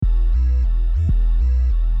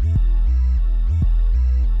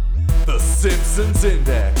Simpsons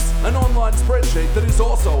Index, an online spreadsheet that is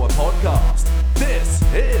also a podcast. This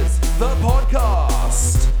is the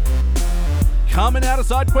podcast. Coming out of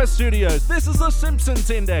SideQuest Studios, this is the Simpsons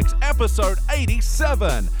Index, episode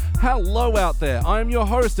 87. Hello out there, I am your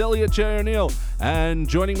host, Elliot J. O'Neill, and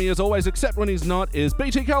joining me as always, except when he's not, is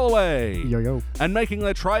BT Calloway. Yo, yo. And making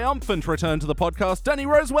their triumphant return to the podcast, Danny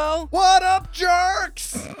Rosewell. What up,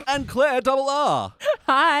 jerks? And Claire Double R.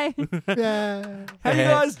 Hi. Yeah. How you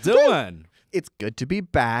guys doing? It's good to be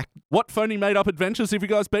back. What phony made-up adventures have you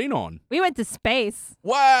guys been on? We went to space.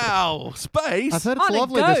 Wow, space? I've heard it's On a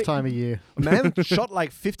lovely goat. this time of year. A man shot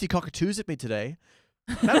like 50 cockatoos at me today.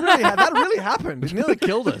 That really happened. It nearly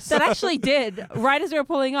killed us. That actually did. Right as we were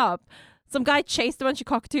pulling up, some guy chased a bunch of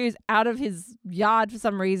cockatoos out of his yard for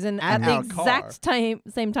some reason And at the our exact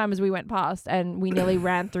same time as we went past, and we nearly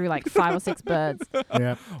ran through like 5 or 6 birds.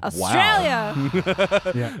 Yeah. Australia!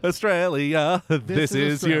 Yeah. Australia, this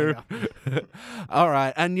is your... All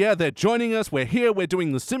right, and yeah, they're joining us. We're here. We're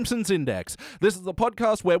doing the Simpsons Index. This is the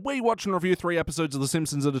podcast where we watch and review 3 episodes of The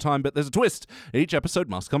Simpsons at a time, but there's a twist. Each episode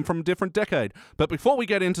must come from a different decade. But before we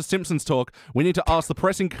get into Simpsons talk, we need to ask the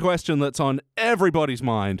pressing question that's on everybody's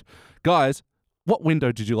mind. Guys, what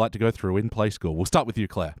window did you like to go through in play school? We'll start with you,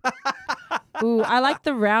 Claire. Ooh, I like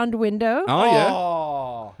the round window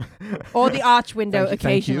Oh, or the arch window Thank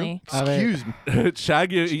you. occasionally. Excuse me. yeah.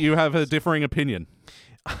 Shag, you have a differing opinion.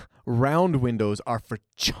 Round windows are for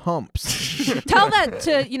chumps. Tell that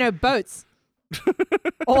to, boats.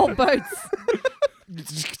 All boats.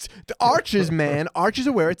 The arches, man. Arches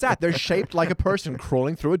are where it's at. They're shaped like a person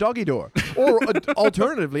crawling through a doggy door. Or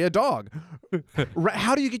alternatively, a dog.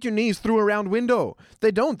 How do you get your knees through a round window?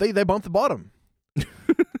 They don't. They bump the bottom.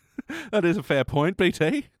 That is a fair point,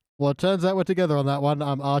 BT. Well, it turns out we're together on that one.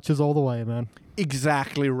 Archers all the way, man.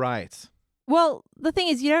 Exactly right. Well, the thing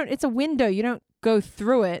is, it's a window. You don't go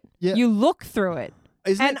through it. Yeah. You look through it.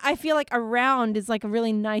 Isn't And it? I feel like a round is like a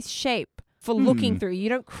really nice shape for looking through. You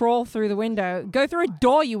don't crawl through the window. Go through a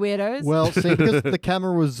door, you weirdos. Well, see, because the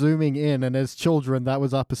camera was zooming in, and as children, that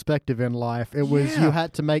was our perspective in life. It was you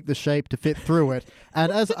had to make the shape to fit through it.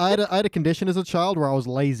 And as I had a condition as a child where I was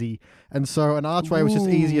lazy, and so an archway was just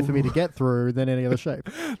easier for me to get through than any other shape.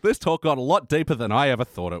 This talk got a lot deeper than I ever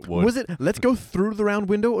thought it would. Was it let's go through the round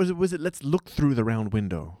window, or was it let's look through the round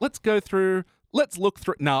window? Let's look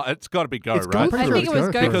through. No, it's got to be go, It's go right? through. I think it was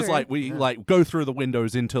Go go through. Because through. we go through the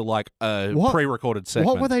windows into like a What? pre-recorded segment.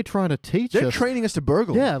 What were they trying to teach They're us? training us to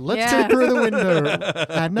burgle. Yeah, let's Yeah. go through the window.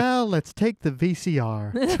 And now let's take the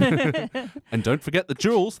VCR. And don't forget the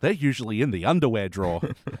jewels. They're usually in the underwear drawer.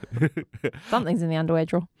 Something's in the underwear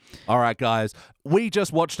drawer. All right, guys. We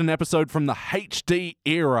just watched an episode from the HD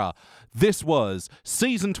era. This was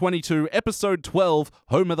Season 22, Episode 12,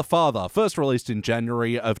 Homer the Father, first released in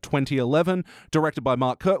January of 2011, directed by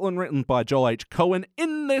Mark Kirtland, written by Joel H. Cohen.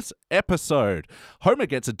 In this episode, Homer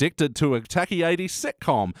gets addicted to a tacky 80s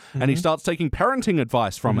sitcom, and he starts taking parenting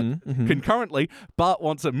advice from it. Concurrently, Bart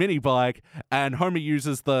wants a mini bike, and Homer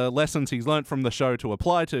uses the lessons he's learnt from the show to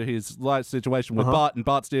apply to his life situation with Bart, and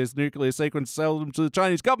Bart steers nuclear sequence to sell them to the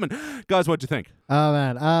Chinese government. Guys, what'd you think? Oh,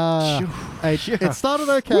 man. It started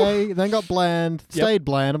okay, then got bland, stayed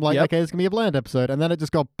bland. I'm like, Yep. okay, this is going to be a bland episode. And then it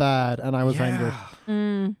just got bad, and I was angry.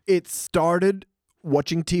 It started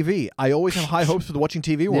watching TV. I always have high hopes for the watching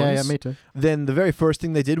TV ones. Yeah, me too. Then the very first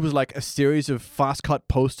thing they did was like a series of fast cut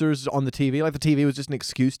posters on the TV. Like the TV was just an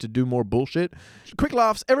excuse to do more bullshit. Quick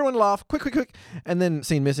laughs, everyone laugh, quick. And then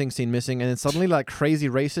scene missing. And then suddenly like crazy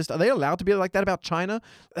racist. Are they allowed to be like that about China?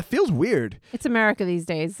 It feels weird. It's America these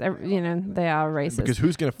days. They are racist. Because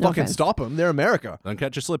who's going to No fucking offense. stop them? They're America. Don't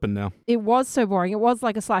catch you slipping now. It was so boring. It was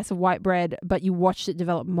like a slice of white bread, but you watched it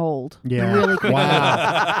develop mold. Yeah. Really quickly.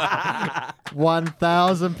 Wow.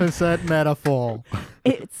 1000% metaphor.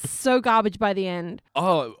 It's so garbage by the end.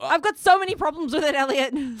 Oh, I've got so many problems with it,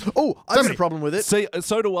 Elliot. Oh, I got a problem with it. see,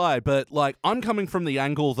 so do I, but like I'm coming from the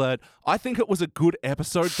angle that I think it was a good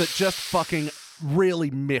episode that just fucking really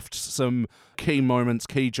miffed some key moments,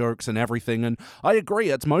 key jokes and everything, and I agree,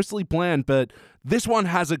 it's mostly bland, but this one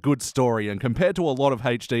has a good story, and compared to a lot of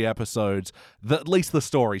HD episodes, at least the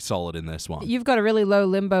story's solid in this one. You've got a really low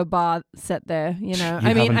limbo bar set there, You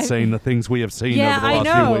haven't seen the things we have seen Yeah, over the last I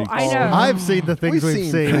know, few weeks. I know. I've seen the things We've we've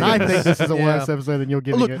seen seen, and I things. think this is a worse Yeah. episode than you're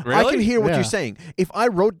giving Look, it. I can Really? hear what Yeah. you're saying. If I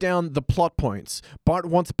wrote down the plot points, Bart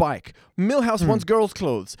wants bike, Milhouse wants girls'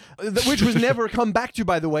 clothes, which was never come back to,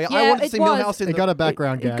 by the way. I Yeah, wanted to it see was. Milhouse in It got a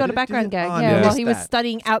background It gag. got a background gag, Oh, I yeah, missed while he was that.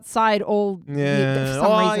 studying outside all Yeah. for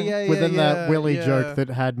some reason. Within that Willy silly Yeah. joke that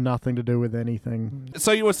had nothing to do with anything.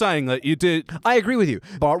 So you were saying that you did. I agree with you.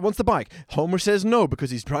 Bart wants the bike. Homer says no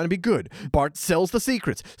because he's trying to be good. Bart sells the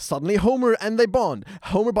secrets. Suddenly Homer and they bond.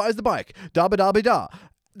 Homer buys the bike. Da-ba-da-ba-da.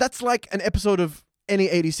 That's like an episode of any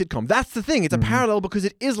 80s sitcom. That's the thing. It's a parallel because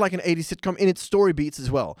it is like an 80s sitcom in its story beats as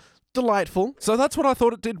well. Delightful. So that's what I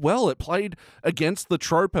thought it did well. It played against the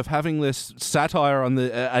trope of having this satire on the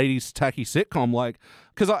 80s tacky sitcom, like,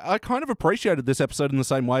 because I kind of appreciated this episode in the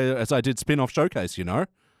same way as I did Spin-Off Showcase, you know?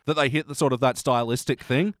 That they hit the sort of that stylistic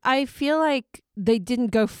thing. I feel like they didn't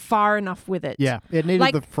go far enough with it. Yeah, it needed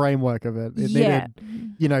Like- the framework of it. It Yeah.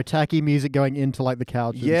 needed, tacky music going into like the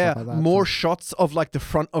couches. Yeah, and stuff like that. more So- shots of like the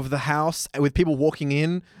front of the house with people walking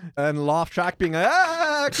in and laugh track being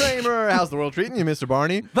like, Kramer, how's the world treating you, Mr.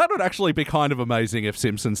 Barney? That would actually be kind of amazing if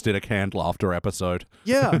Simpsons did a canned laughter episode.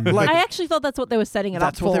 Yeah, like I actually thought that's what they were setting it up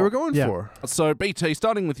that's what they for. were going Yeah. for. So, BT,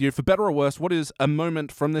 starting with you, for better or worse, what is a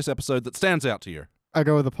moment from this episode that stands out to you? I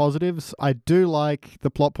go with the positives. I do like the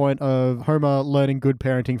plot point of Homer learning good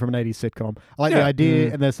parenting from an 80s sitcom. I like the Yeah.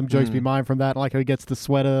 idea, and there's some jokes to be mined from that. I like how he gets the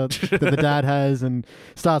sweater that the dad has and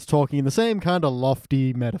starts talking in the same kind of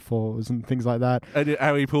lofty metaphors and things like that. And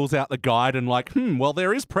how he pulls out the guide and like, well,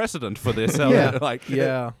 there is precedent for this. Yeah. Like,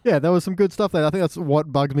 Yeah. Yeah, there was some good stuff there. I think that's what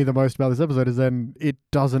bugs me the most about this episode is then it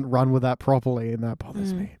doesn't run with that properly, and that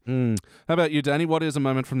bothers me. How about you, Danny? What is a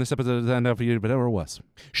moment from this episode that stand out for you, better or worse?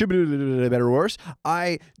 Should be better or worse.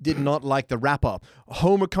 I did not like the wrap up.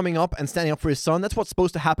 Homer coming up and standing up for his son. That's what's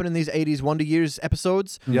supposed to happen in these 80s Wonder Years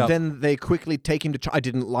episodes. Yep. Then they quickly take him to. I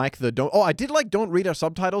didn't like the don't. Oh, I did like don't read our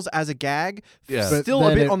subtitles as a gag. Yeah. But Still a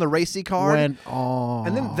then bit it on the racy card. Went on.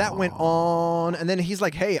 And then that went on, and then he's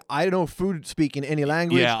like, "Hey, I don't know food speak in any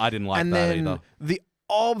language." Yeah, I didn't like and that then either. the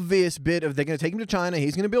obvious bit of they're going to take him to China.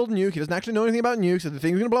 He's going to build a nuke. He doesn't actually know anything about nukes, so the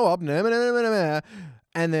thing's going to blow up.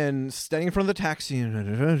 And then standing in front of the taxi.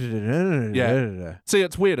 Yeah. See,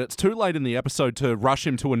 it's weird. It's too late in the episode to rush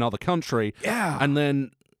him to another country. Yeah. And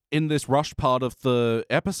then in this rush part of the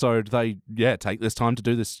episode, they, take this time to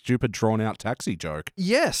do this stupid drawn-out taxi joke.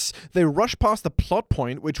 Yes, they rushed past the plot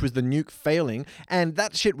point, which was the nuke failing, and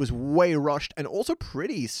that shit was way rushed and also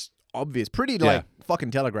pretty obvious, pretty like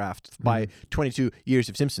fucking telegraphed by 22 years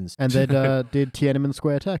of Simpsons. And then did Tiananmen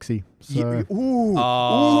Square Taxi. So Ooh.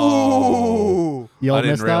 Oh. Ooh. you all I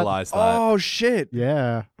didn't missed that? realize that. Oh shit.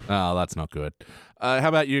 Yeah. Oh, that's not good. How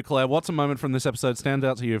about you, Claire? What's a moment from this episode stand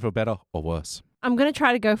out to you for better or worse? I'm going to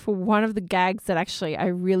try to go for one of the gags that actually I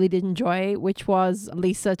really did enjoy, which was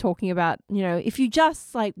Lisa talking about, if you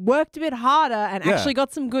just like worked a bit harder and actually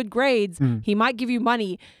got some good grades, he might give you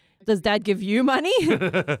money. Does Dad give you money?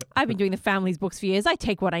 I've been doing the family's books for years. I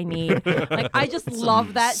take what I need. Like I just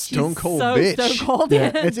love that. stone She's cold so bitch. stone cold.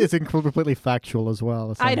 Yeah, it's completely factual as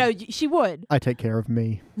well. It's I like, know she would. I take care of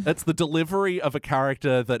me. It's the delivery of a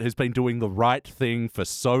character that has been doing the right thing for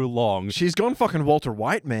so long. She's gone fucking Walter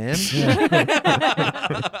White, man.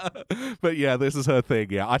 But yeah, this is her thing.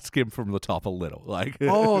 Yeah, I skimmed from the top a little. Like,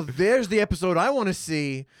 Oh, there's the episode I want to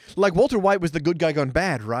see. Like Walter White was the good guy gone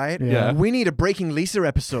bad, right? Yeah. We need a Breaking Lisa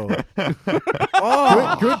episode.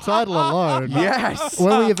 Oh, Good title alone. yes.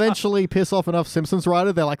 When we eventually piss off enough Simpsons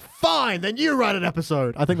writer, they're like, fine, then you write an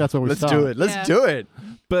episode. I think that's what we Let's start. do it. Let's Yeah. do it.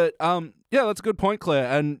 But yeah, that's a good point, Claire.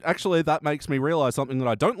 And actually, that makes me realize something that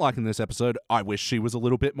I don't like in this episode. I wish she was a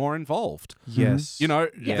little bit more involved. Yes.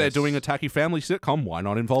 They're doing a tacky family sitcom. Why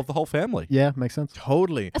not involve the whole family? Yeah, makes sense.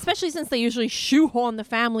 Totally. Especially since they usually shoehorn the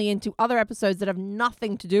family into other episodes that have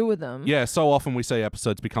nothing to do with them. Yeah, so often we see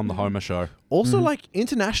episodes become the Homer show. Also, like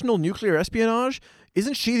international nuclear espionage.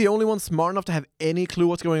 Isn't she the only one smart enough to have any clue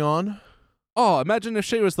what's going on? Oh, imagine if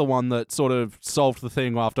she was the one that sort of solved the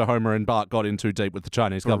thing after Homer and Bart got in too deep with the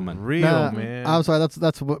Chinese government. Real, Nah, man. I'm sorry,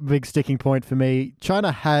 that's a big sticking point for me.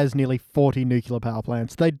 China has nearly 40 nuclear power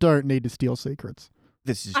plants. They don't need to steal secrets.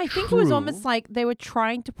 This is I think it was almost like they were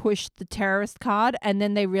trying to push the terrorist card and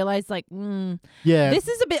then they realized like, Yeah. this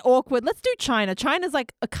is a bit awkward. Let's do China. China's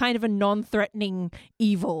like a kind of a non-threatening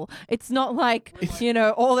evil. It's not like,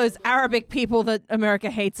 all those Arabic people that America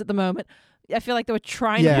hates at the moment. I feel like they were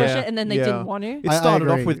trying to push it and then they didn't want to. It I started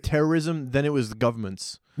off agree. with terrorism, then it was the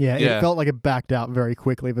government's. Yeah, Yeah. it felt like it backed out very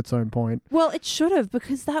quickly of its own point. Well, it should have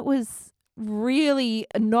because that was really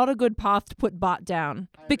not a good path to put Bart down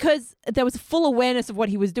because there was full awareness of what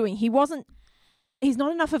he was doing. He's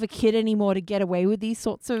not enough of a kid anymore to get away with these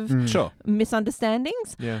sorts of Sure.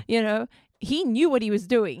 misunderstandings. Yeah. He knew what he was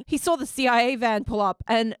doing. He saw the CIA van pull up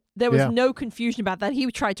and There was Yeah. no confusion about that.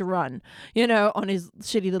 He tried to run, on his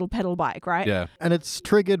shitty little pedal bike, right? Yeah. And it's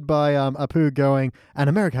triggered by Apu going, and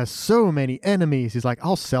America has so many enemies. He's like,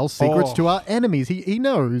 I'll sell secrets to our enemies. He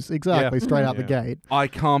knows exactly straight out the gate. I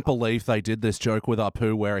can't believe they did this joke with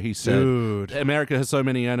Apu where he said, Dude. America has so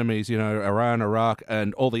many enemies, Iran, Iraq,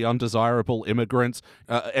 and all the undesirable immigrants,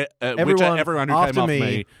 everyone who came after after me.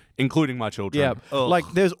 me, including my children. Yeah, Ugh. like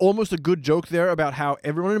there's almost a good joke there about how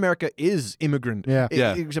everyone in America is immigrant. Yeah.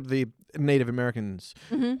 Yeah. Except the Native Americans.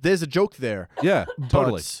 There's a joke there. Yeah,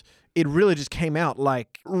 totally. But it really just came out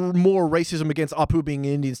like more racism against Apu being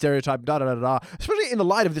an Indian stereotype, da-da-da-da. Especially in the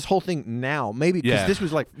light of this whole thing now. Maybe because Yeah. this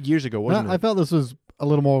was like years ago, wasn't I it? felt this was a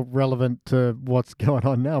little more relevant to what's going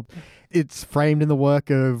on now. It's framed in the work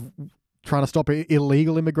of trying to stop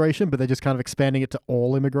illegal immigration, but they're just kind of expanding it to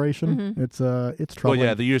all immigration. It's Well, troubling.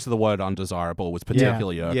 yeah, the use of the word undesirable was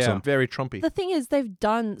particularly Yeah, irksome. very Trumpy. The thing is, they've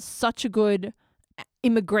done such a good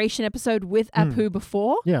immigration episode with Apu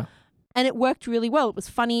before, Yeah. and it worked really well. It was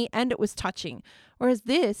funny and it was touching. Whereas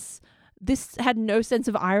this had no sense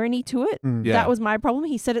of irony to it. Yeah. That was my problem.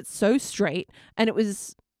 He said it so straight, and it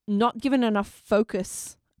was not given enough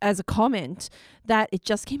focus as a comment that it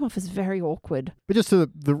just came off as very awkward. But just to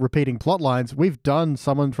the repeating plot lines, we've done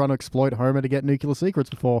someone trying to exploit Homer to get nuclear secrets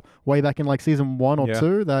before, way back in like season 1 or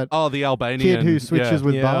 2. That Oh, the Albanian kid who switches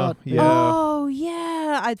with Yeah, Bart. yeah. Oh,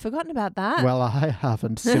 yeah. I'd forgotten about that. Well, I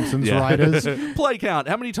haven't. Simpsons Yeah. writers. Play count.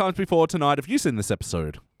 How many times before tonight have you seen this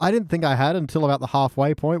episode? I didn't think I had until about the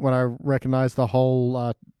halfway point when I recognized the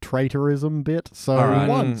whole traitorism bit. So All right.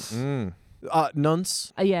 once.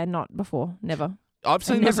 Nunce. Yeah, not before. Never. I've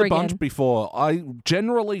seen this never a bunch again. before. I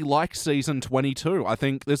generally like season 22. I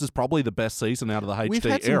think this is probably the best season out of the HD We've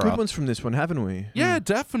had some era. good ones from this one, haven't we? Yeah,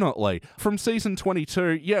 definitely. From season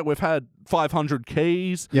 22, yeah, we've had 500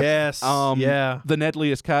 Keys. Yes. Yeah. The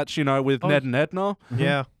Nedliest Catch, with Ned and Edna.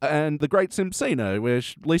 Yeah. And The Great Simpsino, where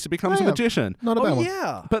Lisa becomes a Yeah. magician. Not a bad Oh, one.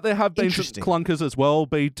 yeah. But there have been some Interesting. clunkers as well,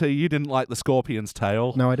 BT. You didn't like the Scorpion's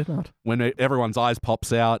tail No, I did not. when everyone's eyes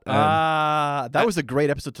pops out. And That was a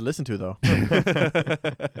great episode to listen to, though.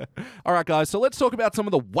 All right, guys, so let's talk about some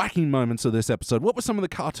of the wacky moments of this episode. What were some of the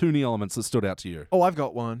cartoony elements that stood out to you? Oh, I've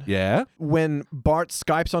got one. Yeah? When Bart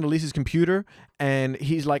Skypes onto Lisa's computer and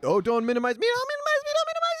he's like, "Oh, don't minimize me, don't minimize me, don't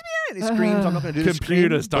minimize me," and he screams, "I'm not going to do this."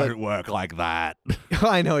 Computers don't work like that.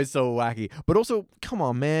 I know, it's so wacky. But also, come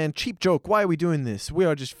on, man. Cheap joke. Why are we doing this? We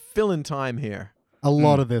are just filling time here. A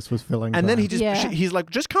lot of this was filling And then time. he just, Yeah. he's like,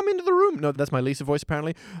 "Just come into the room." No, that's my Lisa voice,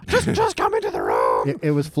 apparently. Just come into the room.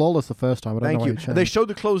 It was flawless the first time. I don't Thank know you. why changed. They showed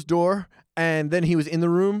the closed door, and then he was in the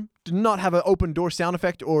room. Did not have an open door sound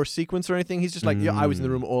effect or sequence or anything. He's just like, "Yeah, I was in the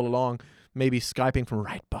room all along." Maybe Skyping from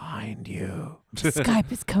right behind you.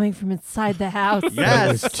 Skype is coming from inside the house. But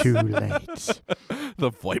Yes. it was too late.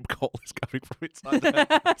 The VoIP call is coming from inside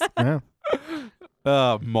the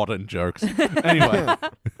Yeah. modern jokes. Anyway.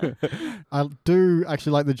 I do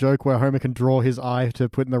actually like the joke where Homer can draw his eye to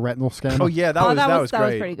put in the retinal scanner. Oh yeah, that was that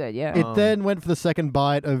great. was pretty good, yeah. It then went for the second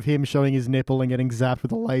bite of him showing his nipple and getting zapped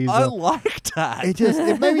with a laser. I liked that.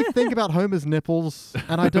 It made me think about Homer's nipples,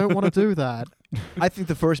 and I don't want to do that. I think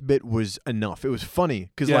the first bit was enough. It was funny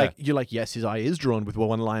because Yeah. you're like, yes, his eye is drawn with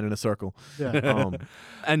one line in a circle. Yeah.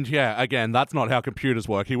 And yeah, again, that's not how computers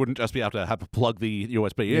work. He wouldn't just be able to have to plug the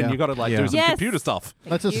USB in. Yeah. You got to Yeah. do some Yes. computer stuff.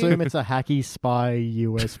 Let's Thank you. assume it's a hacky spy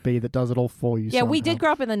USB that does it all for you. Yeah, we somehow. did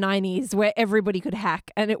grow up in the 90s where everybody could hack,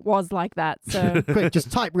 and it was like that. So Quick,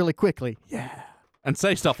 just type really quickly. Yeah. And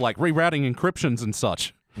say stuff like rerouting encryptions and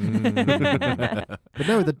such. But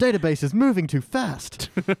no, the database is moving too fast.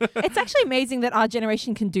 it's actually amazing that our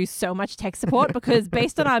generation can do so much tech support because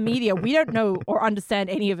based on our media, we don't know or understand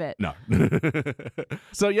any of it. No.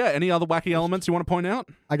 So yeah, any other wacky elements you want to point out?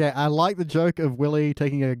 Okay, I like the joke of Willie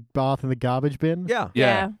taking a bath in the garbage bin. Yeah.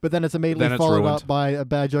 Yeah. But then it's immediately Then it's followed ruined. up by a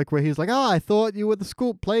bad joke where he's like, "Oh, I thought you were the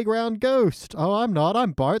school playground ghost." "Oh, I'm not.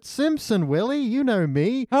 I'm Bart Simpson, Willie. You know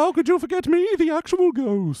me." How could you forget me, the actual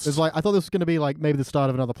ghost? It's like, I thought this was going to be like maybe the start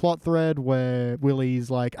of another plot thread where Willie's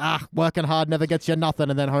like, working hard never gets you nothing.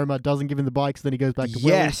 And then Homer doesn't give him the bikes. Then he goes back to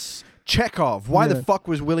Yes. Chekhov. Why the Yeah. fuck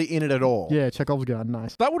was Willie in it at all? Willie. Yeah, Chekhov's gun.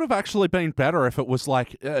 Nice. That would have actually been better if it was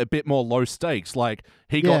like a bit more low stakes. Like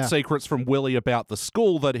he Yeah. got secrets from Willie about the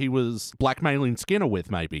school that he was blackmailing Skinner with,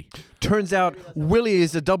 maybe. Turns out Willie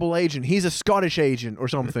is a double agent. He's a Scottish agent or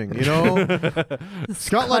something, you know?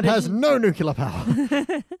 Scotland has no nuclear power.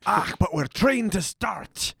 But we're trained to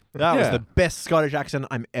start. That was Yeah. the best Scottish accent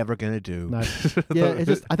I'm ever going to do. Nice. Yeah,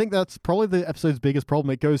 I think that's probably the episode's biggest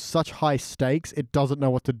problem. It goes such high stakes, it doesn't know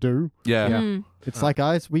what to do. Yeah. Mm. It's like,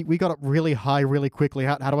 guys, we got up really high really quickly.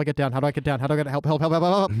 How do I get down? How do I get down? How do I get help?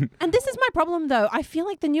 And this is my problem, though. I feel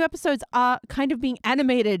like the new episodes are kind of being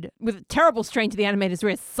animated with a terrible strain to the animators'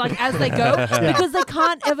 wrists, like as they go, because they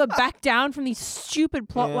can't ever back down from these stupid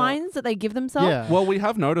plot lines that they give themselves. Yeah. Well, we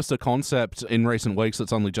have noticed a concept in recent weeks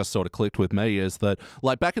that's only just sort of clicked with me is that,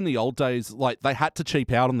 like, back in the old days, like, they had to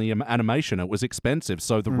cheap out on the animation. It was expensive,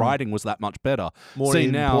 so the writing was that much better. More See,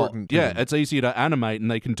 now, important. it's easier to animate and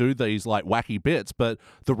they can do these, like, wacky bits, but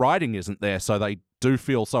the writing isn't there, so they do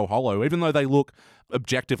feel so hollow, even though they look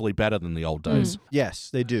objectively better than the old days. Yes,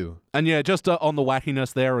 they do. And yeah, just on the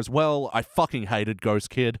wackiness there as well, I fucking hated Ghost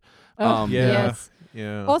Kid. Oh, Yeah. yes.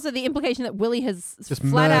 Yeah. Also, the implication that Willie has Just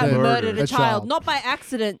flat out murdered murdered a a child, child. not by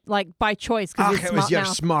accident, like by choice, because he's it smart was your now.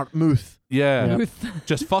 smart mouth. Yeah, Yeah.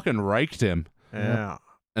 just fucking raked him, Yeah.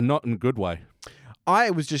 and not in a good way. I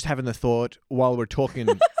was just having the thought while we're talking.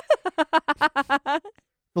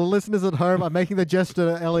 The listeners at home are making the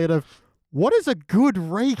gesture, Elliot, of what is a good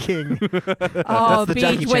raking? Oh, the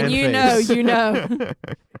Jackie Beach, when Chan you face. know, you know.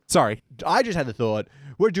 Sorry. I just had the thought,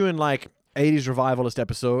 we're doing like 80s revivalist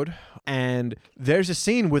episode, and there's a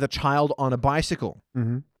scene with a child on a bicycle.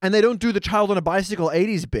 Mm-hmm. And they don't do the child on a bicycle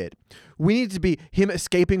 80s bit. We need to be him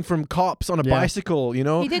escaping from cops on a Yeah. bicycle, you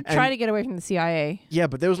know? He did And- try to get away from the CIA. Yeah,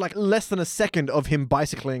 but there was like less than a second of him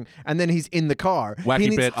bicycling, and then he's in the car. He Wacky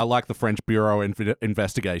needs- bit. I like the French Bureau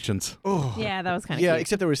investigations. Oh. Yeah, that was kind of Yeah, cute.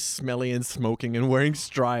 except they were smelly and smoking and wearing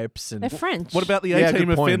stripes. And They're French. What about the Yeah, A-Team good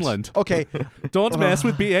of point. Finland? Okay. Don't mess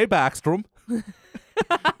with B.A. Backstrom.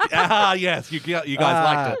 Yes, you guys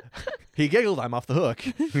liked it. He giggled, I'm off the hook.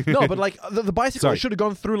 No, but like the bicycle Sorry. should have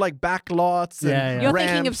gone through like back lots and Yeah, yeah. You're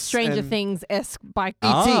thinking of ramps Stranger and Things-esque bike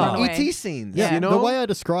Ah. runaway. ET scenes, Yeah. you know? The way I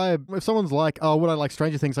describe, if someone's like, oh, would I like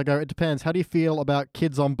Stranger Things? I go, it depends. How do you feel about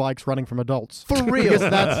kids on bikes running from adults? For real. Because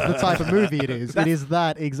that's the type of movie it is. It is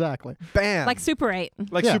that exactly. Bam. Like Super 8.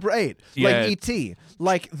 Like Yeah. Super 8. Yeah. Like ET.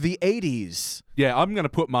 Like the 80s. Yeah, I'm going to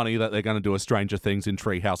put money that they're going to do a Stranger Things in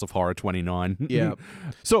Treehouse of Horror 29. Yeah.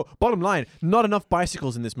 So, bottom line, not enough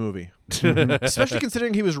bicycles in this movie. Especially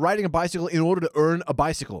considering he was riding a bicycle in order to earn a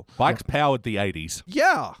bicycle. Bikes powered the 80s.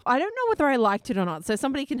 Yeah. I don't know whether I liked it or not, so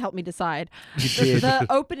somebody can help me decide. You did. The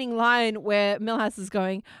opening line where Milhouse is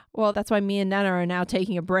going, well, that's why me and Nana are now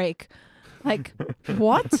taking a break. Like,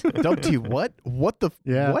 what? Dumpty what? What the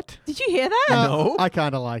Yeah. what? Did you hear that? No. I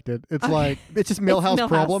kind of liked it. It's Okay. like, it's just Milhouse Milhouse,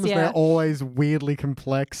 problems. yeah. They're always weirdly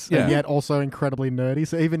complex Yeah. and yet also incredibly nerdy.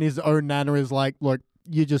 So even his own Nana is like, look,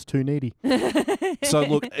 you're just too needy. So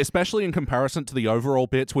look, especially in comparison to the overall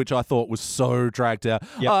bits, which I thought was so dragged out.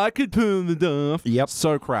 Yep. I could pull it off. Yep.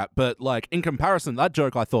 So crap. But like in comparison, that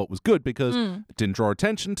joke I thought was good because it didn't draw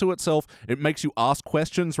attention to itself. It makes you ask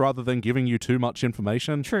questions rather than giving you too much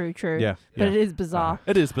information. True. Yeah. But it is bizarre.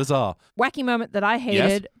 It is bizarre. Wacky moment that I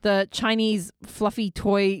hated, the Chinese fluffy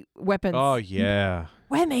toy weapons. Oh, yeah.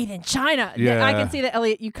 We're made in China. Yeah. I can see that,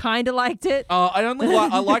 Elliot, you kind of liked it. I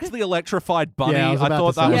liked the electrified bunny. Yeah, I I, was about thought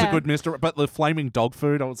to that say. was Yeah. a good mystery. But the flaming dog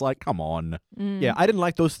food, I was like, come on. Yeah, I didn't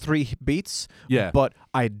like those 3 beats. Yeah. But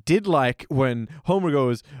I did like when Homer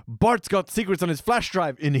goes, Bart's got secrets on his flash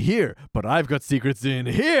drive in here, but I've got secrets in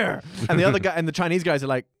here. And the other guy and the Chinese guys are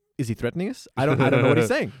like, is he threatening us? I don't know what he's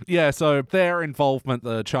saying. Yeah, so their involvement,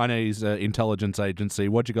 the Chinese intelligence agency,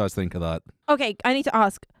 what'd you guys think of that? Okay, I need to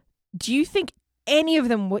ask, do you think any of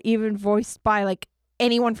them were even voiced by, like,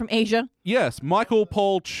 anyone from Asia? Yes, Michael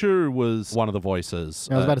Paul Chu was one of the voices.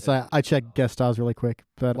 I was about to say, I checked guest stars really quick,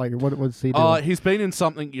 but like, what was he doing? He's been in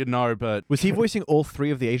something you know, but Was he voicing all 3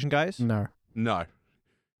 of the Asian guys? No. no.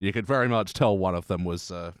 You could very much tell one of them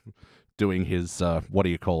was doing his, what do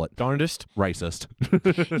you call it? Darndest. Racist.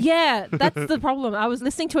 Yeah, that's the problem. I was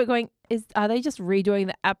listening to it going, are they just redoing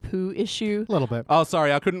the Apu issue? A little bit. Oh,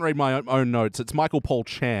 sorry, I couldn't read my own notes. It's Michael Paul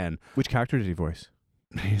Chan. Which character did he voice?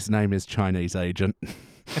 His name is Chinese Agent.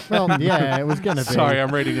 Well, yeah, it was going to be. Sorry,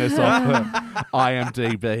 I'm reading this off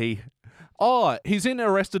IMDb. Oh, he's in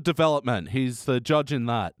Arrested Development. He's the judge in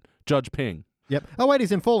that. Judge Ping. Yep. Oh, wait,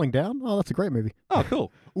 he's in Falling Down. Oh, that's a great movie. Oh,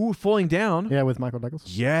 cool. Ooh, Falling Down. Yeah, with Michael Douglas.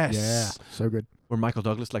 Yes. Yeah, so good. Where Michael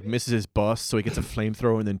Douglas like misses his bus, so he gets a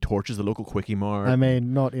flamethrower and then torches the local Quickie Mart. I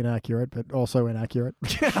mean, not inaccurate, but also inaccurate.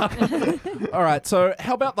 All right, so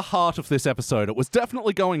how about the heart of this episode? It was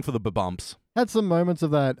definitely going for the bumps. Had some moments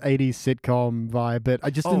of that 80s sitcom vibe, but I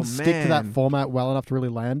just Oh, didn't stick to that man. format well enough to really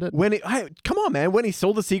land it. When come on, man! When he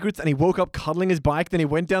sold the secrets and he woke up cuddling his bike, then he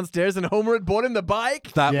went downstairs and Homer had bought him the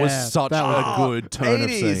bike. That was Yeah, such that a was- good turn of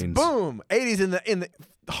 80s, scenes. boom! 80s in the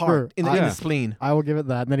heart, in the spleen. I will give it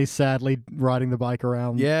that. And then he's sadly riding the bike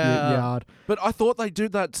around the yard. But I thought they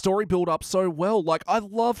did that story build up so well. Like, I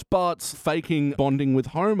loved Bart's faking bonding with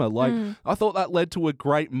Homer. Like, I thought that led to a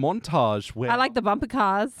great montage where... I like the bumper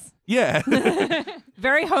cars. Yeah.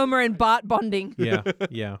 Very Homer and Bart bonding.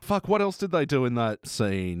 Yeah. Fuck, what else did they do in that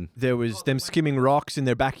scene? There was them skimming rocks in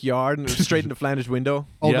their backyard and it was straight into Flanders' window.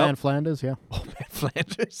 Old Man Flanders, yeah. Old Man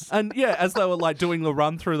Flanders. And yeah, as they were like doing the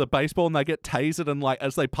run through the baseball and they get tasered and like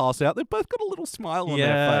as they pass out, they've both got a little smile on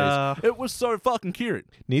their face. It was so fucking cute.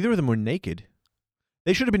 Neither of them were naked.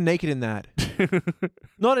 They should have been naked in that.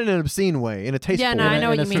 Not in an obscene way, in a tasteful way. Yeah, no, I know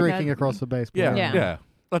what you mean. Streaking across the baseball. Yeah.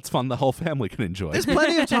 That's fun. The whole family can enjoy. There's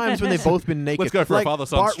plenty of times when they've both been naked. Let's go for like a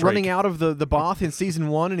father-son Bart streak. running out of the bath in season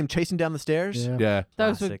 1 and him chasing down the stairs. Yeah.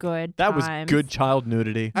 Those were Classic. good That was times. good child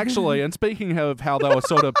nudity. Actually, and speaking of how they were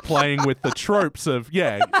sort of playing with the tropes of,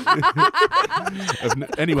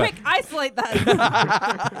 anyway. Quick, isolate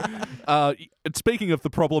that. Speaking of the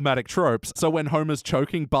problematic tropes, so when Homer's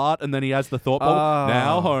choking Bart and then he has the thought bubble,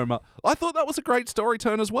 now Homer. I thought that was a great story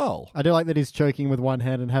turn as well. I do like that he's choking with one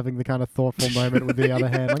hand and having the kind of thoughtful moment with the other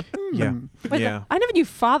hand. Like, Yeah. I never knew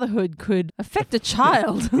fatherhood could affect a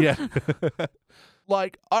child. Yeah.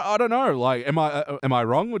 Like, I don't know. Like, am I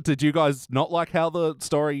wrong? Did you guys not like how the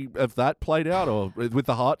story of that played out, or with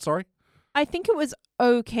the heart? Sorry. I think it was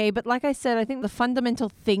okay, but like I said, I think the fundamental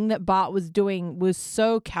thing that Bart was doing was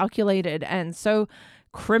so calculated and so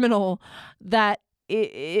criminal that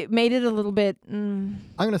it made it a little bit... I'm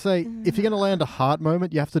going to say, if you're going to land a heart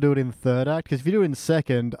moment, you have to do it in third act, because if you do it in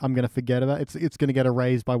second, I'm going to forget about it. It's going to get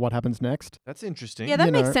erased by what happens next. That's interesting. Yeah,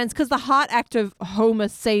 that makes sense, because the heart act of Homer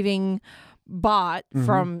saving Bart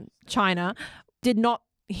from China did not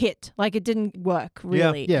hit. Like, it didn't work,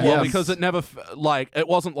 really. Yeah. Well, because it never, it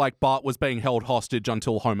wasn't like Bart was being held hostage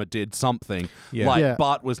until Homer did something. Yeah. Like,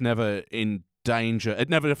 Bart was never in danger. It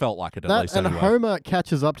never felt like it, at least and anyway. Homer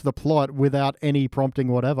catches up to the plot without any prompting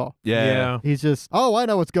whatever. Yeah. He's just, I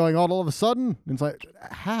know what's going on all of a sudden. And it's like,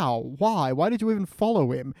 how? Why? Why did you even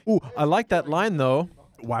follow him? Ooh, I like that line, though.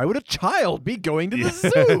 Why would a child be going to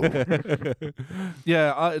the zoo?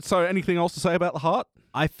 Yeah, so anything else to say about the heart?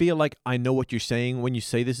 I feel like I know what you're saying when you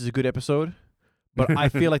say this is a good episode, but I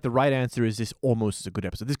feel like the right answer is this almost is a good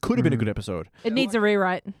episode. This could have been a good episode. It needs a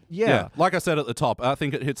rewrite. Yeah. Like I said at the top, I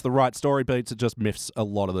think it hits the right story beats. It just miffs a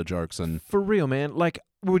lot of the jokes. And For real, man. Like,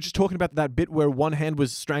 we were just talking about that bit where one hand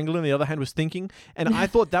was strangling and the other hand was thinking, and I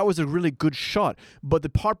thought that was a really good shot. But the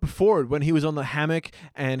part before it, when he was on the hammock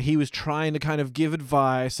and he was trying to kind of give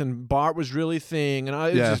advice and Bart was really and I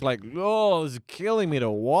was just like, oh, this is killing me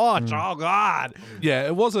to watch. Oh, God. yeah,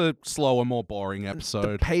 it was a slower, more boring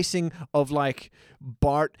episode. The pacing of, like,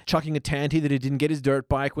 Bart chucking a tanty that he didn't get his dirt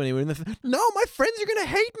bike when he was in the... No, my friends are going to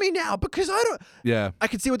hate me now because I don't... Yeah. I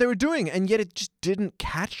could see what they were doing, and yet it just didn't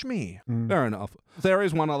catch me. Fair enough. There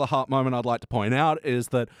is one other heart moment I'd like to point out is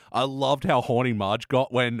that I loved how horny Marge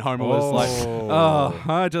got when Homer was like,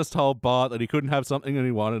 I just told Bart that he couldn't have something that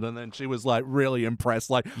he wanted, and then she was like really impressed,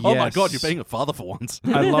 like, oh my God, you're being a father for once.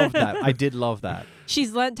 I love that. I did love that.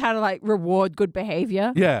 She's learnt how to like reward good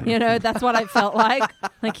behavior. Yeah. You know, that's what I felt like.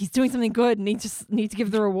 Like he's doing something good and he just needs to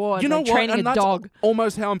give the reward. You know like what? training And a that's dog.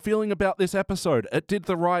 almost how I'm feeling about this episode. It did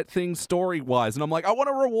the right thing story-wise, and I'm like, I want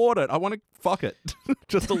to reward it. I want to fuck it.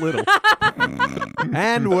 Just a little.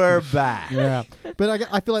 And we're back. Yeah. But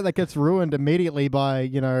I feel like that gets ruined immediately by,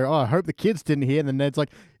 I hope the kids didn't hear. And then Ned's like,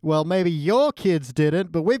 well, maybe your kids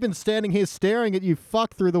didn't, but we've been standing here staring at you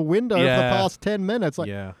fuck through the window for the past 10 minutes. Like,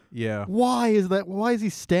 Yeah. why is that? Why is he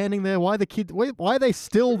standing there? Why are they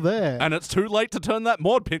still there? And it's too late to turn that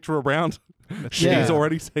Maud picture around. She's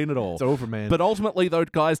already seen it all. It's over, man. But ultimately, though,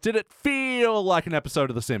 guys, did it feel like an episode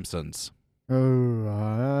of The Simpsons?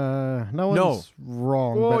 No one's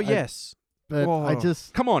wrong. Oh, but yes. I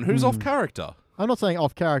just... Come on, who's off character? I'm not saying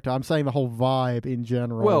off character. I'm saying the whole vibe in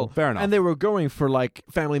general. Well, fair enough. And they were going for, like,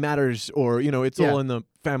 Family Matters or, it's all in the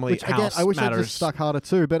family Which, house again, I wish matters. I just stuck harder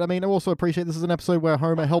too. But I mean, I also appreciate this is an episode where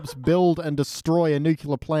Homer helps build and destroy a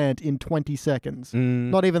nuclear plant in 20 seconds.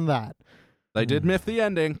 Not even that. They did miff the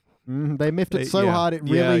ending. They miffed it so hard it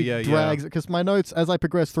really drags it. Because my notes, as I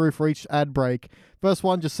progress through for each ad break, first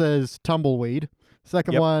one just says tumbleweed.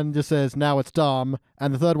 Second one just says now it's dumb.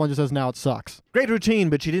 And the third one just says now it sucks. Great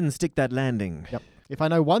routine, but she didn't stick that landing. Yep. If I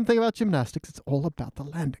know one thing about gymnastics, it's all about the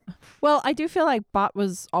landing. Well, I do feel like Bart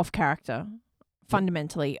was off character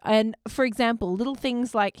fundamentally. And for example, little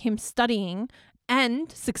things like him studying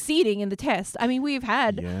and succeeding in the test. I mean, we've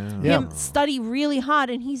had him study really hard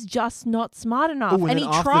and he's just not smart enough. And he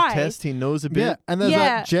off tried. the test, he knows a bit. Yeah, and there's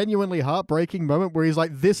that genuinely heartbreaking moment where he's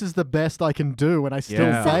like, this is the best I can do, and I still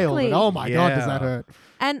failed. Exactly. And oh my God, does that hurt.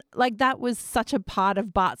 And like that was such a part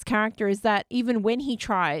of Bart's character, is that even when he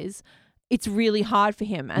tries, it's really hard for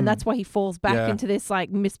him. And that's why he falls back into this like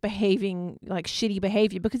misbehaving, like shitty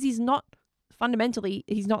behavior, because he's not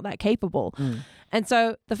that capable. And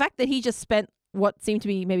so the fact that he just spent what seemed to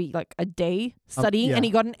be maybe like a day studying and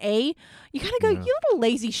he got an A, you kind of go, you little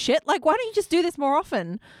lazy shit. Like, why don't you just do this more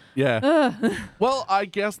often? Yeah. Well, I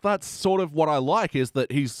guess that's sort of what I like, is that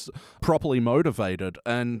he's properly motivated.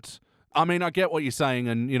 And I mean, I get what you're saying.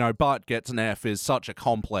 And, you know, Bart Gets an F is such a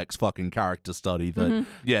complex fucking character study that,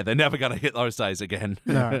 they're never going to hit those days again.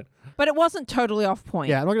 No. But it wasn't totally off point.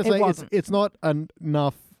 Yeah, I'm not going to say it's not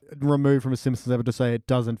enough removed from a Simpsons ever to say it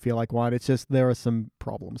doesn't feel like one. It's just there are some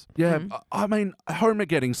problems. Yeah, I mean, Homer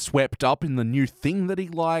getting swept up in the new thing that he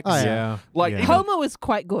likes. Oh, yeah. Like Homer was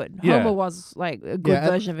quite good. Yeah. Homer was like a good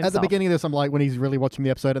version of himself. At the beginning of this, I'm like, when he's really watching the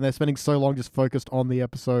episode and they're spending so long just focused on the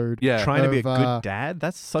episode. Yeah. Trying to be a good dad?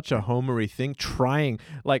 That's such a Homery thing. Trying,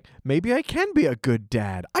 like, maybe I can be a good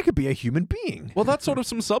dad. I could be a human being. Well, that's sort of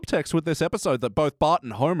some subtext with this episode, that both Bart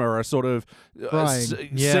and Homer are sort of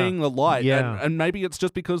seeing the light. Yeah. And maybe it's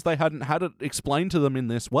just because they hadn't had it explained to them in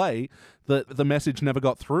this way that the message never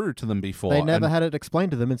got through to them before. They never had it explained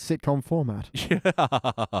to them in sitcom format. Yeah.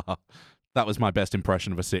 That was my best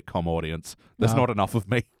impression of a sitcom audience. There's not enough of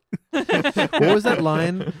me. What was that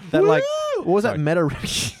line? That like, what was that meta?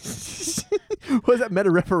 What was that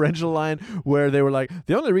meta-referential line where they were like,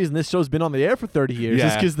 the only reason this show's been on the air for 30 years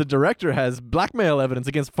is because the director has blackmail evidence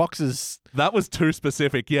against Fox's... That was too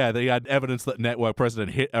specific. Yeah, they had evidence that network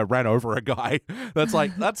president ran over a guy. That's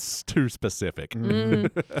like, that's too specific.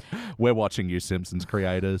 We're watching you, Simpsons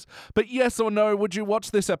creators. But yes or no, would you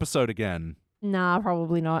watch this episode again? Nah,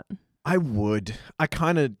 probably not. I would. I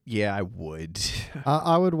would.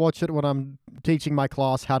 I would watch it when I'm teaching my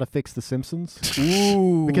class how to fix The Simpsons.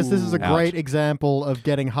 Ooh. Because this is a great example of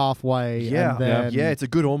getting halfway. Yeah. And then, Yeah, it's a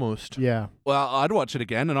good almost. Yeah. Well, I'd watch it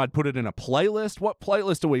again and I'd put it in a playlist. What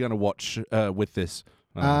playlist are we going to watch with this?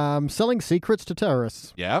 Selling secrets to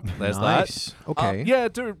terrorists. Yeah, there's Nice. that. Okay. Yeah,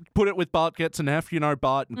 do put it with Bart Gets an F. You know,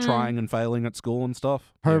 Bart trying and failing at school and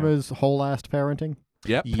stuff. Homer's whole-assed parenting.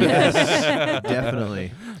 Yep. Yes,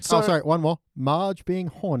 definitely. So, sorry, one more. Marge being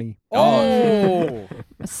horny. Oh!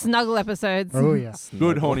 Snuggle episodes. Oh, yeah.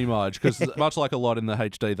 Good horny Marge, because much like a lot in the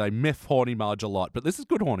HD, they myth horny Marge a lot, but this is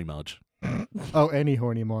good horny Marge. Oh, any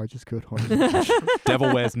horny Marge is good horny Marge.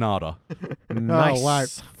 Devil wears nada. Nice. Oh, wow.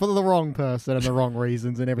 For the wrong person and the wrong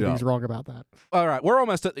reasons, and everything's wrong about that. All right, we're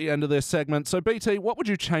almost at the end of this segment. So, BT, what would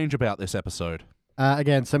you change about this episode?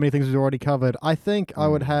 Again, so many things we've already covered. I think I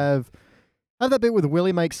would have that bit with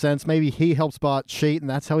Willie makes sense. Maybe he helps Bart cheat, and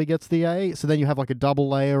that's how he gets the A. So then you have like a double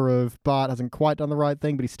layer of Bart hasn't quite done the right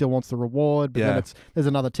thing, but he still wants the reward. But then there's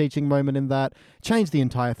another teaching moment in that. Change the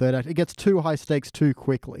entire third act. It gets too high stakes too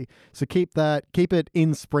quickly. So keep it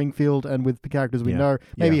in Springfield and with the characters we know.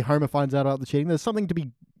 Maybe Homer finds out about the cheating. There's something to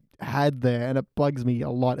be had there, and it bugs me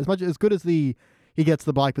a lot. As good as he gets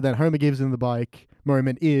the bike, but then Homer gives him the bike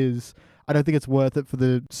moment is, I don't think it's worth it for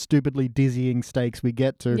the stupidly dizzying stakes we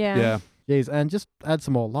get to. Yeah. Yes, and just add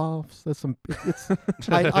some more laughs. There's some.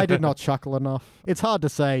 I did not chuckle enough. It's hard to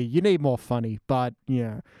say. You need more funny, but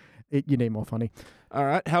you need more funny. All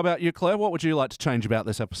right. How about you, Claire? What would you like to change about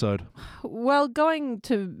this episode? Well, going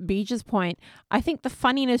to Beej's point, I think the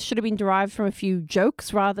funniness should have been derived from a few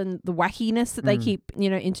jokes rather than the wackiness that they keep,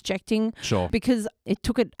 interjecting. Sure. Because it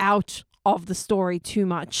took it out of the story too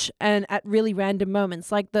much and at really random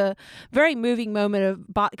moments, like the very moving moment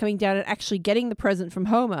of Bart coming down and actually getting the present from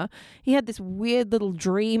Homer. He had this weird little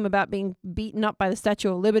dream about being beaten up by the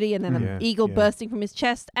Statue of Liberty and then an eagle bursting from his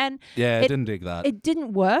chest, and I didn't dig that. It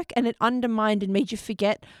didn't work, and it undermined and made you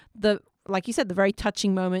forget like you said, the very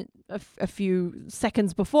touching moment a few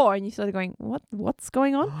seconds before, and you started going, what's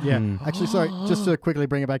going on? Yeah. Actually, sorry, just to quickly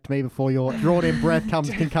bring it back to me before your drawn-in breath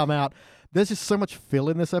can come out. There's just so much fill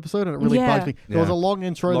in this episode, and it really bugs me. There was a long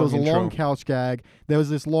intro, there was a long couch gag, there was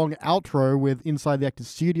this long outro with Inside the Actor's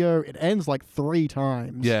Studio. It ends like 3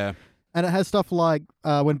 times. Yeah. And it has stuff like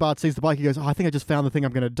when Bart sees the bike, he goes, I think I just found the thing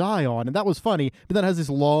I'm going to die on. And that was funny. But then it has this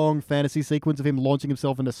long fantasy sequence of him launching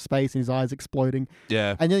himself into space and his eyes exploding.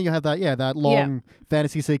 Yeah. And then you have that long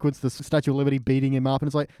fantasy sequence, the Statue of Liberty beating him up. And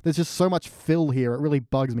it's like, there's just so much fill here. It really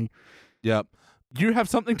bugs me. Yep. You have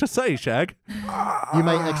something to say, Shag. You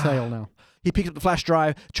may exhale now. He picks up the flash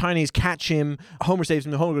drive. Chinese catch him. Homer saves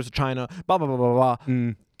him. Homer goes to China. Blah, blah, blah, blah,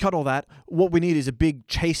 blah. cut all that. What we need is a big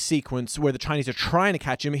chase sequence where the Chinese are trying to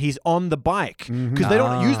catch him. He's on the bike because they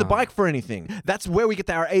don't use the bike for anything. That's where we get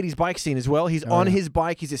our 80s bike scene as well. He's on his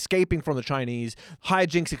bike. He's escaping from the Chinese.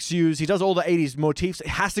 Hijinks ensues. He does all the 80s motifs. He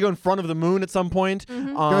has to go in front of the moon at some point.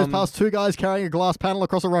 Goes past two guys carrying a glass panel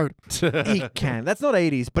across a road. He can. That's not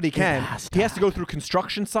 80s, but he can. He has to go through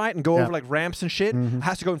construction site and go over like ramps and shit.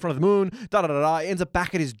 Has to go in front of the moon. He ends up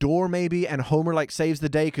back at his door maybe, and Homer like saves the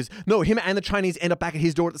day because him and the Chinese end up back at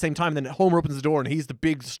his door at the same time. Then Homer opens the door and he's the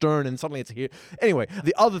big stern, and suddenly it's here. Anyway,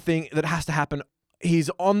 the other thing that has to happen, he's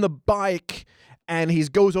on the bike and he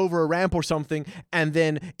goes over a ramp or something, and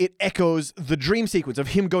then it echoes the dream sequence of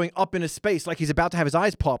him going up into space like he's about to have his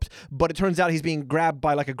eyes popped, but it turns out he's being grabbed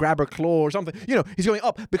by like a grabber claw or something. He's going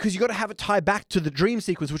up because you got to have it tie back to the dream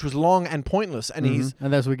sequence, which was long and pointless, and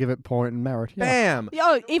and as we give it point and merit. Bam!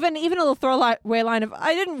 Even a little throwaway line of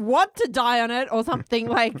 "I didn't want to die on it" or something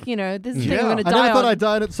like, this is the thing I'm going to die on. I never thought I'd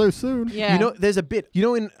die on it so soon. Yeah. There's a bit,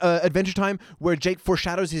 in Adventure Time where Jake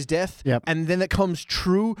foreshadows his death, and then it comes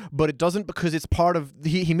true, but it doesn't because it's part of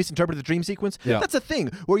he misinterpreted the dream sequence. That's a thing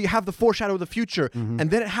where you have the foreshadow of the future, and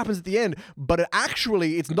then it happens at the end, but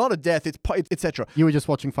it's not a death, it's etc. You were just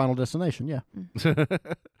watching Final Destination,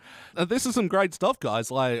 This is some great stuff, guys.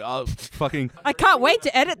 Like, fucking. I can't wait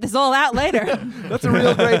to edit this all out later. That's a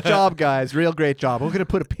real great job, guys. Real great job. We're going to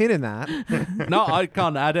put a pin in that. No, I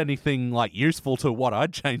can't add anything like useful to what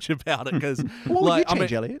I'd change about it because. What would you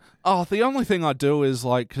change, Elliot? The only thing I do is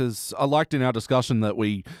because I liked in our discussion that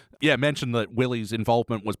we. Mentioned that Willie's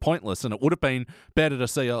involvement was pointless, and it would have been better to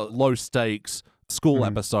see a low stakes school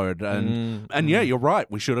episode, and you're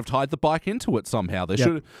right, we should have tied the bike into it somehow.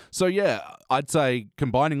 I'd say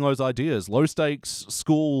combining those ideas, low stakes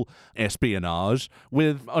school espionage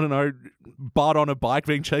with, I don't know, Bart on a bike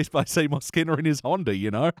being chased by Seymour Skinner in his Honda,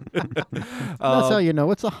 That's how you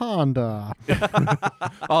know it's a Honda.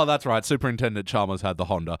 Oh, that's right, Superintendent Chalmers had the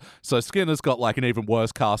Honda, so Skinner's got like an even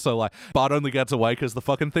worse car, so like Bart only gets away because the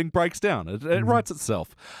fucking thing breaks down. It writes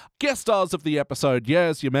itself. Guest stars of the episode,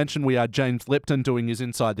 as you mentioned, we had James Lipton doing his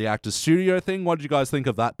Inside the Actors Studio thing. What did you guys think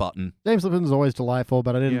of that button? James Lipton's always delightful,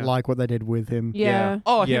 but I didn't like what they did with him.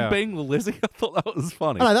 Oh, him being the Lizzie? I thought that was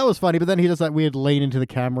funny. I know, that was funny, but then he does that weird lean into the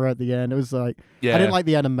camera at the end. It was like, I didn't like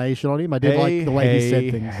the animation on him. I did like the way he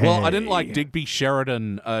said things. Well, I didn't like Digby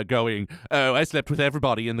Sheridan going, I slept with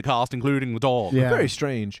everybody in the cast, including the dog. Yeah. Very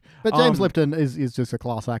strange. But James Lipton is just a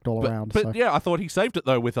class act all around. But I thought he saved it,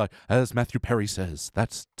 though, with, as Matthew Perry says,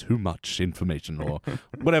 that's too much information, or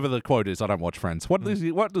whatever the quote is. I don't watch Friends. What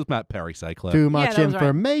does Matt Perry say, Claire? Too much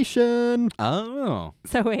information. Right. Oh.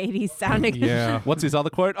 So 80s sounding. Yeah. What's his other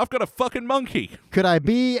quote? I've got a fucking monkey. Could I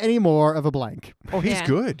be any more of a blank? Oh, he's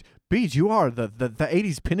good. Beej, you are the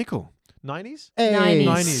 80s pinnacle. 90s? Hey,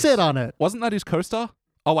 90s. sit on it. Wasn't that his co-star?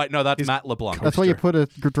 Oh, wait, no, that's Matt LeBlanc. That's what you put a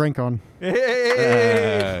drink on.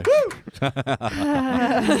 Hey!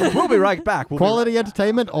 We'll be right back. Quality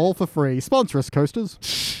entertainment, all for free. Sponsor us,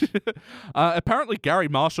 Coasters. Apparently, Gary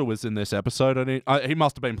Marshall was in this episode, and he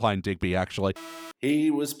must have been playing Digby, actually.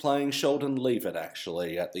 He was playing Sheldon Leavitt,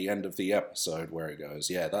 actually, at the end of the episode, where he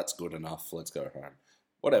goes, yeah, that's good enough, let's go home.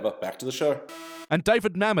 Whatever, back to the show. And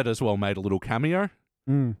David Mamet as well made a little cameo.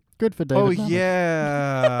 Good for David. Oh,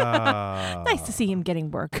 yeah. Nice to see him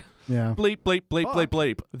getting work. Yeah. Bleep, bleep, bleep, bleep,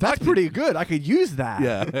 bleep. That's pretty good. I could use that.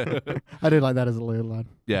 Yeah. I do like that as a little line.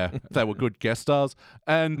 Yeah, they were good guest stars.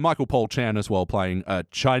 And Michael Paul Chan as well, playing a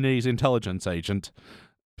Chinese intelligence agent.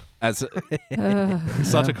 As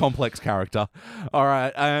such a complex character. All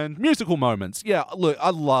right, and musical moments. Yeah, look,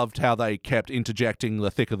 I loved how they kept interjecting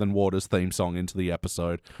the Thicker Than Waters theme song into the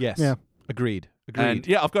episode. Yes. Yeah. Agreed. And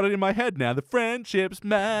I've got it in my head now. The friendships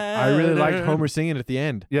matter. I really liked Homer singing at the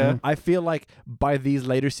end. Yeah. I feel like by these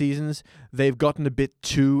later seasons, they've gotten a bit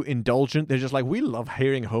too indulgent. They're just like, we love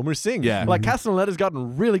hearing Homer sing. Yeah. Like Castellaneta's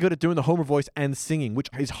gotten really good at doing the Homer voice and singing, which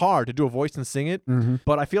is hard to do a voice and sing it.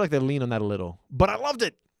 But I feel like they lean on that a little. But I loved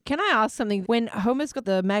it. Can I ask something? When Homer's got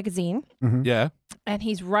the magazine Yeah. and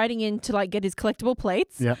he's writing in to like get his collectible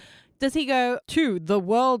plates, Yeah. does he go to the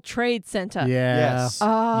World Trade Center? Yeah. Yes.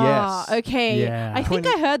 Ah, Yes. okay. Yeah. I think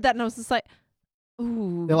I heard that and I was just like,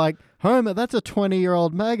 ooh. They're like, Homer, that's a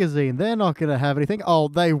 20-year-old magazine. They're not going to have anything. Oh,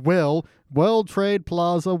 they will. World Trade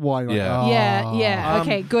Plaza wine. Like, Yeah. Yeah.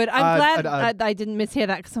 Okay, good. I'm glad I- I didn't mishear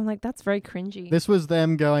that because I'm like, that's very cringy. This was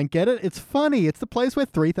them going, get it? It's funny. It's the place where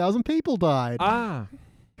 3,000 people died.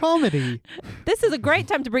 Comedy. This is a great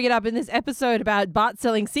time to bring it up in this episode about Bart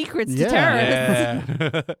selling secrets to Yeah. terrorists.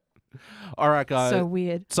 Yeah. All right, guys. So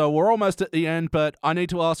weird. So we're almost at the end, but I need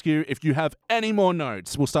to ask you if you have any more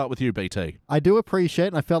notes. We'll start with you, BT. I do appreciate,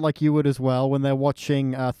 and I felt like you would as well, when they're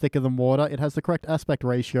watching Thicker Than Water, it has the correct aspect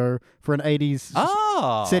ratio for an 80s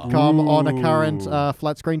sitcom on a current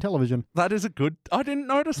flat screen television. That is a good... I didn't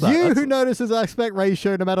notice that. You That's- who notices aspect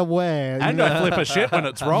ratio no matter where. And I flip a shit when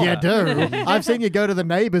it's wrong. You do. I've seen you go to the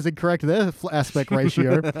neighbors and correct their aspect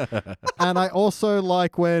ratio. And I also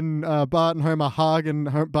like when Bart and Homer hug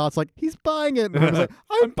and Bart's like, he's buying it. And Homer's like,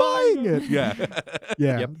 I'm buying it. Yeah.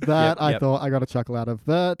 Yeah, Yep, I yep. thought I got a chuckle out of.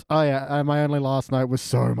 But, my only last note was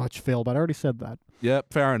so much Phil, but I already said that.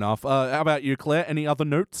 Yep, fair enough. How about you, Claire? Any other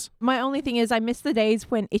notes? My only thing is I miss the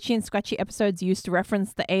days when Itchy and Scratchy episodes used to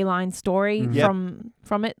reference the A-Line story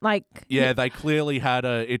from it. Like, Yeah, they clearly had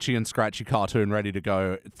a Itchy and Scratchy cartoon ready to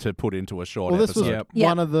go to put into a short Well, this episode. was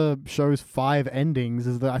one of the show's 5 endings.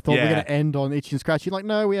 Is that I thought we were going to end on Itchy and Scratchy. Like,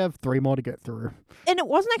 no, we have 3 more to get through. and it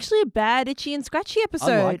wasn't actually a bad Itchy and Scratchy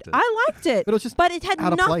episode. liked it. I liked it. But it was just But it had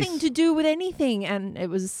out of nothing place. to do with anything, and it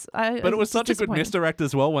was. But it was such a good disappointing. misdirect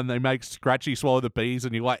as well when they make Scratchy swallow the bees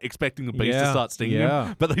and you're like expecting the bees to Yeah, start stinging yeah.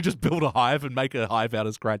 him. But they just build a hive and make a hive out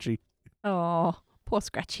of Scratchy. Oh, poor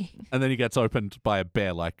Scratchy. And then he gets opened by a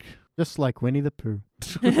bear like. just like Winnie the Pooh.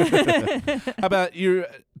 How about you,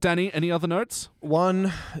 Danny? Any other notes?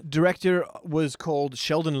 One director was called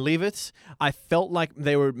Sheldon Leavitt. I felt like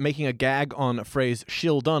they were making a gag on a phrase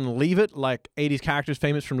 "Sheldon Leave It," like 80s characters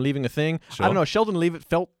famous from leaving a thing. Sure. I don't know. Sheldon Leavitt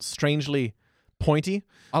felt strangely pointy.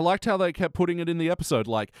 I liked how they kept putting it in the episode,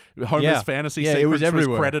 like Homer's fantasy Yeah, it sequence was was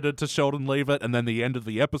everywhere. credited to Sheldon Leavitt, and then the end of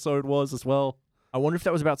the episode was as well. I wonder if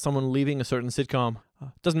that was about someone leaving a certain sitcom.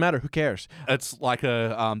 Doesn't matter. Who cares? It's like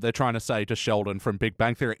they're trying to say to Sheldon from Big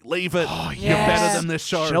Bang Theory, leave it. Oh, You're yes. better than this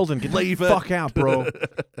show. Sheldon, get leave the it. fuck out, bro.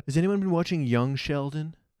 Has anyone been watching Young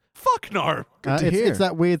Sheldon? Fuck no. Good to hear. It's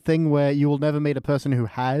that weird thing where you will never meet a person who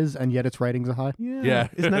has, and yet its ratings are high. Yeah.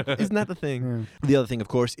 Isn't that the thing? The other thing, of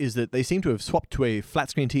course, is that they seem to have swapped to a flat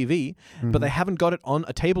screen TV, but they haven't got it on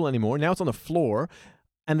a table anymore. Now it's on the floor,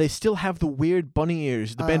 and they still have the weird bunny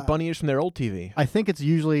ears, the bent bunny ears from their old TV. I think it's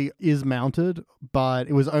usually is mounted, but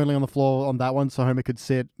it was only on the floor on that one, so Homer could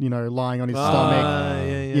sit, lying on his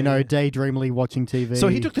stomach, daydreamily watching TV. So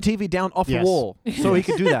he took the TV down off the Yes. wall so he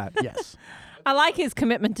could do that. Yes. I like his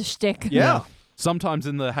commitment to shtick. Yeah. Sometimes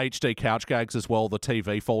in the HD couch gags as well, the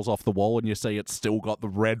TV falls off the wall and you see it's still got the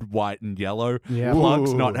red, white, and yellow Yeah.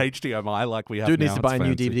 plugs, Ooh. not HDMI like we have Dude now. needs to buy a It's new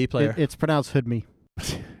fancy. DVD player. It's pronounced hood me.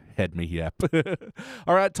 Head me, yep.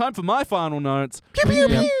 All right, time for my final notes.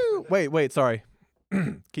 Yeah. Wait, sorry.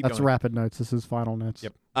 Keep That's going. rapid notes. This is final notes.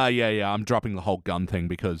 Yep. Yeah, I'm dropping the whole gun thing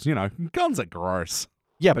because, guns are gross.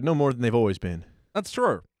 Yeah, but no more than they've always been. That's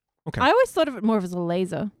true. I always thought of it more as a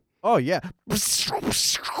laser. Oh, yeah. That's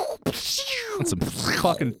some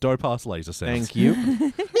fucking dope-ass laser sounds. Thank you.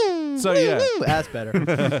 So, yeah. That's better.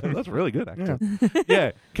 That's really good, actually.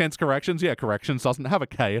 Yeah, Kent's corrections. Yeah, corrections doesn't have a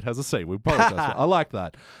K, it has a C. We apologize. I like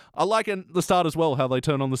that. I like at the start as well how they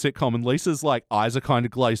turn on the sitcom and Lisa's like eyes are kind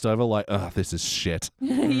of glazed over, like, ugh, this is shit.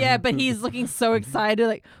 Yeah, but he's looking so excited,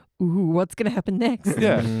 like, ooh, what's going to happen next?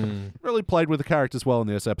 Yeah. Really played with the characters well in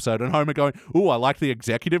this episode. And Homer going, ooh, I like the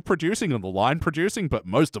executive producing and the line producing, but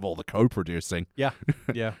most of all the co-producing. Yeah.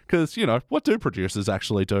 Yeah. Because, what do producers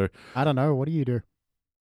actually do? I don't know. What do you do?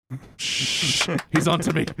 Shh. He's on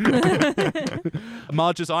to me.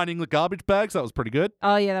 Marge is ironing the garbage bags. That was pretty good.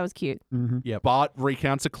 Oh, yeah, that was cute. Mm-hmm. Bart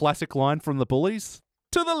recounts a classic line from the Bullies.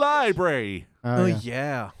 To the library. Oh, Yeah.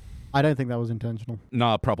 yeah. I don't think that was intentional.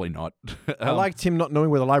 No, probably not. I liked him not knowing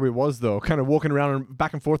where the library was, though. Kind of walking around and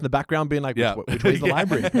back and forth in the background, being like, Yeah. which way's the Yeah.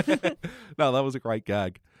 library? No, that was a great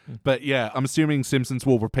gag. But yeah, I'm assuming Simpsons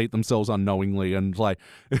will repeat themselves unknowingly and like,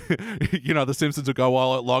 the Simpsons will go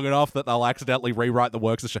on long enough that they'll accidentally rewrite the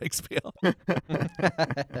works of Shakespeare.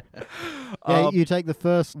 Yeah, you take the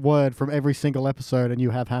first word from every single episode and you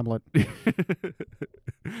have Hamlet.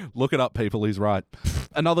 Look it up, people. He's right.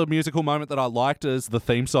 Another musical moment that I liked is the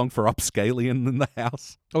theme song for Upscalion in the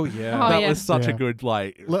House. Oh, yeah. Oh, That yeah. was such a Yeah. good,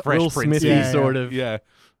 like, Will Fresh Prince. Smithy Yeah, sort of. Yeah.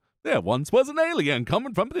 There once was an alien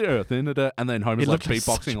coming from the earth. And then Homer's It like looked like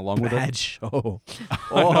beatboxing such a along with it. bad show.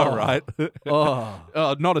 All right.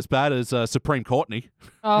 Oh. Not as bad as Supreme Courtney.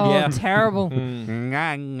 Oh, Yeah. terrible.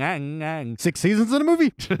 Ngang, ngang, ngang. 6 seasons in a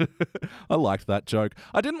movie. I liked that joke.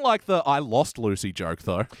 I didn't like the I lost Lucy joke,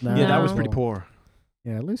 though. No. Yeah, that was No. pretty poor.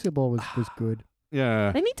 Yeah, Lucy Ball was good.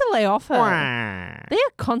 Yeah. They need to lay off her. They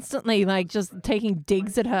are constantly, just taking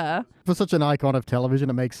digs at her. For such an icon of television,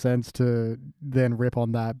 it makes sense to then rip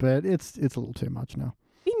on that, but it's a little too much now.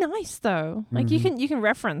 Be nice though. Like you can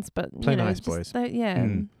reference, but Play you know, nice, just boys.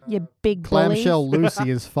 You big bullies. Clamshell Lucy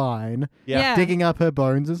is fine. Yeah. Digging up her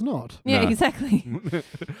bones is not. Yeah, No. exactly.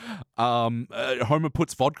 Homer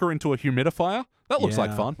puts vodka into a humidifier. That looks like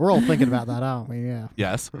Yeah. fun. We're all thinking about that, aren't we? Yeah.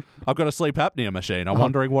 Yes. I've got a sleep apnea machine. I'm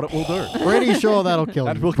wondering what it will do. Pretty sure that'll kill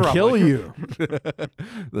That you. will kill you.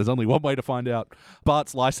 There's only one way to find out.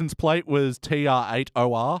 Bart's license plate was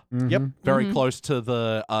TR8OR. Yep. Very close to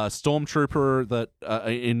the stormtrooper that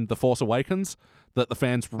in The Force Awakens that the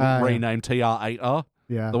fans Yeah. renamed TR8R.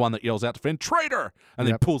 Yeah. The one that yells out to Finn, traitor! And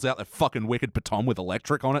then Yep. pulls out that fucking wicked baton with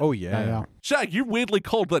electric on it. Oh, yeah. Yeah. Shag, you weirdly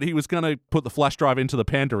called that he was going to put the flash drive into the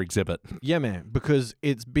panda exhibit. Yeah, man, because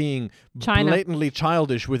it's being China. blatantly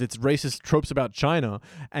childish with its racist tropes about China.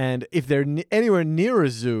 And if they're anywhere near a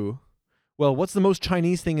zoo, well, what's the most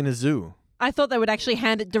Chinese thing in a zoo? I thought they would actually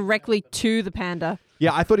hand it directly to the panda.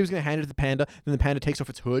 Yeah, I thought he was going to hand it to the panda. Then the panda takes off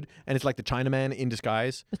its hood, and it's like the Chinaman in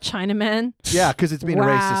disguise. The Chinaman. Yeah, because it's been a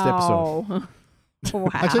racist episode. Wow. Wow.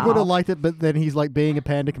 I actually would have liked it, but then he's like being a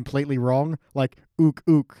panda completely wrong. Like,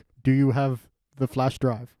 ook, do you have the flash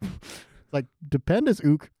drive? Like, do pandas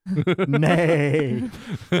ook? Nay.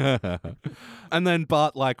 And then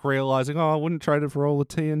Bart like realizing, I wouldn't trade it for all the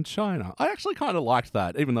tea in China. I actually kind of liked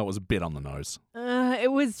that, even though it was a bit on the nose.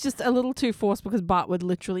 It was just a little too forced because Bart would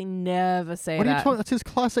literally never say What are you that. talking? That's his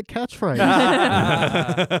classic catchphrase.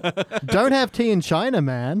 Don't have tea in China,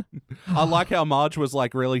 man. I like how Marge was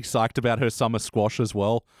like really psyched about her summer squash as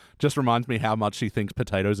well. Just reminds me how much she thinks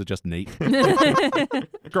potatoes are just neat.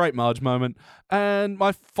 Great Marge moment. And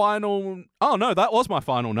my final... Oh no, that was my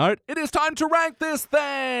final note. It is time to rank this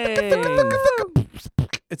thing!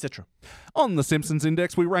 Etc. On the Simpsons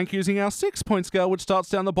Index, we rank using our 6-point scale, which starts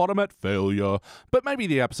down the bottom at failure. But maybe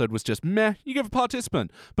the episode was just meh, you give a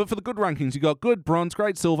participant. But for the good rankings, you got good, bronze,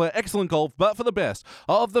 great, silver, excellent gold, but for the best,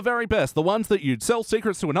 of the very best, the ones that you'd sell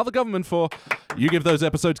secrets to another government for, you give those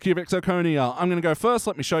episodes cubic zirconia. I'm going to go first,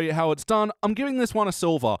 let me show you how it's done. I'm giving this one a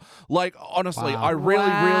silver. Like, honestly, Wow. I really,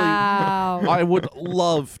 Wow. I would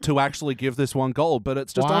love to actually give this one gold, but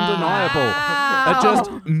it's just Wow. undeniable. Wow. It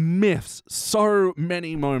just miffs so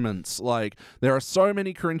many moments. Like, there are so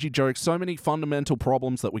many cringy jokes, so many fundamental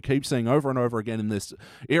problems that we keep seeing over and over again in this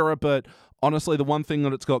era, but honestly, the one thing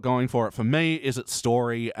that it's got going for it for me is its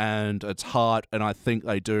story and its heart, and I think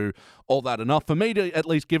they do all that enough for me to at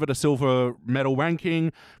least give it a silver medal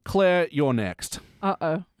ranking. Claire, you're next.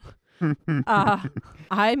 Uh-oh.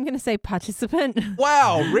 I'm going to say participant.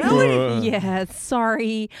 Wow, really? Yeah,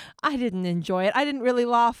 sorry. I didn't enjoy it. I didn't really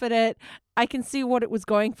laugh at it. I can see what it was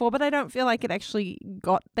going for, but I don't feel like it actually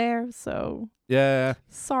got there. So, Yeah.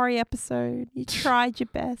 sorry, episode. You tried your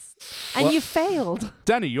best. And Well- you failed.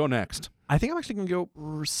 Danny, you're next. I think I'm actually going to go...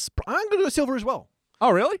 I'm going to do a silver as well. Oh,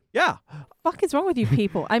 really? Yeah. Fuck is wrong with you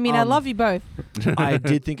people? I mean, I love you both. I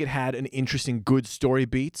did think it had an interesting, good story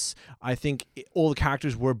beats. I think all the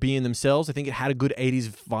characters were being themselves. I think it had a good 80s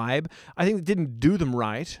vibe. I think it didn't do them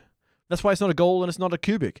right. That's why it's not a gold and it's not a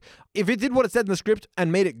cubic. If it did what it said in the script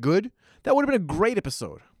and made it good, that would have been a great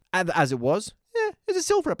episode. And as it was, it's a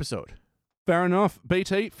silver episode. Fair enough.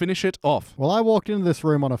 BT, finish it off. Well, I walked into this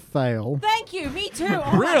room on a fail. Thank you. Me too.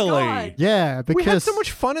 Oh Really? My God. Yeah, We had because so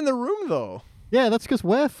much fun in the room, though. yeah, that's because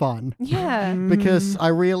we're fun. Yeah. Because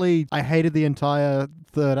I hated the entire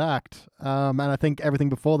third act, and I think everything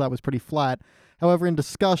before that was pretty flat. However, in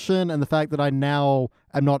discussion and the fact that I now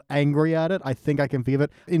am not angry at it, I think I can forgive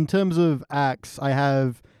it. In terms of acts, I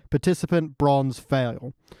have participant, bronze,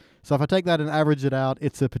 fail. So if I take that and average it out,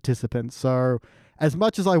 it's a participant. So as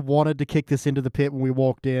much as I wanted to kick this into the pit when we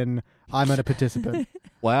walked in, I'm at a participant.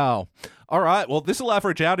 Wow. All right. Well, this will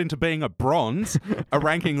average out into being a bronze, a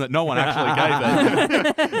ranking that no one actually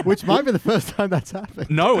gave it. Which might be the first time that's happened.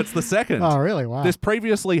 No, it's the second. Oh, really? Wow. This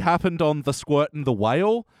previously happened on The Squirt and the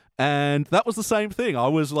Whale, and that was the same thing. I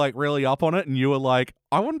was like really up on it, and you were like,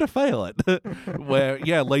 I wanted to fail it. Where,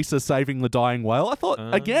 yeah, Lisa saving the dying whale. I thought,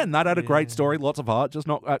 again, that had a great story, lots of heart, just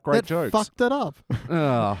not great that jokes. fucked it up.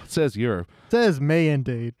 Says you. Says me,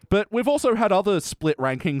 indeed. But we've also had other split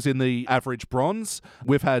rankings in the average bronze.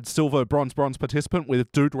 We've had silver, bronze participant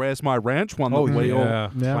with Dude, Where's My Ranch, one that we all Yeah.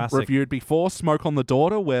 Classic. reviewed before. Smoke on the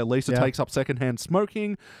Daughter, where Lisa Yeah. takes up secondhand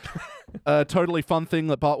smoking. A totally fun thing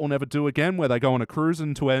that Bart will never do again, where they go on a cruise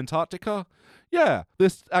into Antarctica. Yeah,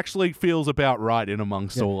 this actually feels about right in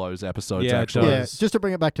amongst all those episodes, Yeah, it actually. Yeah, does. just to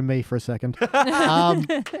bring it back to me for a second.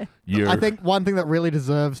 You. I think one thing that really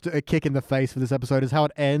deserves a kick in the face for this episode is how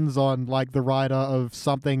it ends on like the writer of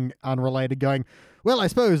something unrelated going, well, I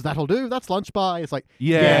suppose that'll do. That's lunch by. It's like,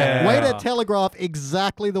 Yeah. way to telegraph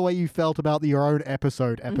exactly the way you felt about your own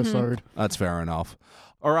episode. That's fair enough.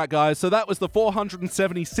 All right, guys, so that was the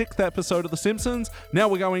 476th episode of The Simpsons. Now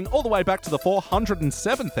we're going all the way back to the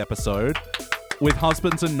 407th episode with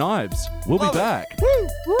Husbands and Knives. We'll be back. Woo!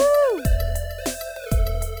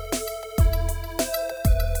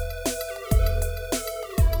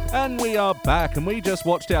 And we are back, and we just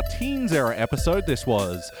watched our Teens Era episode. This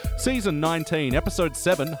was Season 19, Episode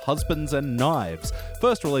 7, Husbands and Knives.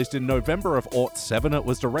 First released in November of '07, it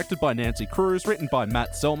was directed by Nancy Kruse, written by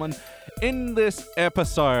Matt Selman. In this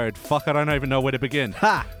episode, I don't even know where to begin.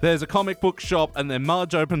 There's a comic book shop, and then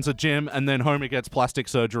Marge opens a gym, and then Homer gets plastic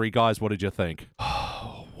surgery. Guys, what did you think?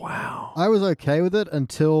 Wow. I was okay with it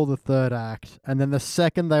until the third act. And then the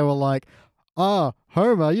second they were like,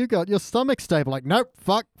 Homer, you got your stomach stable. Like, nope,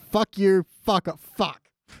 fuck you, fuck.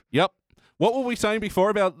 Yep. What were we saying before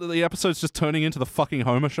about the episodes just turning into the fucking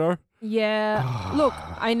Homer show? Yeah. Look,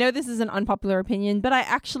 I know this is an unpopular opinion, but I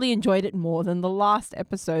actually enjoyed it more than the last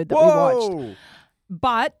episode that we watched.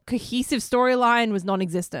 But cohesive storyline was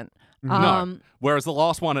non-existent. No. Whereas the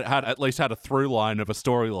last one, it had at least had a through line of a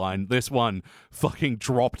storyline. This one fucking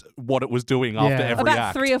dropped what it was doing after every About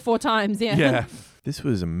act. 3 or 4 times, yeah. Yeah. This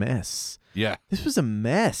was a mess. Yeah. This was a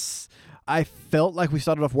mess. I felt like we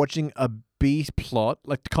started off watching a B plot,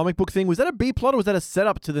 like the comic book thing. Was that a B plot or was that a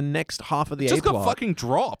setup to the next half of the A Just plot? got fucking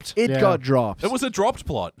dropped. It got dropped. It was a dropped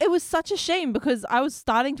plot. It was such a shame because I was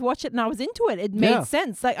starting to watch it and I was into it. It made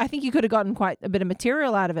sense. Like, I think you could have gotten quite a bit of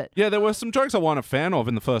material out of it. Yeah, there were some jokes I wasn't a fan of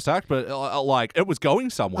in the first act, but like it was going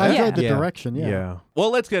somewhere. I enjoyed the direction, Well,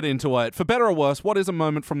 let's get into it. For better or worse, what is a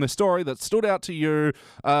moment from this story that stood out to you?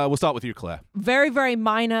 We'll start with you, Claire. Very, very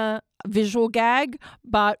minor visual gag,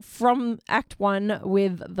 but from Act 1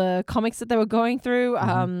 with the comics that they were going through,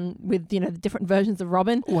 with the different versions of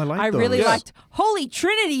Robin. Oh, I really liked Holy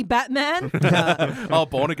Trinity, Batman.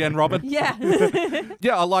 Born Again Robin. Yeah.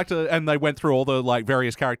 Yeah, I liked it, and they went through all the like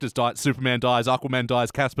various characters died. Superman dies, Aquaman dies,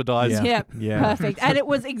 Casper dies. Yeah. Perfect. And it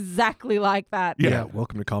was exactly like that. Yeah,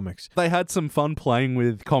 welcome to comics. They had some fun playing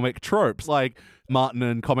with comic tropes, like Martin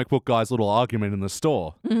and comic book guy's little argument in the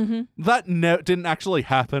store. Mm-hmm. That didn't actually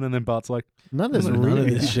happen, and then Bart's like, None of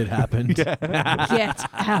this shit happened. Get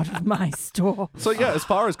out of my store. So yeah, as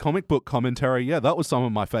far as comic book commentary, that was some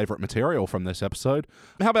of my favorite material from this episode.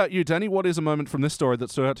 How about you, Danny? What is a moment from this story that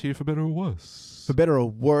stood out to you for better or worse? For better or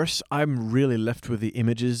worse, I'm really left with the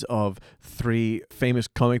images of 3 famous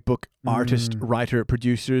comic book artist, writer,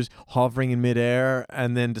 producers hovering in midair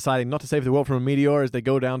and then deciding not to save the world from a meteor as they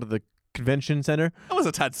go down to the convention center. That was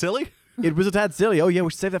a tad silly. It was a tad silly. Oh yeah, we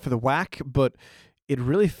should save that for the whack, but it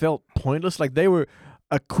really felt pointless. Like they were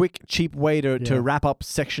a quick, cheap way to wrap up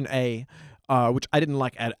Section A, which I didn't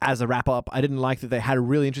like as a wrap up. I didn't like that they had a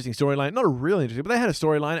really interesting storyline. Not a really interesting, but they had a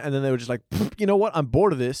storyline, and then they were just like, you know what? I'm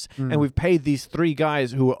bored of this, and we've paid these 3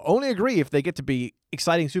 guys who only agree if they get to be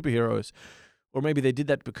exciting superheroes. Or maybe they did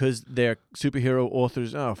that because they're superhero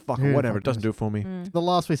authors. Oh, whatever. It doesn't do it for me. The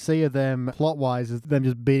last we see of them, plot-wise, is them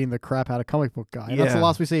just beating the crap out of comic book guy. And that's the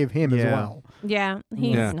last we see of him as well. Yeah,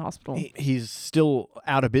 he's in hospital. He's still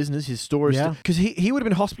out of business. His store is because he would have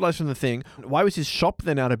been hospitalized from the thing. Why was his shop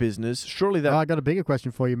then out of business? Surely that... I got a bigger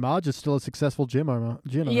question for you. Marge is still a successful gym owner.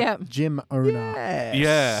 Gym owner.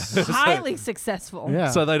 Yes. Yeah. Highly successful.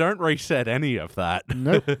 Yeah. So they don't reset any of that.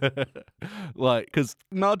 Nope. Like, because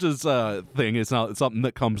Marge's thing is not something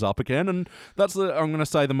that comes up again, and that's I'm going to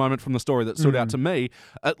say the moment from the story that stood out to me.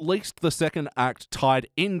 At least the second act tied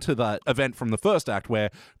into that event from the first act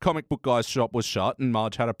where comic book guy's shop was shut and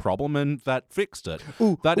Marge had a problem and that fixed it.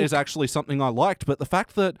 That is actually something I liked, but the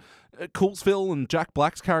fact that Coolsville and Jack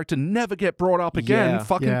Black's character never get brought up again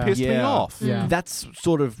pissed me off. Yeah. That's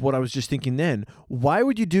sort of what I was just thinking then. Why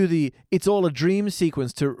would you do the it's all a dream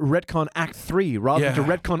sequence to retcon Act 3 rather than to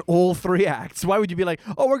retcon all 3 acts? Why would you be like,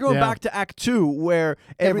 oh, we're going back to Act 2 where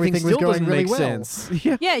everything still doesn't really make well. sense?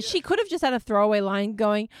 Yeah, she could have just had a throwaway line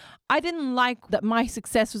going, I didn't like that my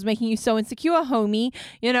success was making you so insecure, homie.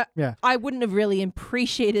 I wouldn't have really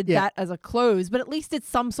appreciated that as a close, but at least it's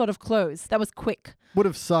some sort of close. That was quick. Would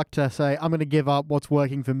have sucked to say, I'm going to give up what's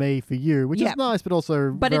working for me for you, which is nice, but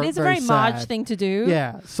also But it is a very Marge sad thing to do.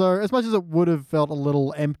 Yeah, so as much as it would have felt a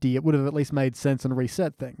little empty, it would have at least made sense and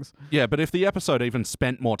reset things. Yeah, but if the episode even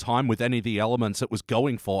spent more time with any of the elements it was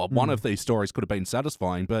going for, one of these stories could have been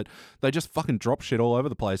satisfying, but they just fucking drop shit all over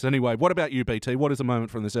the place. Anyway, what about you, BT? What is a moment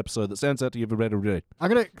from this episode that stands out to you for better or worse? I'm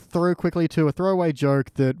going to throw quickly to a throwaway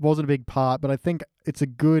joke that wasn't a big part, but I think it's a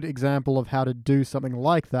good example of how to do something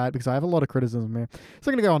like that because I have a lot of criticism here.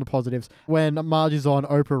 So I'm going to go on to positives. When Marge is on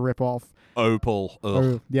Oprah ripoff. Opal.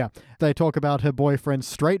 Ugh. They talk about her boyfriend,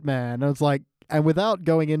 straight man. And it's like, and without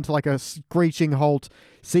going into like a screeching halt,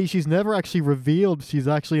 see, she's never actually revealed she's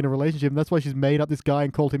actually in a relationship, and that's why she's made up this guy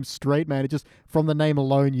and called him straight man. It just, from the name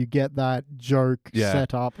alone, you get that joke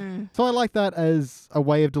set up. So I like that as a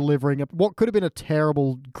way of delivering what could have been a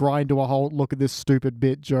terrible grind to a halt, look at this stupid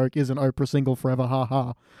bit joke, isn't Oprah single forever,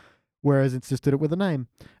 ha. Whereas it's just did it with a name.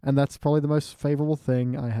 And that's probably the most favorable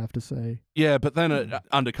thing I have to say. Yeah, but then it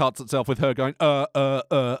undercuts itself with her going,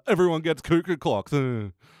 everyone gets cuckoo clocks.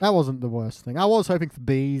 That wasn't the worst thing. I was hoping for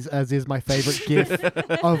bees, as is my favorite GIF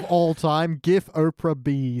of all time. GIF Oprah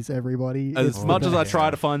bees, everybody. As much as I try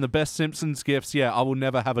to find the best Simpsons GIFs, I will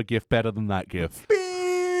never have a GIF better than that GIF.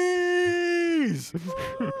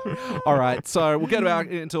 All right, so we'll get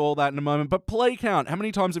into all that in a moment. But play count. How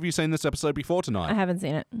many times have you seen this episode before tonight? I haven't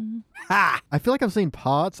seen it. I feel like I've seen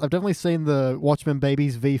parts. I've definitely seen the Watchmen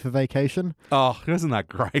Babies V for Vacation. Oh, isn't that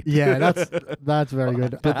great? Yeah, that's very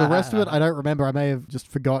good. But the rest of it, I don't remember. I may have just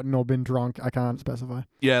forgotten or been drunk. I can't specify.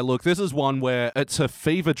 Yeah, look, this is one where it's a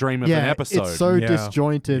fever dream of an episode. It's so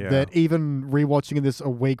disjointed that even rewatching this a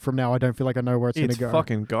week from now, I don't feel like I know where it's going to go. It's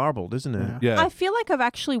fucking garbled, isn't it? Yeah. I feel like I've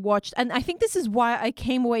actually watched, and I think this is why I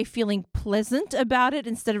came away feeling pleasant about it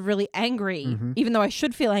instead of really angry, even though I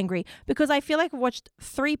should feel angry, because I feel like I've watched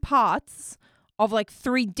 3 parts of like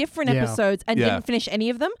 3 different episodes and didn't finish any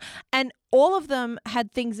of them. And all of them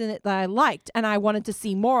had things in it that I liked and I wanted to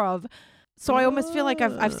see more of. So I almost feel like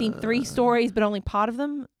I've seen 3 stories, but only part of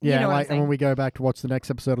them. Yeah, you know and when we go back to watch the next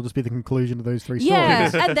episode, it'll just be the conclusion of those 3 stories. Yeah,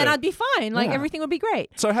 and then I'd be fine. Like everything would be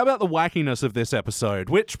great. So how about the wackiness of this episode,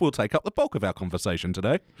 which will take up the bulk of our conversation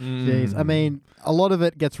today? Jeez, I mean, a lot of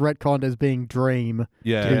it gets retconned as being dream,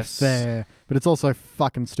 to be fair. But it's also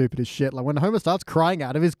fucking stupid as shit. Like when Homer starts crying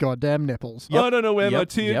out of his goddamn nipples. I don't know where my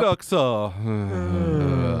tear ducts are.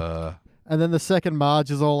 And then the second Marge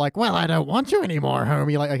is all like, well, I don't want you anymore, Homer.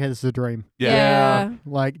 You're like, okay, this is a dream. Yeah.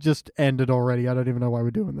 Like, just end it already. I don't even know why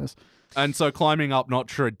we're doing this. And so climbing up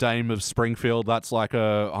Notre Dame of Springfield, that's like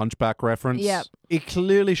a Hunchback reference. Yep. It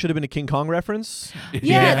clearly should have been a King Kong reference.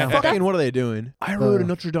 Yeah. Fucking what are they doing? I wrote a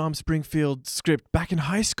Notre Dame Springfield script back in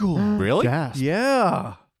high school. Really? Gasp.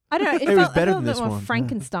 Yeah. I don't know. It was felt better a than bit this more one.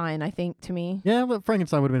 Frankenstein, I think, to me. Yeah, but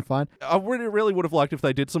Frankenstein would have been fine. I really would have liked if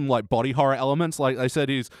they did some like body horror elements. Like they said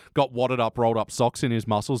he's got wadded up, rolled up socks in his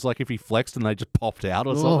muscles. Like if he flexed and they just popped out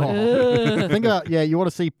or something. Think about, you want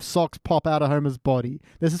to see socks pop out of Homer's body.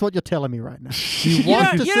 This is what you're telling me right now.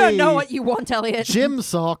 You don't know what you want, Elliot. Gym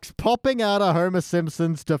socks popping out of Homer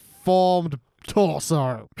Simpson's deformed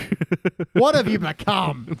torso. What have you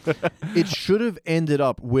become? It should have ended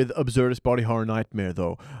up with Absurdist Body Horror Nightmare,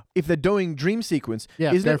 though. If they're doing dream sequence,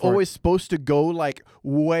 isn't it always supposed to go like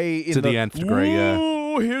way in to the nth degree?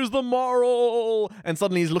 Ooh, here's the moral, and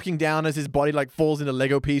suddenly he's looking down as his body like falls into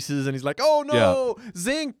Lego pieces, and he's like, "Oh no,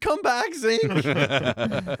 Zink, come back, Zink!"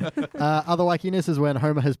 Other wackiness is when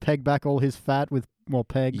Homer has pegged back all his fat with more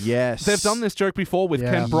pegs. Yes, They've done this joke before with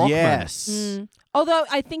Ken Brockman. Yes. Although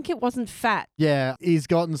I think it wasn't fat. Yeah, he's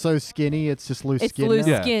gotten so skinny, it's just loose It's skin. loose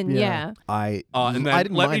now. skin, yeah. And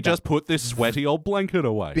then let me just put this sweaty old blanket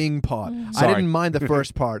away. Bing pot. Sorry. I didn't mind the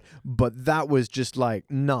first part, but that was just like,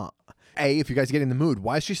 nah. A, if you guys get in the mood,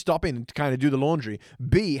 why is she stopping to kind of do the laundry?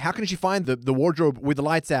 B, how can she find the wardrobe with the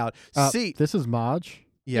lights out? C, This is Marge.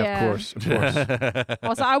 yeah, Yeah. of course.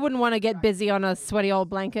 Also, I wouldn't want to get busy on a sweaty old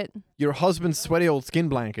blanket. Your husband's sweaty old skin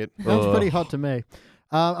blanket. Sounds pretty hot to me.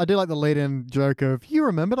 I do like the lead-in joke of, you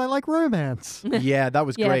remembered I like romance. Yeah, that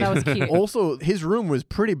was Yeah, great. that was cute. Also, his room was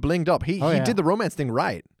pretty blinged up. He did the romance thing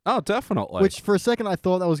right. Oh, definitely. Which, for a second, I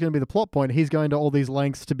thought that was going to be the plot point. He's going to all these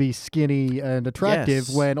lengths to be skinny and attractive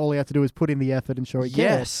Yes. when all he has to do is put in the effort and show he cares.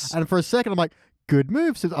 Yes. And for a second, I'm like, good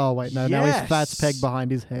move. Oh, wait, no, now his Yes. fat's pegged behind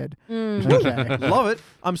his head. Okay. Love it.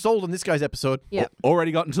 I'm sold on this guy's episode. Yeah.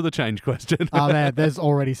 Already gotten to the change question. Oh, man, there's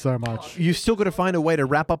already so much. You still got to find a way to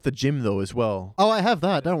wrap up the gym, though, as well. Oh, I have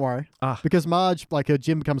that. Don't worry. Because Marge, like her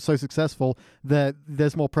gym becomes so successful that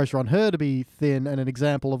there's more pressure on her to be thin and an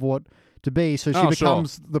example of what to be. So she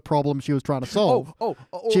becomes the problem she was trying to solve.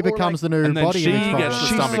 She becomes the new and then body she image gets problem. the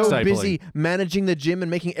She's stomach so stapling. busy managing the gym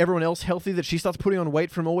and making everyone else healthy that she starts putting on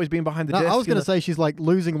weight from always being behind the desk. I was going to say she's like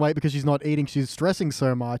losing weight because she's not eating. She's stressing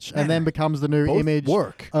so much, and then becomes the new both image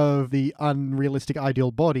work. of the unrealistic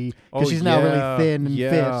ideal body because Oh, she's now yeah, really thin and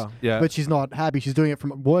yeah. fit. Yeah. But she's not happy. She's doing it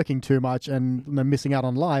from working too much and missing out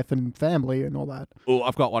on life and family and all that. Oh,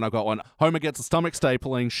 I've got one. Homer gets a stomach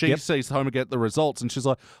stapling. She sees Homer get the results, and she's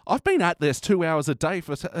like, I've been at this 2 hours a day.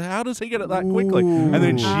 How does he get it that quickly? And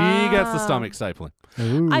then she gets the stomach stapling.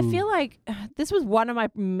 I feel like this was one of my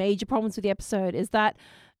major problems with the episode is that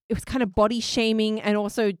it was kind of body shaming and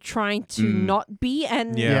also trying to not be,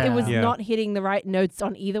 and Yeah. it was Yeah. not hitting the right notes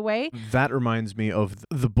on either way. That reminds me of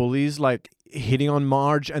the bullies. Like, hitting on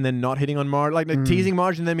Marge and then not hitting on Marge, like teasing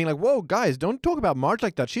Marge and then being like, whoa, guys, don't talk about Marge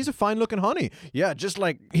like that. She's a fine-looking honey. Yeah, just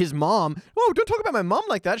like his mom. Whoa, don't talk about my mom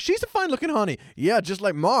like that. She's a fine-looking honey. Yeah, just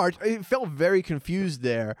like Marge. It felt very confused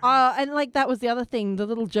there. And like that was the other thing, the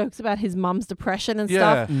little jokes about his mum's depression and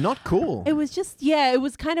stuff. Not cool. It was just, it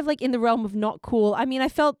was kind of like in the realm of not cool. I mean, I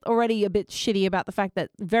felt already a bit shitty about the fact that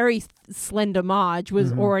very slender Marge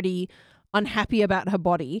was already unhappy about her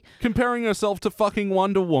body. Comparing herself to fucking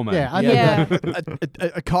Wonder Woman.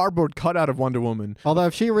 A cardboard cutout of Wonder Woman. Although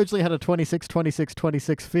if she originally had a 26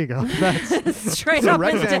 figure, that's straight up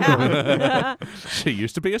and down. She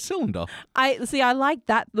used to be a cylinder. I like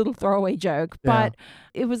that little throwaway joke, but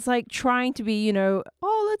it was like trying to be,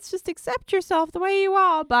 let's just accept yourself the way you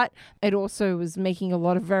are. But it also was making a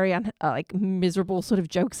lot of very miserable sort of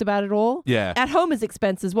jokes about it all. Yeah. At Homer's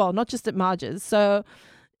expense as well, not just at Marge's. So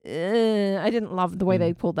I didn't love the way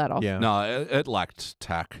they pulled that off. Yeah. No, it lacked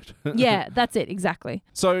tact. Yeah, that's it, exactly.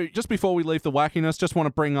 So just before we leave the wackiness, just want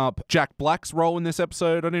to bring up Jack Black's role in this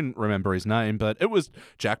episode. I didn't remember his name, but it was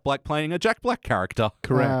Jack Black playing a Jack Black character.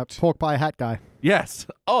 Correct. Pork pie hat guy. Yes.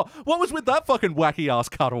 Oh, what was with that fucking wacky ass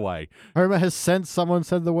cutaway? Homer has sensed someone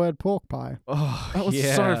said the word pork pie. Oh, That was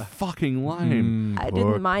so fucking lame. I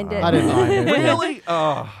didn't mind it. I didn't mind it. Really?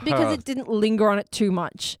 Oh, Because it didn't linger on it too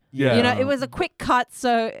much. Yeah. It was a quick cut,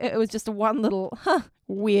 so it was just one little,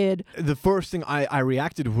 weird. The first thing I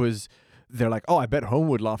reacted was, they're like, oh, I bet Homer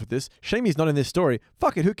would laugh at this. Shame he's not in this story.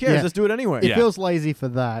 Fuck it, who cares? Yeah. Let's do it anyway. It feels lazy for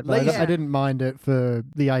that. But Lazy. I didn't mind it for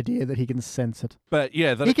the idea that he can sense it. But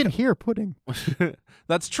yeah, He can hear pudding.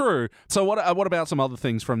 that's true. So what about some other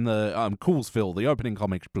things from the Coolsville, the opening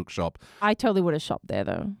comic book shop? I totally would have shopped there,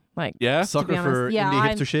 though. Like, Yeah? Sucker be honest, for yeah, indie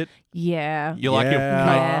I'm- hipster shit. yeah. You like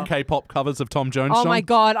Yeah. your K-pop covers of Tom Jones? Oh John? my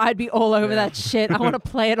God, I'd be all over that shit. I want to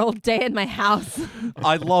play it all day in my house.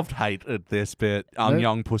 I loved hate at this bit.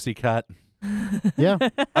 Young Pussycat. Yeah.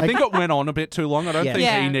 I think it went on a bit too long. I don't Yes. think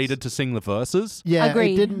he Yes. needed to sing the verses. Yeah,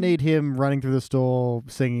 Agreed. it didn't need him running through the store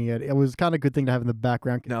singing it. It was kind of a good thing to have in the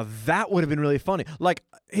background. Now that would have been really funny. Like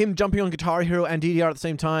him jumping on Guitar Hero and DDR at the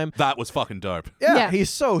same time. That was fucking dope. Yeah. He's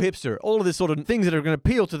so hipster. All of this sort of things that are going to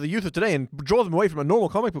appeal to the youth of today and draw them away from a normal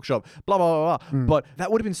comic book shop. Blah, blah, blah, blah. But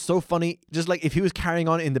that would have been so funny, just like if he was carrying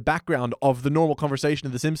on in the background of the normal conversation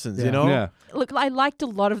of The Simpsons, you know? Yeah. Look, I liked a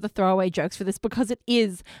lot of the throwaway jokes for this because it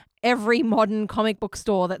is every modern comic book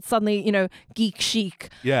store that's suddenly, geek chic.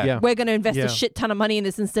 Yeah. Yeah. We're going to invest Yeah. a shit ton of money in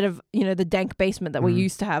this instead of, the dank basement that we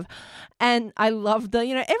used to have. And I love the,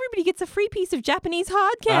 everybody gets a free piece of Japanese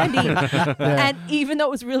hard candy. And even though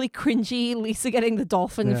it was really cringy, Lisa getting the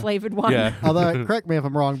dolphin flavored one. Yeah. Although, correct me if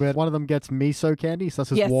I'm wrong, but one of them gets miso candy, so that's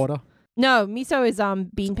just Yes. water. No, miso is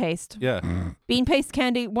bean paste. Yeah. Bean paste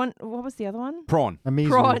candy. What was the other one? Prawn. A miso.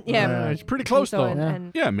 Prawn, yeah. It's pretty close, Miso though.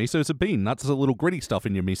 and Yeah, miso's a bean. That's a little gritty stuff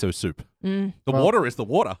in your miso soup. Mm. The Well- water is the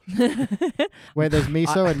water. Where there's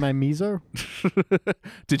miso in my miso.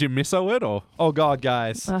 Did you miso it or? Oh, God,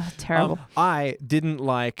 guys. Terrible. I didn't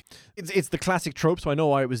like... It's the classic trope, so I know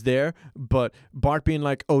why it was there. But Bart being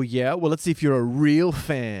like, oh, yeah? Well, let's see if you're a real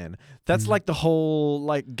fan. That's like the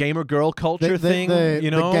whole gamer girl culture thing, the you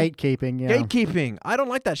know? The gatekeeping, yeah. Gatekeeping. I don't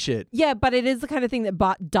like that shit. Yeah, but it is the kind of thing that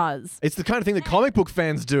Bart does. It's the kind of thing that comic book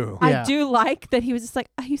fans do. Yeah. I do like that he was just like,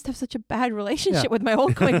 I used to have such a bad relationship with my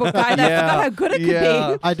old comic book guy, and I Yeah. forgot how good it could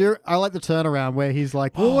Yeah. be. I like the turnaround where he's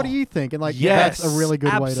like, well, what do you think? And Yes, that's a really good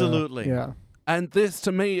absolutely. way to... Yeah. And this,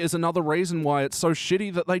 to me, is another reason why it's so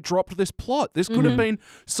shitty that they dropped this plot. This could have been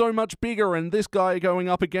so much bigger, and this guy going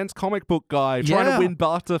up against comic book guy, trying Yeah. to win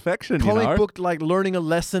Bart's affection, Comic book, learning a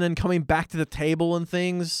lesson and coming back to the table and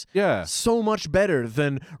things. Yeah. So much better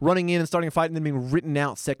than running in and starting a fight and then being written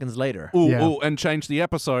out seconds later. Ooh, Yeah. ooh, and change the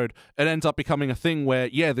episode. It ends up becoming a thing where,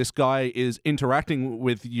 this guy is interacting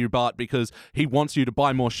with you, Bart, because he wants you to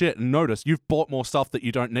buy more shit. And notice, you've bought more stuff that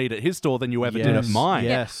you don't need at his store than you ever did at Yes, mine.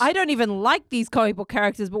 yes. I don't even like these comic book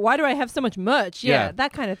characters, but why do I have so much merch? Yeah, Yeah.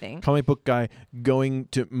 that kind of thing. Comic book guy going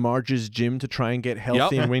to Marge's gym to try and get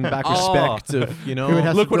healthy Yep. and win back Oh. respect of, you know. Who would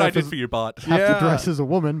have Look to what I dress did as- for you, Bart. Have Yeah. to dress as a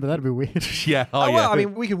woman, but that'd be weird. Yeah. Oh, Oh, yeah. well, I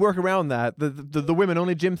mean, we could work around that. The women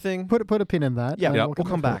only gym thing. Put a pin in that. Yeah, and we'll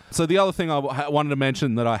come back. So the other thing I wanted to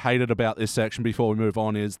mention that I hated about this section before we move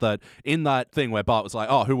on is that in that thing where Bart was like,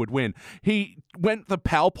 oh, who would win? He went the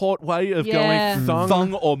Palport way of Yeah. going Thung.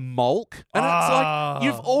 Thung or Mulk. And it's like,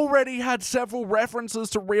 you've already had several references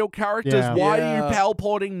to real characters. Yeah. Why Yeah. are you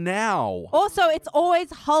Palporting now? Also, it's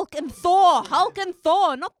always Hulk and Thor,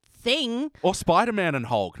 not Thing. Or Spider-Man and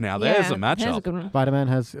Hulk now. There's a There's a matchup. good one. Spider-Man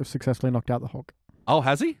has successfully knocked out the Hulk. Oh,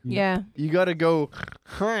 has he? Yeah. You got to go.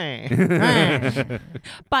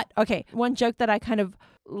 But, okay, one joke that I kind of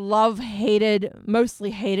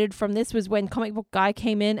mostly hated from this was when Comic Book Guy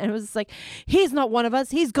came in and it was like, he's not one of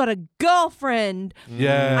us. He's got a girlfriend.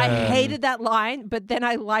 Yeah. I hated that line, but then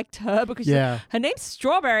I liked her because her name's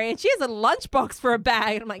Strawberry and she has a lunchbox for a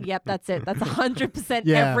bag. And I'm like, yep, that's it. That's 100%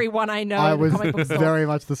 everyone I know. I in the was comic book store. very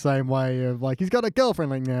much the same way of like, he's got a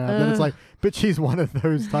girlfriend. Like, nah. Then it's like, but she's one of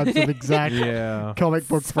those types of exact comic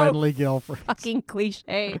book friendly girlfriends. Fucking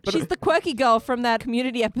cliche. She's the quirky girl from that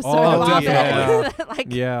Community episode.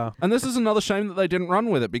 And this is another shame that they didn't run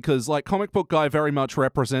with it because, like, Comic Book Guy very much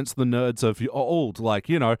represents the nerds of old. Like,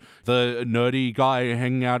 you know, the nerdy guy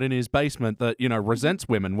hanging out in his basement that, you know, resents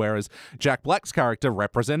women, whereas Jack Black's character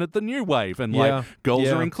represented the new wave and, like, girls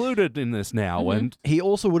are included in this now. And he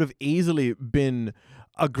also would have easily been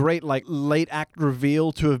a great like late act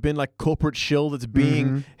reveal to have been like corporate shill that's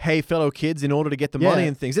being, hey, fellow kids, in order to get the money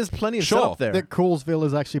and things. There's plenty of stuff there. That Coolsville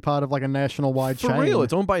is actually part of like a national-wide chain. For real,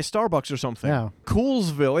 it's owned by Starbucks or something. Yeah.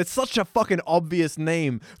 Coolsville. It's such a fucking obvious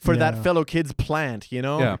name for that fellow kids plant, you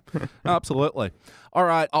know? Yeah, absolutely. All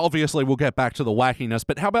right, obviously we'll get back to the wackiness,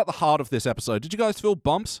 but how about the heart of this episode? Did you guys feel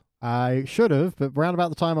bumps? I should have, but round about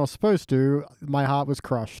the time I was supposed to, my heart was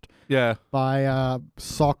crushed. Yeah. By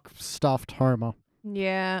sock-stuffed Homer.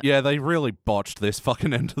 Yeah. Yeah, they really botched this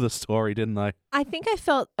fucking end of the story, didn't they? I think I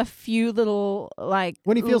felt a few little, like...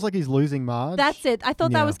 When he feels like he's losing Marge. That's it. I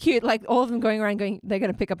thought that was cute. Like, all of them going around going, they're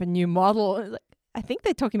going to pick up a new model. And it's like, I think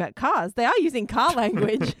they're talking about cars. They are using car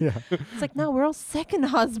language. It's like, no, we're all second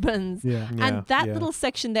husbands. And that little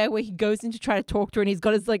section there where he goes in to try to talk to her and he's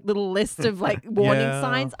got his like little list of like warning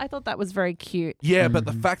signs. I thought that was very cute. Yeah, but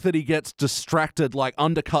the fact that he gets distracted like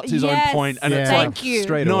undercuts his own point and it's like,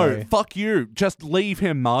 straight away. No, fuck you. Just leave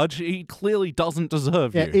him, Marge. He clearly doesn't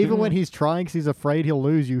deserve you. Even when he's trying because he's afraid he'll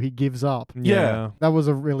lose you, he gives up. That was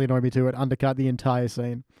a really annoyed me too. It undercut the entire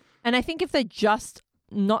scene. And I think if they just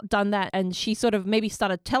not done that and she sort of maybe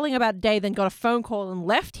started telling about Day, then got a phone call and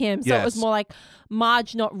left him, so it was more like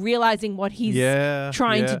Marge not realizing what he's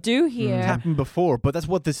trying to do here. It's happened before, but that's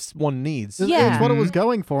what this one needs. It's what it was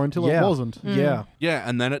going for until it wasn't. Yeah,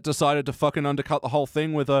 and then it decided to fucking undercut the whole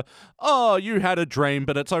thing with a, oh, you had a dream,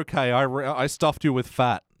 but it's okay, I stuffed you with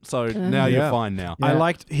fat. So now you're fine now. I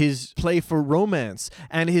liked his play for romance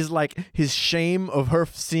and his shame of her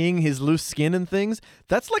seeing his loose skin and things.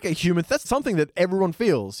 That's like that's something that everyone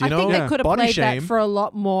feels, you know? I think they could have Body played shame. that for a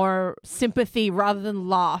lot more sympathy rather than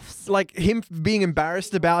laughs. Like him being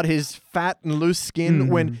embarrassed about his fat and loose skin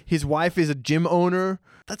when his wife is a gym owner.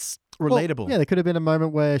 That's relatable. Well, there could have been a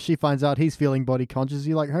moment where she finds out he's feeling body conscious.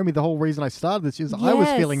 You're like, homie, the whole reason I started this is I was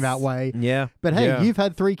feeling that way. Yeah. But hey, you've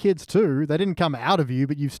had 3 kids too. They didn't come out of you,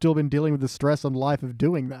 but you've still been dealing with the stress and life of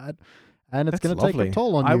doing that. And it's going to take a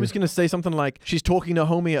toll on you. I was going to say something like she's talking to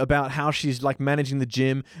Homie about how she's like managing the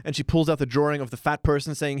gym and she pulls out the drawing of the fat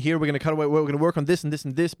person saying, here, we're going to cut away, we're going to work on this and this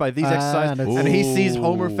and this by these exercises. And he sees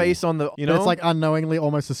Homer face on the, you know. It's like unknowingly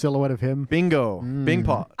almost a silhouette of him. Bingo. Bing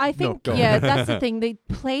pot. I think, that's the thing. They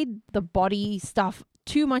played the body stuff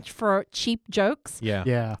too much for cheap jokes.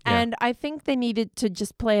 Yeah. And I think they needed to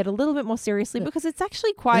just play it a little bit more seriously because it's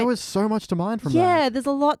actually quite... There was so much to mine from that. Yeah, there's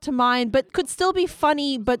a lot to mine, but could still be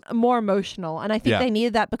funny, but more emotional. And I think they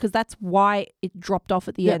needed that because that's why it dropped off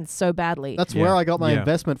at the end so badly. That's where I got my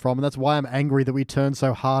investment from, and that's why I'm angry that we turned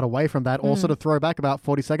so hard away from that. Also to throw back about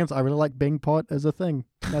 40 seconds, I really like Bing Pot as a thing.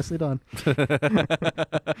 Nicely done.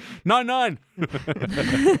 9-9.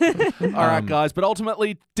 All right, guys, but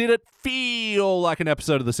ultimately, did it feel like an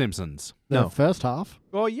episode of The Simpsons? The first half.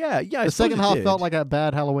 Oh, yeah. The second half felt like a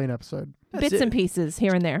bad Halloween episode. Bits and pieces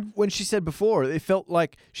here and there. When she said before, it felt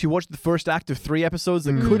like she watched the first act of 3 episodes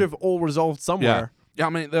that could have all resolved somewhere. Yeah, I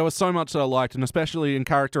mean, there was so much that I liked, and especially in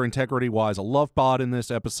character integrity-wise. I love Bart in this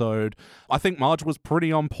episode. I think Marge was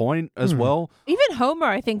pretty on point as well. Even Homer,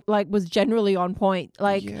 I think, was generally on point.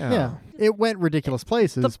 It went ridiculous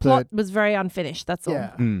places. The plot was very unfinished, that's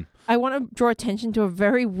all. I want to draw attention to a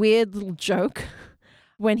very weird little joke.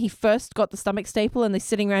 When he first got the stomach staple and they're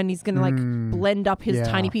sitting around and he's going to blend up his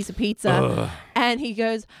tiny piece of pizza. And he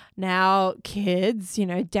goes, now, kids,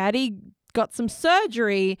 Daddy got some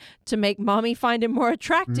surgery to make Mommy find him more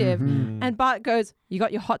attractive. And Bart goes, you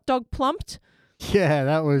got your hot dog plumped? Yeah,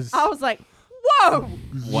 that was... I was like, whoa!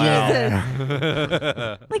 Wow.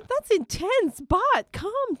 Like, that's intense. Bart,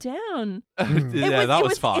 calm down. That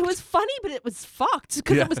was fucked. It was funny, but it was fucked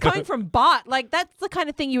because it was coming from Bart. Like, that's the kind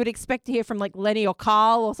of thing you would expect to hear from, like, Lenny or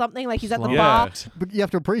Carl or something. Like, he's at the bar. But you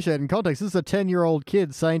have to appreciate in context, this is a 10-year-old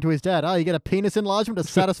kid saying to his dad, you get a penis enlargement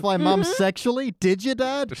to satisfy mum sexually? Did you,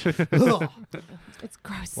 Dad? It's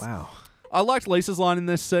gross. Wow. I liked Lisa's line in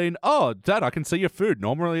this scene. Oh, Dad, I can see your food.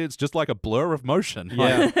 Normally it's just like a blur of motion.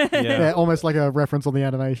 Yeah. Yeah, almost like a reference on the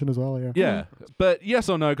animation as well, yeah. Yeah. But yes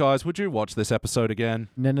or no, guys, would you watch this episode again?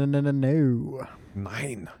 No.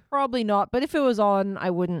 9. Probably not. But if it was on, I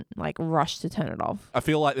wouldn't like rush to turn it off. I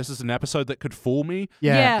feel like this is an episode that could fool me.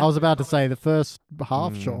 Yeah, Yeah. I was about to say the first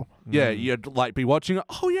half, sure. Yeah, you'd like be watching it.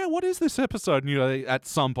 Oh yeah, what is this episode? And you know, at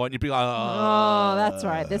some point you'd be like, Oh, that's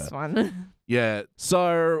right. This one. Yeah.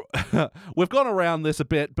 So we've gone around this a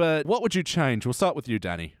bit, but what would you change? We'll start with you,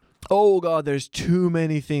 Danny. Oh god, there's too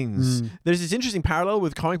many things. There's this interesting parallel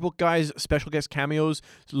with comic book guys' special guest cameos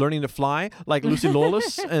learning to fly, like Lucy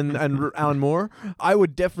Lawless and Alan Moore. I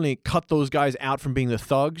would definitely cut those guys out from being the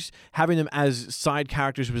thugs. Having them as side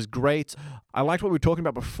characters was great. I liked what we were talking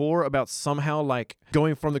about before about somehow like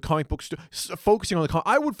going from the comic book store, focusing on the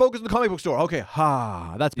I would focus on the comic book store. Okay,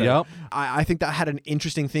 that's better. Yep. I think that had an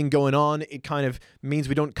interesting thing going on. It kind of means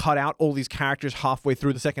we don't cut out all these characters halfway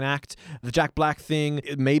through the second act. The Jack Black thing,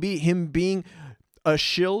 maybe him being a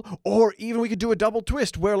shill, or even we could do a double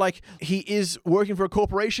twist where like he is working for a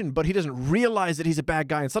corporation but he doesn't realize that he's a bad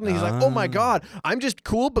guy, and suddenly he's like, oh my god, I'm just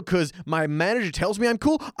cool because my manager tells me I'm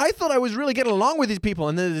cool. I thought I was really getting along with these people,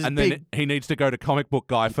 and then Then he needs to go to comic book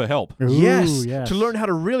guy for help. Ooh, yes, yes. to learn how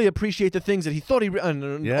to really appreciate the things that he thought on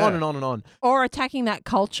and on and on. Or attacking that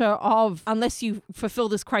culture of unless you fulfill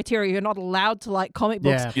this criteria, you're not allowed to like comic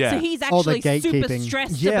books. Yeah. Yeah. So he's All the actually super gatekeeping.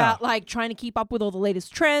 stressed Yeah. about like trying to keep up with all the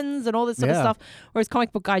latest trends and all this sort of Yeah. stuff. Whereas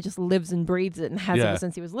comic book guy just lives and breathes it and has Yeah. ever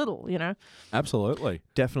since he was little, you know? Absolutely.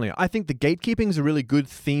 Definitely. I think the gatekeeping is a really good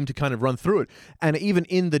theme to kind of run through it. And even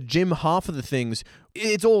in the gym half of the things,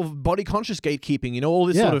 it's all body conscious gatekeeping, you know, all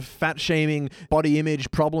this Yeah. sort of fat shaming, body image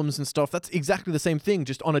problems and stuff. That's exactly the same thing,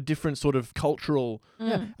 just on a different sort of cultural.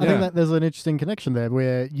 Yeah. I think that there's an interesting connection there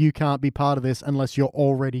where you can't be part of this unless you're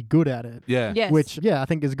already good at it. Yeah. Yes. Which, I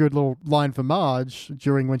think is a good little line for Marge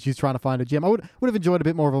during when she's trying to find a gym. I would have enjoyed a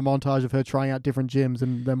bit more of a montage of her trying out different gyms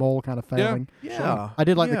and them all kind of failing. Yeah. I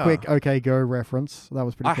did like the Yeah. quick OK Go reference. That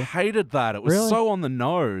was pretty I cool. hated that. It was Really? so on the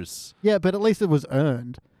nose. Yeah, but at least it was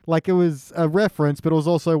earned. Like it was a reference, but it was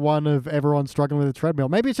also one of everyone struggling with a treadmill.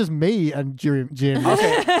 Maybe it's just me and Jim.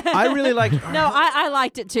 Okay. I really like. No, I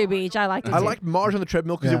liked it too, Beach. I liked it I too. liked Marge on the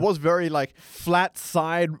treadmill because Yeah. it was very like flat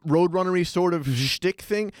side roadrunnery sort of shtick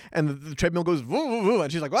thing, and the treadmill goes woo, woo, woo,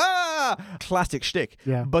 and she's like classic shtick.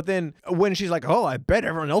 Yeah. But then when she's like, oh, I bet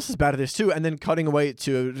everyone else is bad at this too, and then cutting away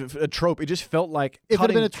to a trope, it just felt like If it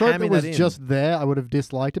had been a trope that hamming was in. just there, I would have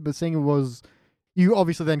disliked it. But seeing it was, you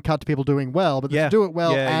obviously then cut to people doing well, but Yeah. to do it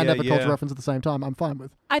well Yeah, and yeah, have a cultural yeah. reference at the same time, I'm fine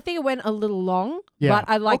with. I think it went a little long, Yeah. but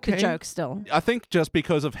I liked the Okay. joke still. I think just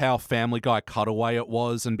because of how Family Guy cutaway it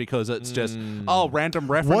was, and because it's just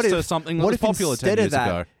random reference What to if- something that what was if popular 10 instead of years that,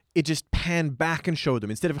 ago. it just panned back and showed them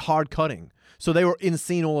instead of hard cutting? So they were in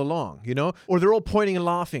scene all along, you know? Or they're all pointing and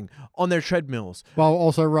laughing on their treadmills. While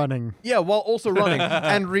also running. Yeah, while also running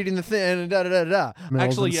and reading the thing and da-da-da-da. Mills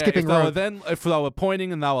Actually, and yeah, skipping rope. if they were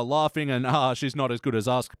pointing and they were laughing and she's not as good as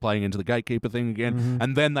us, playing into the gatekeeper thing again, Mm-hmm.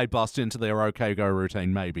 and then they bust into their OK Go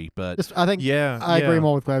routine, maybe. But Just, I think I Yeah. agree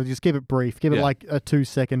more with Claire. Just keep it brief. Give it Yeah. like a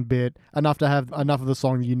 2-second bit, enough to have enough of the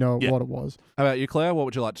song that you know Yeah. what it was. how about you, Claire? What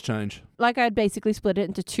would you like to change? Like I'd basically split it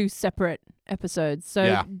into 2 separate episodes. So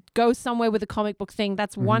Yeah. go somewhere with a comic book thing.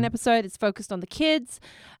 That's one episode. It's focused on the kids.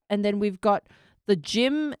 And then we've got the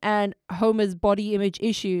gym and Homer's body image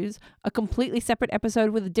issues, a completely separate episode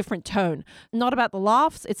with a different tone. Not about the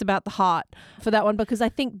laughs, it's about the heart for that one, because I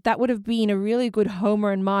think that would have been a really good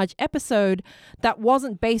Homer and Marge episode that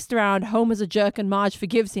wasn't based around Homer's a jerk and Marge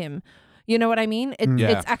forgives him. You know what I mean? Yeah.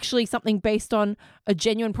 It's actually something based on a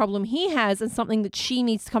genuine problem he has and something that she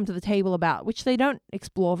needs to come to the table about, which they don't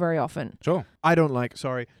explore very often. Sure. I don't like,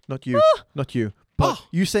 sorry, not you, not you. But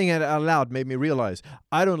you saying it out loud made me realize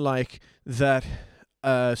I don't like that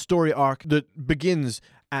story arc that begins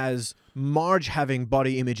as Marge having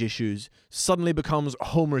body image issues suddenly becomes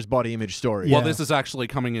Homer's body image story. Yeah. Well, this is actually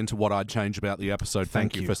coming into what I'd change about the episode.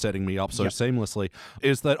 Thank you you. for setting me up so Yep. seamlessly.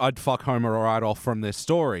 Is that I'd fuck Homer right off from this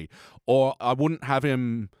story, or I wouldn't have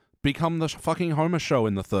him become the fucking Homer show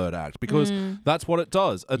in the third act, because that's what it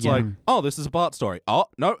does. It's Yeah. like, oh, this is a Bart story. Oh,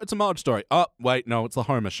 no, it's a Marge story. Oh, wait, no, it's the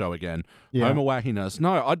Homer show again. Yeah. Homer wackiness.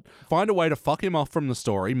 No, I'd find a way to fuck him off from the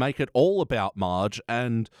story, make it all about Marge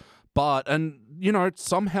and Bart, and, you know,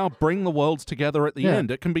 somehow bring the worlds together at the Yeah.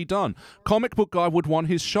 end. It can be done. Comic book guy would want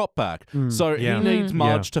his shop back, so Yeah. he needs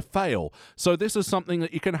Marge to fail. So this is something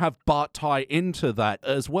that you can have Bart tie into that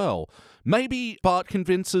as well. Maybe Bart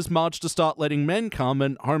convinces Marge to start letting men come,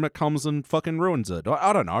 and Homer comes and fucking ruins it.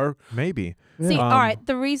 I don't know. Maybe. See, all right,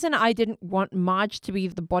 the reason I didn't want Marge to be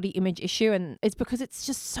the body image issue, and it's because it's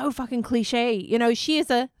just so fucking cliche. You know, she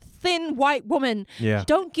is a thin white woman. Yeah.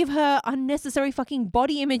 Don't give her unnecessary fucking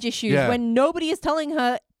body image issues Yeah. when nobody is telling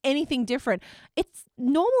her anything different. It's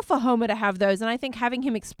normal for Homer to have those, and I think having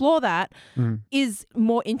him explore that is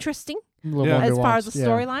more interesting as far as the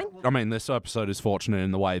storyline. I mean, this episode is fortunate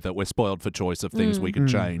in the way that we're spoiled for choice of things we could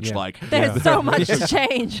change. Yeah. Like, There's so much to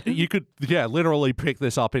change. you could, literally pick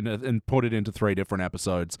this up and put it into 3 different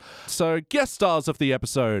episodes. So, guest stars of the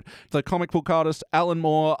episode: the comic book artist Alan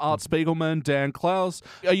Moore, Art Spiegelman, Dan Klaus.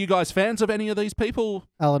 Are you guys fans of any of these people?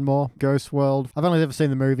 Alan Moore, Ghost World. I've only ever seen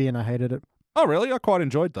the movie and I hated it. Oh, really? I quite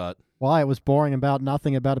enjoyed that. Why? It was boring about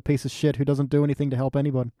nothing, about a piece of shit who doesn't do anything to help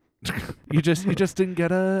anybody. You just didn't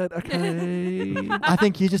get it, okay? I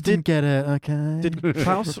think you just didn't get it, okay? Did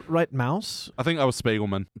Klaus write Mouse? I think that was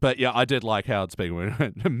Spiegelman. But yeah, I did like Howard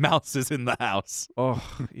Spiegelman. Mouse is in the house. Oh,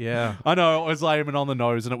 yeah. I know, it was aiming on the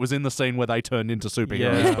nose, and it was in the scene where they turned into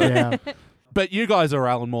superheroes. Yeah. Yeah. But you guys are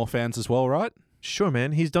Alan Moore fans as well, right? Sure,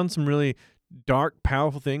 man. He's done some really dark,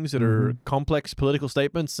 powerful things that are complex political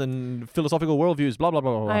statements and philosophical worldviews, blah, blah,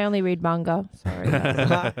 blah, blah, blah. I only read manga. Sorry.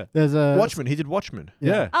 There's a Watchmen. He did Watchmen.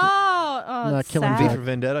 Yeah. Oh, it's Killing V sad. for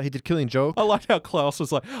Vendetta. He did Killing Joke. I like how Klaus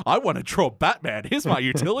was like, I want to draw Batman. Here's my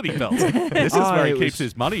utility belt. This is where he it keeps was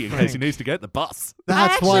his money in case he needs to get the bus.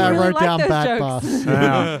 That's I why I actually really wrote like down those Bat jokes. Bus.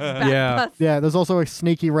 Yeah. Bus. Yeah, there's also a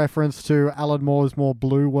sneaky reference to Alan Moore's more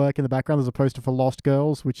blue work in the background. There's a poster for Lost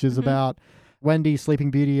Girls, which is about Wendy,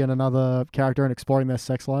 Sleeping Beauty, and another character and exploring their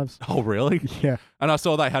sex lives. Oh, really? Yeah. And I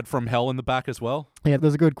saw they had From Hell in the back as well. Yeah,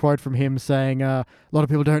 there's a good quote from him saying, a lot of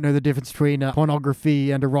people don't know the difference between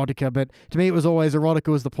pornography and erotica, but to me it was always erotica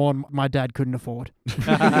was the porn my dad couldn't afford.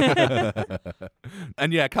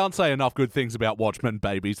 And yeah, can't say enough good things about Watchmen,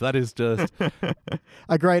 babies. That is just...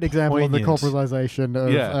 A great example of the Poignant. corporatization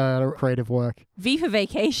of creative work. V for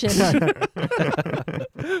vacation.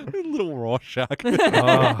 Little Rorschach. That's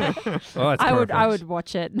I perfect. would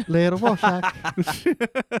watch it. Little Rorschach.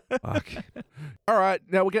 Fuck. All right,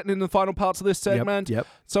 now we're getting into the final parts of this segment. Yep.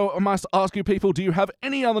 So I must ask you people, do you have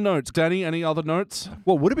any other notes? Danny, any other notes?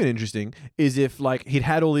 What would have been interesting is if like he'd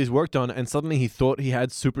had all these work done and suddenly he thought he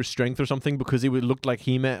had super strength or something because he would look like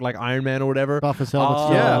He-Man, like Iron Man or whatever. Buff as hell. but Oh.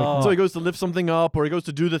 still, Yeah. like, So he goes to lift something up or he goes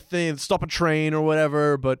to do the thing, stop a train or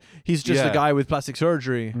whatever, but he's just Yeah. a guy with plastic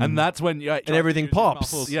surgery. And that's when... Yeah, And everything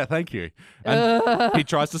pops. Yeah, thank you. And he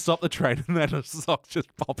tries to stop the train and then the socks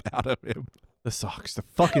just pop out of him. The socks. The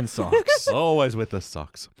fucking socks. Always with the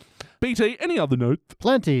socks. BT, any other notes?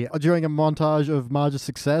 Plenty. During a montage of Marge's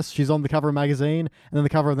success, she's on the cover of a magazine, and then the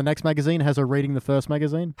cover of the next magazine has her reading the first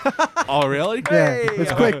magazine. Oh, really? Yeah, Hey!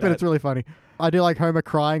 it's quick, but it's really funny. I do like Homer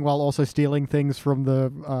crying while also stealing things from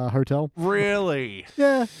the hotel. Really?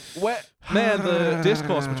 Yeah, Man, the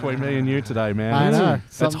discourse between me and you today, man. I know.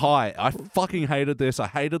 It's high. I fucking hated this. I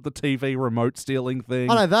hated the TV remote stealing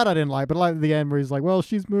thing. I know that I didn't like, but I like the end where he's like, well,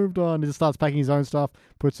 she's moved on. He just starts packing his own stuff,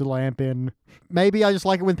 puts a lamp in. Maybe I just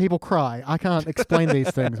like it when people cry. I can't explain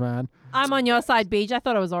these things, man. I'm on your side, Beach. I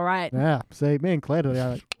thought it was all right. Yeah, see, me and Claire today are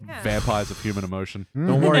like, Vampires of human emotion.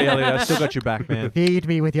 Don't worry, Elliot. I still got your back, man. feed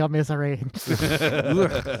me with your misery.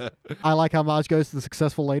 I like how Marge goes to the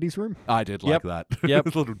successful ladies' room. I did like Yep. that. Yep.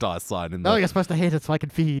 Little dice sign in Oh, there. you're supposed to hit it so I can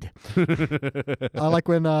feed. I like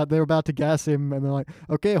when they're about to gas him and they're like,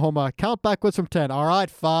 okay, Homer, count backwards from 10. All right,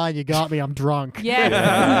 fine, you got me, I'm drunk.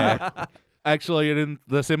 Yes. Actually, in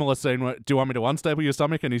the similar scene, where, do you want me to unstable your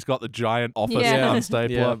stomach? And he's got the giant office Yeah. unstapler.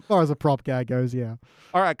 Yeah. Or as a prop gag goes, yeah.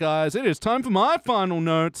 All right, guys, it is time for my final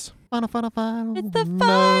notes. Final. It's the No,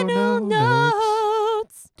 final no,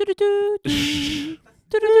 notes. Do-do-do-do.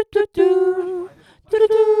 Do-do-do-do-do.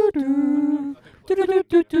 Do-do-do-do.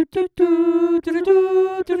 Do-do-do-do-do-do.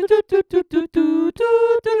 Do-do-do-do-do-do.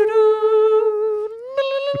 Do-do-do-do.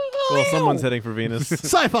 Well, someone's heading for Venus.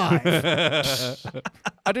 Sci-fi!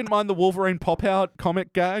 I didn't mind the Wolverine pop-out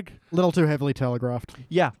comic gag. Little too heavily telegraphed.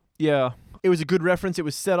 Yeah. It was a good reference. It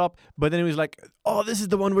was set up, but then it was like, oh, this is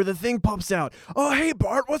the one where the thing pops out. Oh, hey,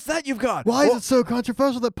 Bart, what's that you've got? Why is it so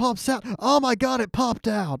controversial that it pops out? Oh my god, it popped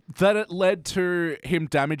out. That it led to him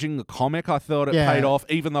damaging the comic. I thought it Yeah. paid off,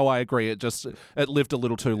 even though I agree it lived a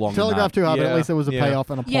little too long. Telegraphed too hard, but at Yeah, least there was a yeah. payoff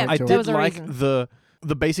and a point Yeah, I to there it. was did a like reason.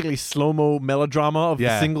 the basically slow-mo melodrama of the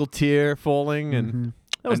Yeah. single tear falling, and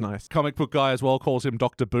that was nice. Comic book guy as well calls him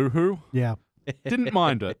Dr. Boohoo. Yeah. Didn't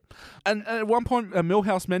mind it. And at one point,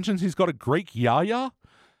 Milhouse mentions he's got a Greek yaya.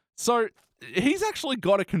 So he's actually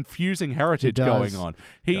got a confusing heritage He does. going on.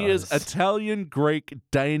 He is Italian, Greek,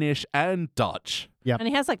 Danish, and Dutch. And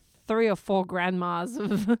he has like 3 or 4 grandmas.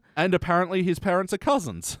 And apparently his parents are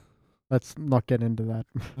cousins. Let's not get into that.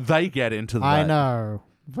 They get into that. I know.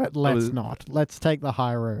 but let's not. Let's take the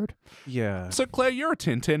high road. Yeah. So, Claire, you're a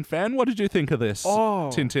Tintin fan. What did you think of this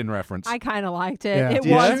Tintin reference? I kind of liked it. Yeah. It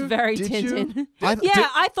Did was you? very Did Tintin. you?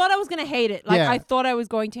 I thought I was going to hate it. Like, Yeah. I thought I was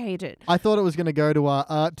going to hate it. I thought it was going to go to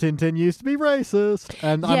Tintin used to be racist,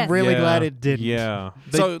 and I'm Yes. really glad it didn't. Yeah.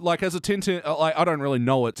 So, like, as a Tintin, like, I don't really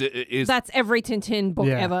know it. Is That's every Tintin book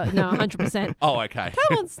Yeah. ever. No, 100%. Oh, okay.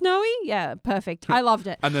 Come on, Snowy. Yeah, perfect. I loved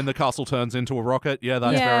it. And then the castle turns into a rocket. Yeah,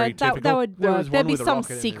 that's very that typical. would There work. was There'd one be with a some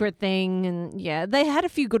rocket in it. secret thing, and they had a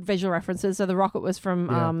few good visual references. So the rocket was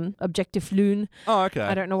from Objectif Lune. Oh, okay.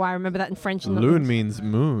 I don't know why I remember that in French. And Loon means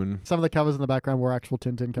moon. Some of the covers in the background were actual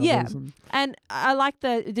Tintin covers. Yeah. And And I like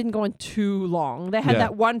that it didn't go on too long. They had Yeah.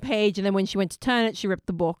 that one page, and then when she went to turn it, she ripped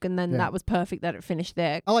the book, and then Yeah. that was perfect that it finished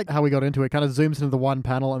there. I like how we got into it. Kind of zooms into the one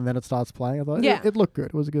panel and then it starts playing. I thought Yeah. it looked good.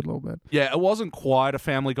 It was a good little bit. Yeah, it wasn't quite a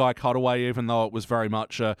Family Guy cutaway, even though it was very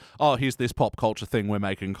much, here's this pop culture thing we're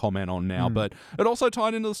making comment on now. But it also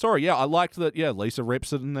tied into the story. Yeah, I liked that, Lisa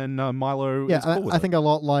rips it and then Milo Yeah, is cool with I it. think a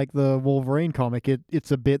lot like the Wolverine comic.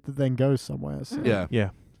 It's a bit that then goes somewhere. So. Yeah. Yeah.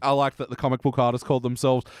 I like that the comic book artists called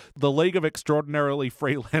themselves the League of Extraordinarily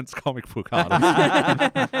Freelance Comic Book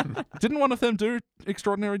Artists. Didn't one of them do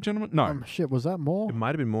Extraordinary Gentlemen? No. Shit, was that more? It might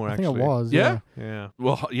have been more, I actually. think it was. Yeah? Yeah.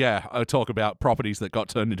 Well, yeah, I talk about properties that got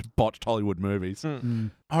turned into botched Hollywood movies. Mm.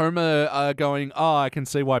 Homer going, I can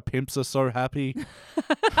see why pimps are so happy.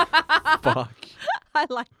 Fuck. I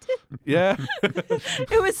liked it. Yeah.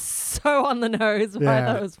 It was so on the nose, but I Yeah.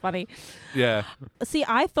 thought it was funny. Yeah. See,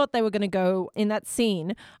 I thought they were going to go in that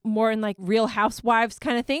scene more in like Real Housewives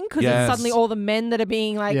kind of thing, because Yes. it's suddenly all the men that are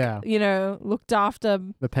being like, Yeah. looked after.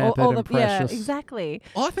 The pampered and precious. Yeah, exactly.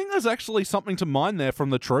 I think there's actually something to mine there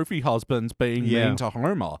from the trophy husbands being Yeah. mean to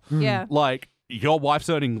Homer. Yeah. Like, your wife's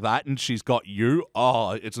earning that and she's got you.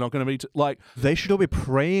 Oh, it's not going to be like, They should all be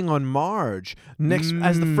preying on Marge next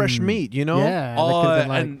as the fresh meat, you know? Yeah. they oh, could've been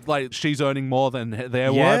like, and like she's earning more than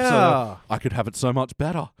their wives. Yeah. So I could have it so much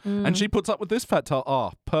better. And she puts up with this fat towel.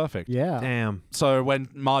 Oh, perfect. yeah. Damn. So when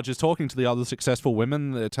Marge is talking to the other successful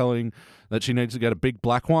women, they're telling that she needs to get a big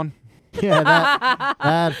black one. Yeah,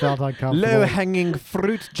 that felt uncomfortable. Low-hanging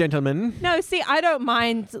fruit, gentlemen. No, see, I don't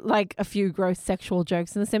mind like a few gross sexual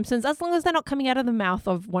jokes in The Simpsons as long as they're not coming out of the mouth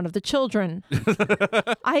of one of the children.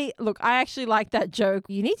 I actually like that joke.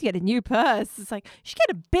 You need to get a new purse. It's like, you should get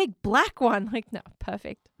a big black one. Like, no,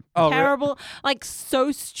 perfect. Oh, Terrible. Like,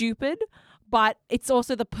 so stupid. But it's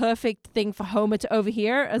also the perfect thing for Homer to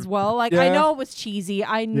overhear as well. Like, I Yeah. know it was cheesy.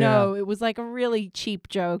 I know it was like a really cheap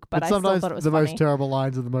joke, but I still sometimes thought it was the funny. most terrible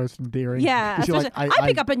lines are the most endearing. Yeah, 'Cause you're especially, I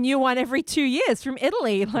pick up a new one every 2 years from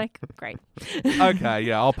Italy. Like, great. Okay,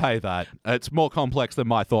 yeah, I'll pay that. It's more complex than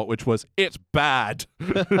my thought, which was, it's bad.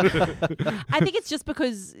 I think it's just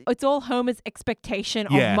because it's all Homer's expectation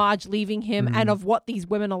Yeah. of Marge leaving him and of what these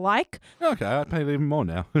women are like. Okay, I'd pay even more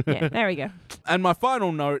now. Yeah, there we go. And my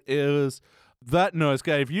final note is, that nurse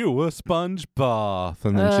gave you a sponge bath.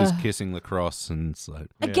 And then she's kissing the cross and so.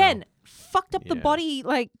 Again, fucked up the Yeah. body,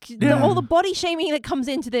 like Yeah. all the body shaming that comes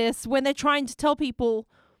into this when they're trying to tell people,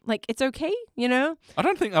 like, it's okay, you know? I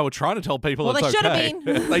don't think they were trying to tell people Well, it's they should have okay.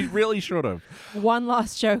 been. They really should have. One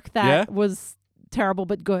last joke that Yeah? was terrible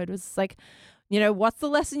but good was like, what's the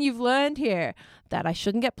lesson you've learned here? That I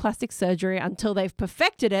shouldn't get plastic surgery until they've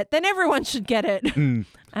perfected it. Then everyone should get it. And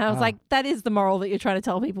I was like, that is the moral that you're trying to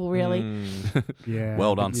tell people, really. Yeah.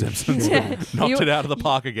 Well done, you Simpsons. should. Yeah. Knocked You- it out of the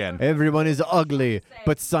park again. Everyone is ugly,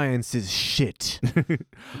 but science is shit.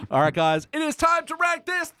 All right, guys, it is time to rank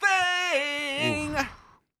this thing.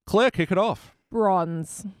 Claire, kick it off.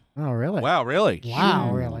 Bronze. Oh, really? Wow, really?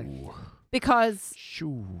 Wow, really? Because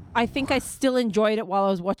Shoo. I think I still enjoyed it while I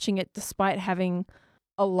was watching it, despite having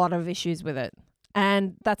a lot of issues with it.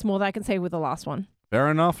 And that's more than I can say with the last one. Fair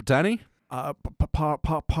enough. Danny?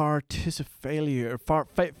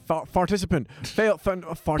 Participant.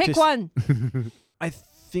 Pick one. I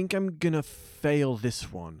think I'm gonna fail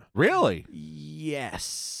this one. Really?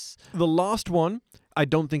 Yes. The last one, I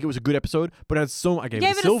don't think it was a good episode, but it had I gave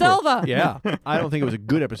Gave it it a silver. silver. Yeah. I don't think it was a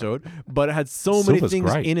good episode, but it had so many Silver's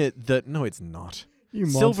things great. in it that no, it's not. You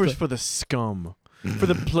Silver's monster. for the scum, for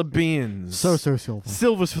the plebeians. So silver.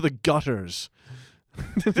 Silver's for the gutters.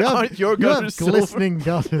 You have- Aren't your you have gutters silver? glistening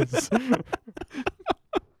gutters.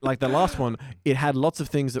 Like the last one, it had lots of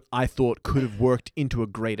things that I thought could have worked into a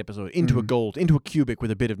great episode, into a gold, into a cubic with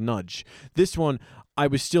a bit of nudge. This one, I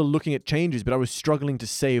was still looking at changes, but I was struggling to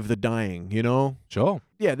save the dying, you know? Sure.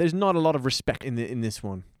 Yeah, there's not a lot of respect in this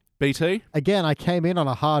one. BT? Again, I came in on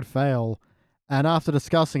a hard fail, and after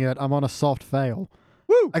discussing it, I'm on a soft fail.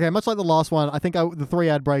 Woo! Okay, much like the last one, I think the 3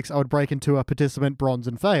 ad breaks, I would break into a participant, bronze,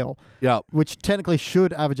 and fail, Yeah. which technically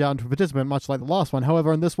should average out into a participant, much like the last one.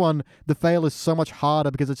 However, in this one, the fail is so much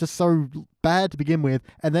harder because it's just so bad to begin with,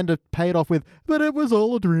 and then to pay it off with, but it was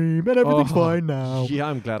all a dream, and everything's fine now. Yeah,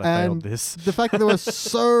 I'm glad I failed And this. the fact that there were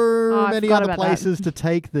so I many forgot other about places to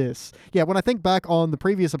take this. Yeah, when I think back on the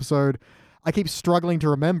previous episode, I keep struggling to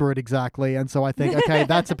remember it exactly, and so I think, okay,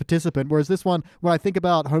 that's a participant. Whereas this one, when I think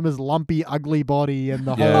about Homer's lumpy, ugly body and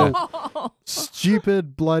the Yeah. whole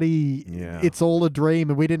stupid, bloody, Yeah. it's all a dream,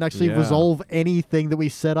 and we didn't actually Yeah. resolve anything that we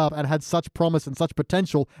set up and had such promise and such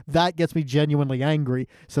potential, that gets me genuinely angry.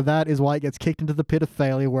 So that is why it gets kicked into the pit of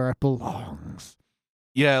failure where it belongs.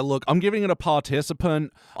 Yeah, look, I'm giving it a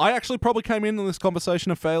participant. I actually probably came into this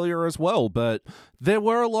conversation a failure as well, but there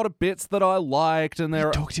were a lot of bits that I liked, and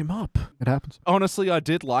You talked him up. It happens. honestly, I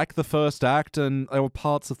did like the first act, and there were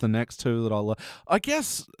parts of the next two that I liked. I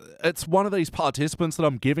guess it's one of these participants that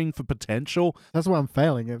I'm giving for potential. That's why I'm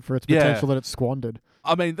failing it, for its Yeah. potential that it's squandered.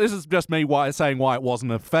 I mean, this is just me saying why it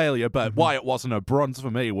wasn't a failure, but why it wasn't a bronze for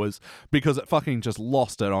me was because it fucking just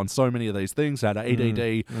lost it on so many of these things. Had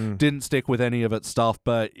ADD, didn't stick with any of its stuff,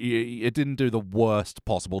 but it didn't do the worst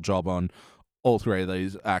possible job on all 3 of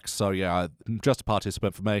these acts. So yeah, just a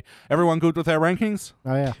participant for me. Everyone good with their rankings?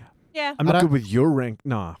 Oh, yeah. Yeah. I'm I not don't- good with your rank.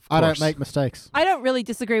 Nah, of I don't course. make mistakes. I don't really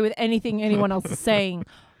disagree with anything anyone else is saying.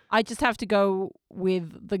 I just have to go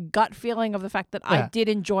with the gut feeling of the fact that I Yeah. did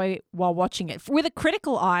enjoy while watching it. With a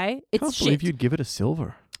critical eye, I can't it's believe shit. you'd give it a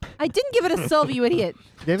silver. I didn't give it a silver, you idiot.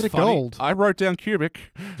 Gave it a Funny. gold. I wrote down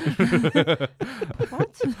cubic.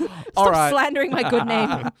 What? Stop All right. slandering my good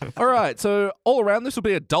name. All right, so all around, this will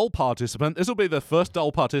be a dull participant. This will be the first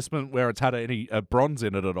dull participant where it's had any bronze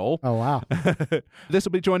in it at all. Oh, wow. This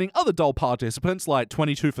will be joining other dull participants like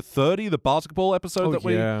 22 for 30, the basketball episode that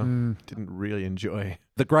we... didn't really enjoy.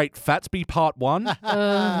 The Great Fatsby Part 1.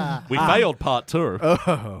 We failed Part 2.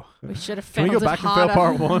 Oh, We should have can we failed go it back and fail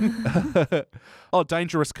harder. part 1? Oh,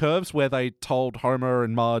 Dangerous Curves, where they told Homer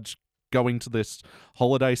and Marge going to this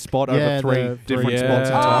holiday spot over Yeah, 3 the different three- spots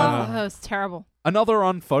in Yeah. time. Oh, that was terrible. Another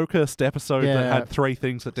unfocused episode that Yeah. had 3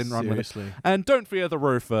 things that didn't run with it. Seriously. And Don't Fear the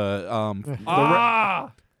Roofer.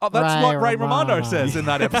 Ah! Oh, that's Ray what Ray Romano Romano. says in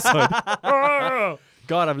that episode.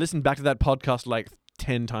 God, I've listened back to that podcast like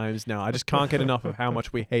 10 times now. I just can't get enough of how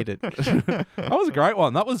much we hate it. That was a great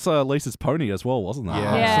one. That was Lisa's Pony as well, wasn't that?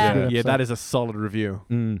 Yeah. Yeah, that is a solid review.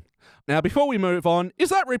 Mm. Now, before we move on, is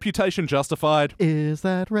that reputation justified? Is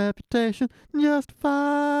that reputation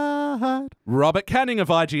justified? Robert Canning of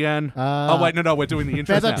IGN. Oh, wait, no, we're doing the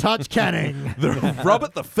intro Feather now. Touch Canning.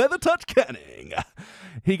 Robert the Feather Touch Canning.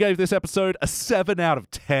 He gave this episode a 7 out of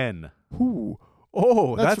 10. Ooh.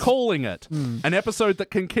 Oh, That's that's calling it an episode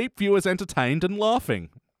that can keep viewers entertained and laughing.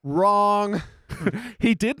 wrong.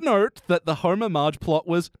 He did note that the Homer Marge plot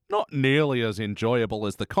was not nearly as enjoyable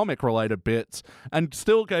as the comic-related bits, and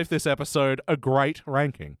still gave this episode a great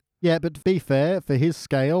ranking. Yeah, but to be fair, for his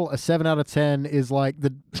scale, a 7 out of 10 is like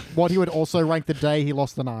what he would also rank the day he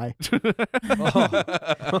lost an eye.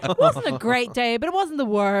 It wasn't a great day, but it wasn't the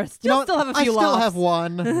worst. You'll still have a few I still laughs. have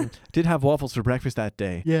one. Did have waffles for breakfast that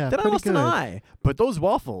day. Yeah, Then I pretty lost an good. eye. But those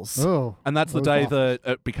waffles. Oh. And that's the Those day waffles.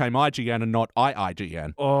 that it became IGN and not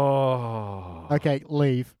IIGN. Oh. Okay,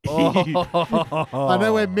 leave. Oh. I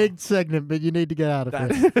know we're mid-segment, but you need to get out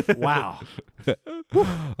of here. That's, wow.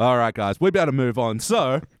 All right, guys, we better move on.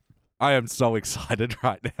 So, I am so excited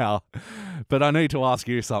right now, but I need to ask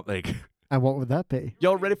you something. And what would that be?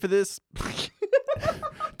 Y'all ready for this?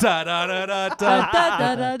 Da, da, da, da, Da, da.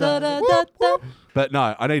 da, da, da, da, da, da. But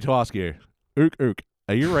no, I need to ask you. Ook,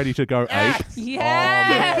 are you ready to go ape?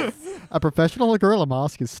 Yes. A professional gorilla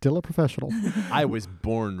mask is still a professional. I was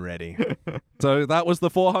born ready. So that was the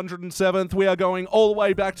 407th. We are going all the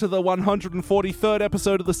way back to the 143rd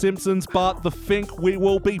episode of The Simpsons. Bart the Fink, we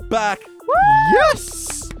will be back.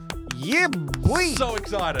 Yes! Yeah, boy! So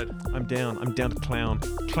excited. I'm down. I'm down to clown.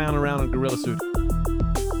 Clown around in a gorilla suit.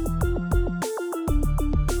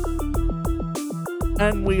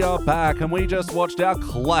 And we are back, and we just watched our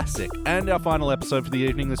classic and our final episode for the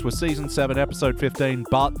evening. This was Season 7, Episode 15,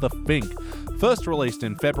 Bart the Fink. First released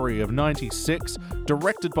in February of 96,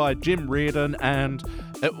 directed by Jim Reardon, and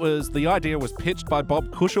the idea was pitched by Bob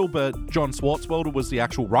Cushel, but John Swartzwelder was the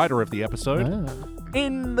actual writer of the episode. Ah.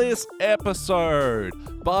 In this episode,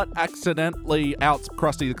 Bart accidentally outs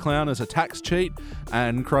Krusty the Clown as a tax cheat,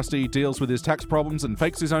 and Krusty deals with his tax problems and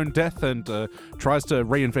fakes his own death and tries to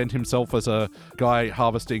reinvent himself as a guy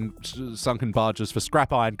harvesting sunken barges for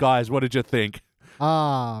scrap iron. Guys, what did you think?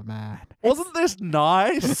 Ah, man. Wasn't this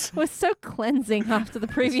nice? It was so cleansing after the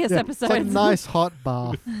previous Yeah, episode. it's like a nice hot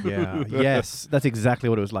bath. Yeah. Yes. That's exactly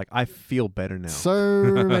what it was like. I feel better now. So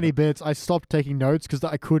many bits. I stopped taking notes because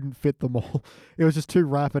I couldn't fit them all. It was just too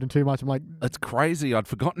rapid and too much. I'm like, It's crazy. I'd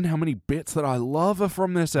forgotten how many bits that I love are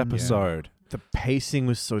from this episode. The pacing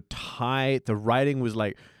was so tight. The writing was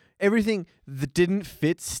like everything that didn't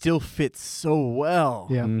fit still fits so well.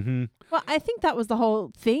 yeah. Mm-hmm. Well, I think that was the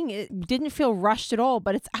whole thing. It didn't feel rushed at all,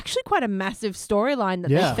 but it's actually quite a massive storyline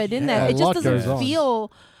that Yeah. they fed in Yeah, there. a It lot just goes doesn't on.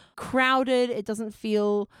 feel crowded. It doesn't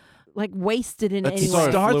feel like wasted in It's any It so way.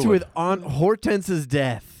 starts fluid. with Aunt Hortense's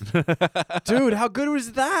death. Dude, how good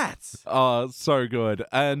was that? Oh, so good.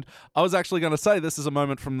 And I was actually going to say this is a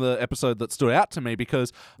moment from the episode that stood out to me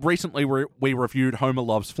because recently we reviewed Homer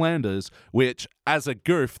Loves Flanders, which as a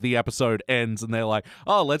goof, the episode ends and they're like,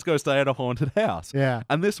 oh, let's go stay at a haunted house. Yeah.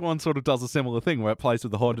 And this one sort of does a similar thing where it plays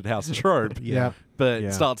with the haunted house trope. Yeah. But Yeah.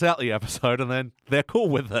 it starts out the episode and then they're cool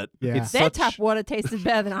with it. Yeah. It's Their such- tap water tasted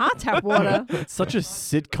better than our tap water. It's such a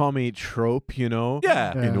sitcom-y trope, you know?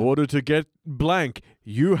 Yeah. Yeah. In order to get blank,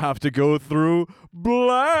 you have to go through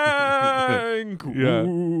blank. Yeah.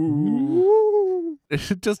 Ooh.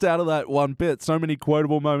 Just out of that one bit, so many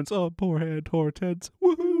quotable moments. Oh, poor hand, Hortense.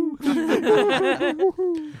 Woohoo.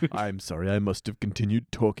 I'm sorry, I must have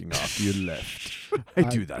continued talking after you left. I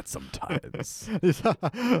do that sometimes.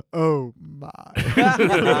 Oh, my.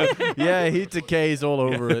 Yeah, he decays all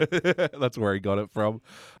over it. That's where he got it from.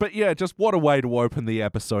 But yeah, just what a way to open the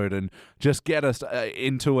episode and just get us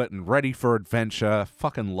into it and ready for adventure.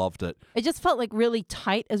 Fucking loved it. It just felt like really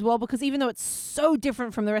tight as well because even though it's so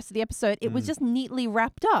different from the rest of the episode, it was just neatly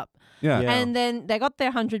wrapped up. Yeah. Yeah. And then they got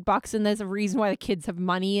their $100 and there's a reason why the kids have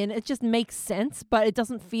money and it just makes sense, but it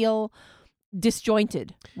doesn't feel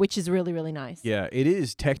disjointed, which is really, really nice. Yeah, it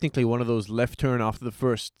is technically one of those left turn after the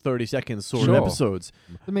first 30 seconds sort Sure. of episodes.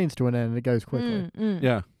 The means to an end, and it goes quickly.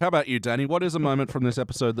 Yeah. How about you, Danny? What is a moment from this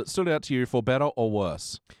episode that stood out to you for better or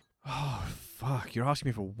worse? Oh, fuck. You're asking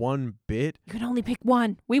me for one bit? You can only pick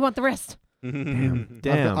one. We want the rest. Damn.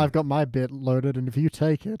 I've got my bit loaded, and if you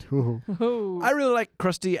take it, ooh. I really like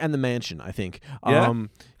Krusty and the Mansion, I think. Yeah?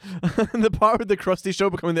 The part with the Krusty show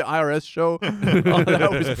becoming the IRS show, oh, that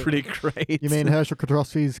was pretty great. You mean Herschel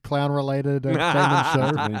Kotrowski's clown-related gaming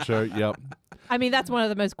show? Main show, yep. I mean, that's one of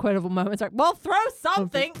the most quotable moments. Like, well, throw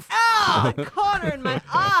something. Ah, the corner in my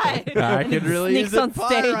eye. I And he could really sneaks use a on pun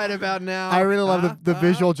stage. right about now. I really love the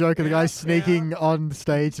visual joke of the guy sneaking on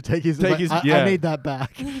stage to take his... I need that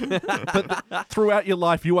back. Throughout your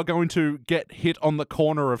life, you are going to get hit on the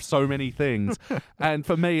corner of so many things. And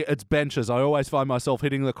for me, it's benches. I always find myself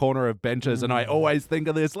hitting the corner of benches, and I always think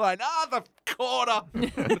of this line, the corner.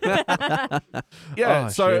 Yeah, Oh,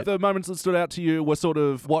 so shit. the moments that stood out to you were sort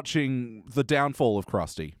of watching the downfall of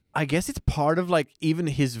Krusty. I guess it's part of like even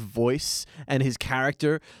his voice and his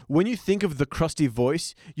character. When you think of the Krusty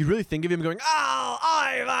voice, you really think of him going, oh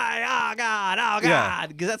God, oh Yeah. God.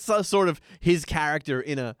 Because that's sort of his character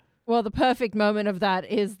in a... Well, the perfect moment of that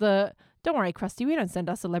is don't worry, Krusty, we don't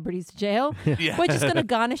send our celebrities to jail. Yeah. We're just going to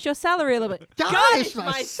garnish your salary a little bit. Garnish my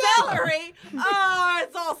my salary? Oh,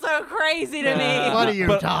 it's all so crazy to me. What are you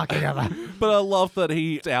talking about? But I love that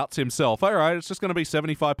he outs himself. All right, it's just going to be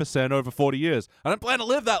 75% over 40 years. I don't plan to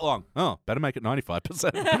live that long. Oh, better make it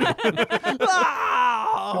 95%.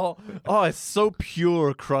 Oh, it's so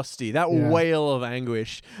pure Krusty. That Yeah. wail of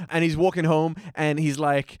anguish. And he's walking home and he's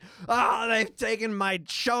like, they've taken my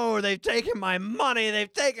show, they've taken my money,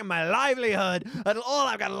 they've taken my livelihood, and all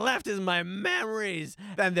I've got left is my memories.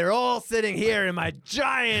 And they're all sitting here in my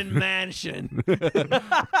giant mansion.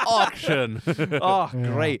 Auction. Oh,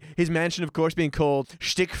 great. His mansion, of course, being called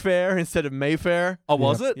Shtick Fair instead of Mayfair. Oh,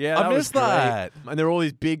 was it? Yeah, I that was missed great. that. And there were all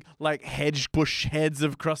these big, like, hedge bush heads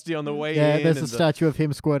of Krusty on the way Yeah, in. there's a and statue of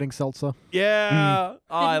him squirting seltzer. Yeah.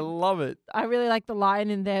 Oh, I love it. I really like the line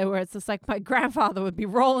in there where it's just like my grandfather would be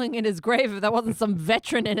rolling in his grave if there wasn't some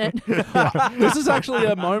veteran in it. This is actually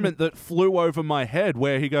a moment that flew over my head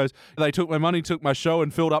where he goes, they took my money, took my show,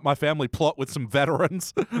 and filled up my family plot with some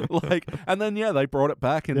veterans. And then, they brought it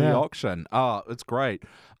back in the Yeah. auction. It's great.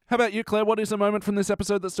 How about you, Claire? What is a moment from this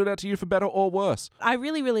episode that stood out to you for better or worse? I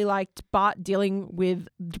really, really liked Bart dealing with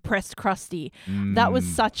depressed Krusty. That was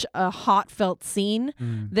such a heartfelt scene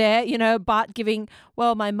there. You know, Bart giving,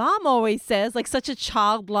 well, my mom always says, like such a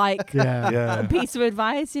childlike Yeah. piece of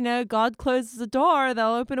advice, God closes a door, they'll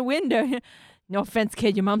open a window. No offense,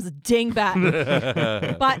 kid, your mom's a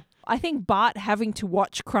dingbat. But I think Bart having to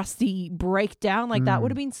watch Krusty break down like that would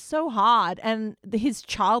have been so hard. And his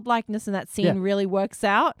childlikeness in that scene really works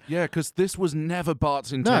out. Yeah, because this was never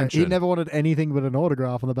Bart's No, intention. he never wanted anything but an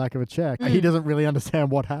autograph on the back of a check. He doesn't really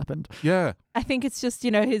understand what happened. Yeah. I think it's just,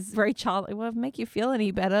 his very childlike, well, make you feel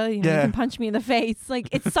any better, you Yeah. can punch me in the face. Like,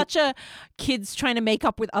 it's such a kids trying to make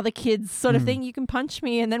up with other kids sort of thing. You can punch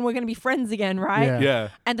me and then we're going to be friends again, right? Yeah. Yeah.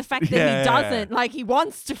 And the fact that he doesn't, like, he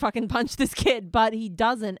wants to fucking punch this kid, but he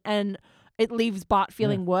doesn't. And it leaves Bart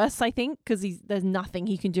feeling worse, I think, because there's nothing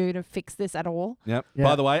he can do to fix this at all. Yep. Yeah.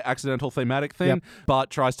 By the way, accidental thematic thing. Yep. Bart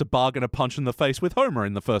tries to bargain a punch in the face with Homer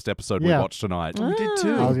in the first episode we Yeah. watched tonight. We did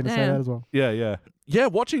too. I was going to say that as well. Yeah. Yeah,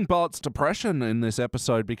 watching Bart's depression in this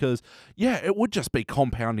episode because, it would just be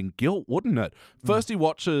compounding guilt, wouldn't it? First he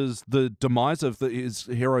watches the demise of his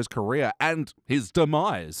hero's career and his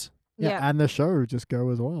demise. Yeah, and the show just go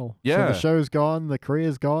as well. Yeah. So the show's gone, the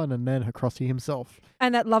career's gone, and then Krusty himself.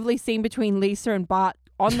 And that lovely scene between Lisa and Bart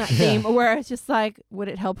on that theme where it's just like, would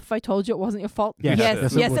it help if I told you it wasn't your fault? Yes.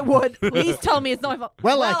 Yes, Yes, it would. Please tell me it's not my fault.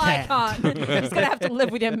 Well, I I can't. I'm just going to have to live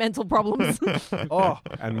with your mental problems. Oh,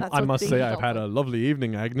 and That's I what must being say I've adult had is. a lovely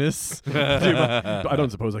evening, Agnes. I don't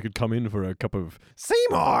suppose I could come in for a cup of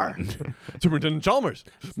Seymour. Superintendent Chalmers.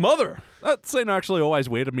 Mother. That scene actually always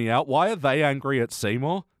weirded me out. Why are they angry at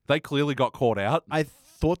Seymour? They clearly got caught out. I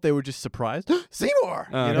thought they were just surprised. Seymour.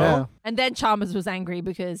 You know? Yeah. And then Chalmers was angry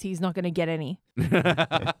because he's not going to get any.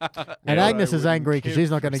 And Agnes is angry because she's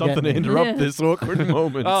not going to get Something to any. interrupt Yeah. this awkward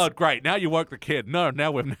moment. Oh, great. Now you woke the kid. No,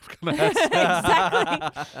 now we're never going to have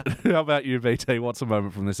Exactly. How about you, VT? What's a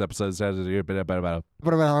moment from this episode that sounds you a bit better?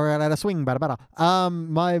 At a swing, better.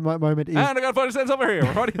 My moment is... And I got 40 cents over here.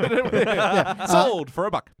 What are you doing? Sold for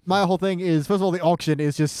 $1. My whole thing is, first of all, the auction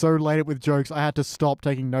is just so laden with jokes. I had to stop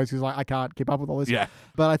taking notes because I can't keep up with all this. Yeah.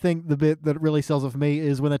 But I think the bit that really sells it for me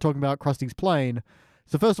is when they're talking about Krusty's plane.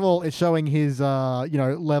 So first of all, it's showing his,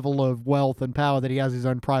 level of wealth and power that he has his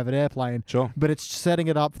own private airplane. Sure. But it's setting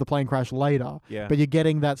it up for the plane crash later. Yeah. But you're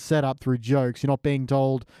getting that set up through jokes. You're not being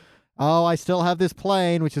told, oh, I still have this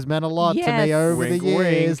plane, which has meant a lot to me Yes. over Wink, the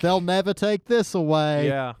years. wink. They'll never take this away.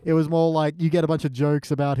 Yeah. It was more like you get a bunch of jokes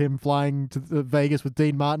about him flying to Vegas with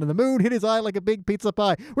Dean Martin and the moon hit his eye like a big pizza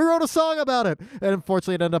pie. We wrote a song about it. And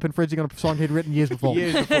unfortunately, it ended up infringing on a song he'd written years before.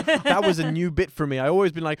 Years before. That was a new bit for me. I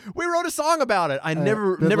always been like, we wrote a song about it. I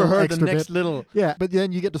never the little heard the extra next bit. little. Yeah, but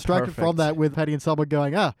then you get distracted from Perfect. that with Patty and Selma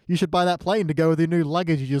going, you should buy that plane to go with your new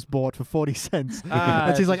luggage you just bought for 40 cents.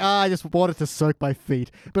 And she's like, I just bought it to soak my feet.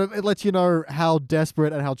 But it lets you know how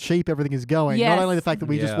desperate and how cheap everything is going. Yes. Not only the fact that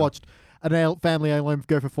we just Yeah. watched a family heirloom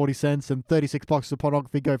go for 40 cents and 36 boxes of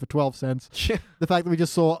pornography go for 12 cents. The fact that we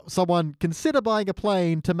just saw someone consider buying a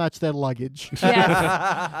plane to match their luggage.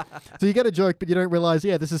 Yes. So you get a joke, but you don't realize,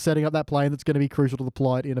 this is setting up that plane that's going to be crucial to the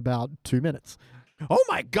plot in about 2 minutes. Oh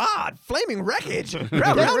my God! Flaming wreckage!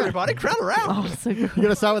 Crowd around, everybody! Crowd around! Oh, so good. You're going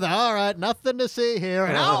to start with, all right, nothing to see here.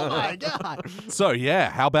 And oh my God. So,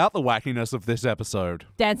 how about the wackiness of this episode?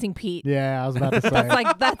 Dancing Pete. Yeah, I was about to say.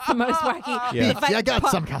 That's the most wacky. Yeah. The fact I got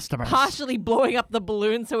pa- some customers. Partially blowing up the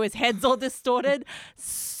balloon so his head's all distorted.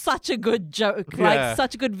 Such a good joke. Yeah. Like,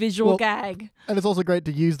 such a good visual Well, gag. And it's also great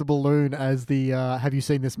to use the balloon as the have you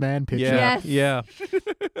seen this man picture. Yeah, Yes. yeah.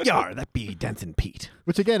 Yar, that be Dancing Pete.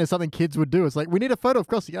 Which again is something kids would do. It's like, we need a photo of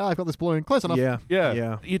Krusty. I've got this balloon. Close enough. Yeah,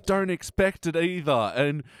 Yeah. You don't expect it either.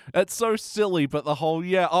 And it's so silly, but the whole,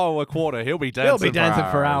 a quarter, he'll be dancing They'll be dancing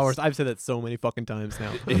for hours. I've said that so many fucking times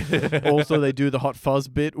now. Also, they do the hot fuzz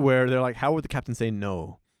bit where they're like, how would the captain say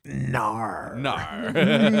no? Nar. No.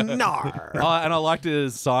 Nar. And I liked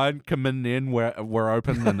his sign coming in where we're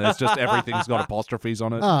open and there's just everything's got apostrophes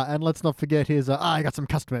on it. And let's not forget his, I got some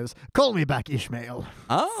customers. Call me back, Ishmael.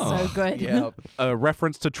 Oh. So good. Yeah. A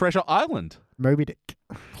reference to Treasure Island. Moby Dick.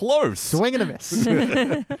 Close. Swing and a miss.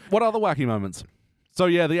 What other wacky moments? So,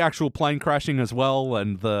 the actual plane crashing as well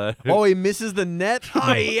and the... Oh, he misses the net?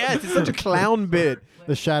 Oh, yes. It's such a clown bit.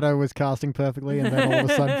 The shadow was casting perfectly, and then all of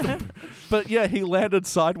a sudden... But, he landed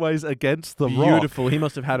sideways against the rock. Beautiful. He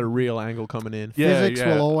must have had a real angle coming in. Yeah, Physics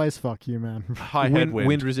yeah. will always fuck you, man. High Wind, headwind.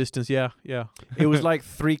 wind resistance, yeah. It was like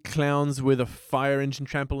 3 clowns with a fire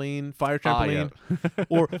trampoline,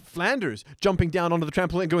 or Flanders jumping down onto the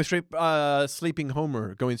trampoline, going straight, sleeping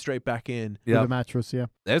Homer, going straight back in. With Yeah. a mattress, yeah.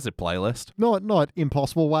 There's a playlist. Not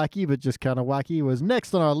impossible wacky, but just kind of wacky. Was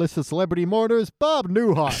next on our list of celebrity mourners, Bob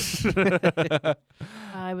Newhart.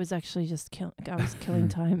 I was actually just killing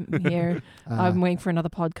time here. I'm waiting for another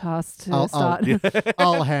podcast to start.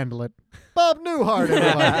 I'll handle it. Bob Newhart,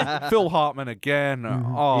 everybody. Phil Hartman again.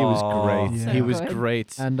 Mhm. Oh, He was great. Yeah. He was good.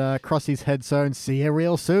 great. And Krusty's head sewn. See you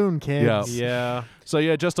real soon, kids. Yeah. So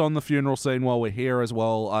yeah, just on the funeral scene while we're here as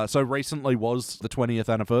well. So recently was the 20th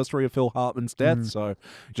anniversary of Phil Hartman's death. So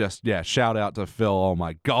just, shout out to Phil. Oh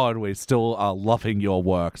my God, we still are loving your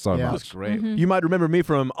work so Yeah. much. Great. You might remember me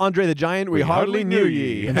from Andre the Giant. We hardly knew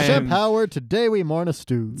ye. And Shep Howard, today we mourn a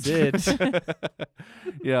stooge. That's it.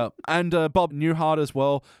 Yeah, and Bob Newhart as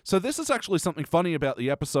well. So this is actually something funny about the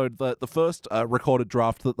episode, that the first recorded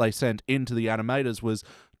draft that they sent into the animators was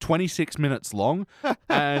 26 minutes long,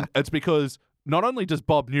 and it's because not only does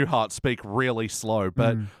Bob Newhart speak really slow,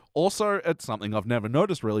 but also it's something I've never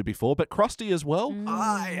noticed really before, but Krusty as well.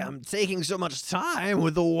 I am taking so much time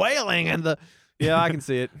with the wailing and the... Yeah, I can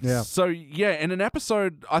see it. Yeah. So yeah, in an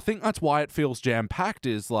episode, I think that's why it feels jam-packed,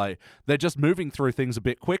 is like they're just moving through things a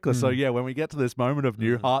bit quicker. So yeah, when we get to this moment of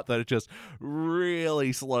Newhart, that it just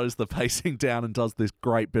really slows the pacing down and does this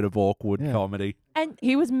great bit of awkward comedy. And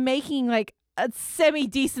he was making like a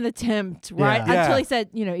semi-decent attempt, right? Yeah. Until he said,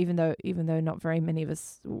 even though not very many of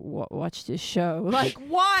us watched his show. Like,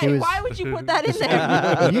 why? He was- Why would you put that in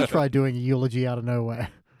there? You tried doing a eulogy out of nowhere.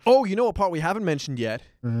 Oh, you know what part we haven't mentioned yet?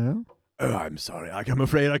 Uh-huh. Oh, I'm sorry. I'm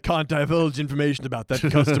afraid I can't divulge information about that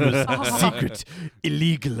customer's secret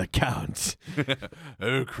illegal account.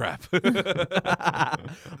 Oh crap.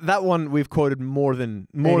 That one we've quoted more than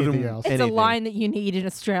Anything else. It's anything. a line that you need in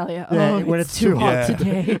Australia. Yeah, oh, when it's it's too too hot hot.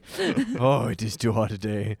 today. Oh, it is too hot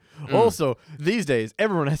today. Also, these days,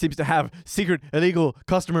 everyone seems to have secret illegal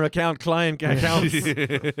customer client accounts.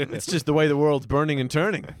 It's just the way the world's burning and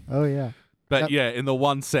turning. Oh, yeah. But yeah, in the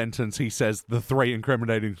one sentence, he says the three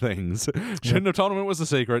incriminating things. Shouldn't have told him it was a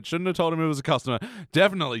secret. Shouldn't have told him it was a customer.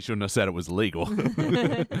 Definitely shouldn't have said it was legal.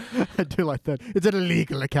 I do like that. It's an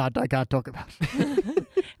illegal account I can't talk about.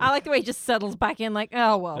 I like the way he just settles back in like,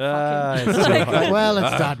 oh, well, fuck him. It's too Like, hot. Well,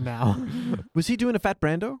 it's done now. Was he doing a fat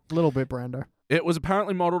Brando? A little bit, Brando. It was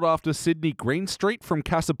apparently modelled after Sydney Greenstreet from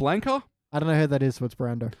Casablanca. I don't know who that is, so it's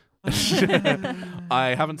Brando.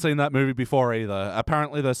 I haven't seen that movie before either.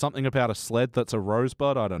 Apparently there's something about a sled that's a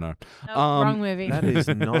rosebud. I don't know. no, wrong movie. That is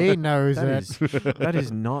not. He knows that it. is- that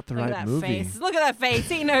is not the Look at right that movie. face. Look at that face.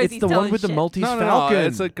 He knows It's he's the one telling with the shit. Maltese No, Falcon.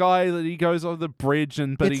 it's a guy that he goes over the bridge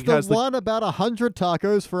and but It's he the has one about 100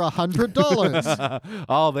 tacos for $100.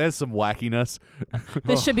 Oh, there's some wackiness.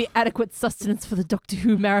 There should be adequate sustenance for the Doctor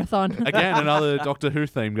Who marathon. Again, another Doctor Who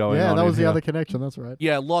theme going on. Yeah, that was in the here. other connection. That's right.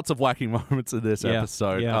 Yeah, lots of wacky moments in this Yeah,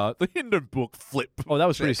 episode. yeah. The Hindu book flip. Oh, that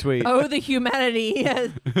was pretty sweet. Oh, the humanity.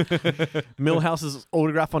 Millhouse's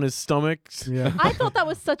autograph on his stomach. Yeah. I thought that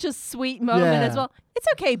was such a sweet moment Yeah. as well. It's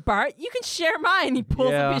okay, Bart. You can share mine. He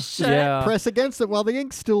pulls up his shirt. Yeah. Press against it while the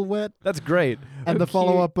ink's still wet. That's great. And the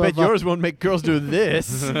follow-up of... Bet yours won't make girls do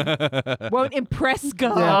this. Won't impress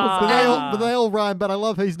girls. yeah, Ah. but they all rhyme, but I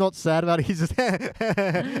love how he's not sad about it. He's just...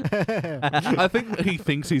 I think he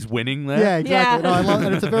thinks he's winning there. Yeah, exactly. Yeah. No, I love,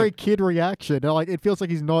 and it's a very kid reaction. Like, it feels like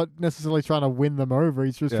he's not necessarily trying to win them over.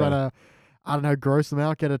 He's just trying to, I don't know, gross them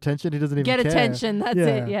out, get attention. He doesn't even Get care. attention. That's Yeah.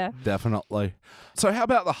 it. Yeah. Definitely. So how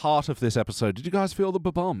about the heart of this episode? Did you guys feel the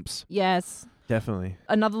bumps? Yes. Definitely.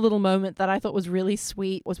 Another little moment that I thought was really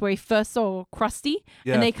sweet was where he first saw Krusty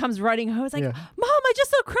Yeah. and then he comes running home. I was like, Yeah. Mom, I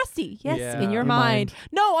just saw Krusty. Yes, Yeah. in your Your mind. mind.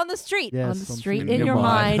 No, on the street. Yes, on the on street, street. in your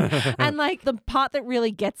mind. And like the part that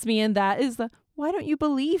really gets me in that is the, why don't you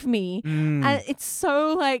believe me? Mm. And it's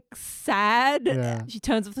so like sad. Yeah. She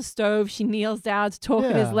turns off the stove. She kneels down to talk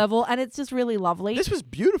at his Yeah. level. And it's just really lovely. This was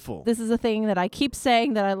beautiful. This is a thing that I keep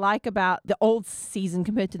saying that I like about the old season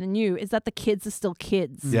compared to the new is that the kids are still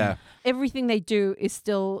kids. Yeah. Everything they do is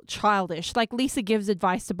still childish. Like Lisa gives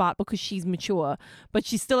advice to Bart because she's mature, but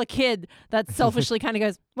she's still a kid that selfishly kind of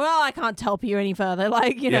goes, well, I can't help you any further.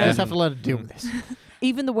 Like, you You Yeah. know, just have to let it deal with this.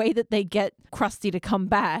 even the way that they get Krusty to come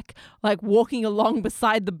back, like walking along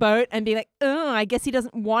beside the boat and being like, oh, I guess he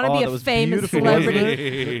doesn't want to Oh, be that a was famous beautiful,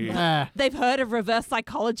 celebrity. Ah. They've heard of reverse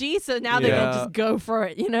psychology, so now they're going to Yeah. just go for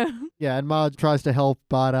it, you know? Yeah, and Marge tries to help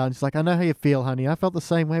Bart out. And she's like, I know how you feel, honey. I felt the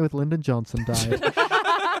same way with Lyndon Johnson died.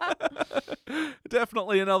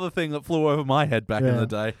 Definitely another thing that flew over my head back in Yeah. the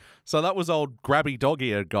day. So that was old grabby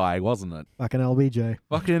dog-eared guy, wasn't it? Fucking LBJ.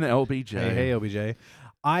 Fucking LBJ. Hey, OBJ.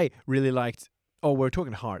 I really liked. Oh, we're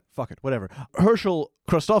talking heart. Fuck it. Whatever. Herschel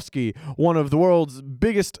Krostowski, one of the world's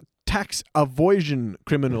biggest tax avoidance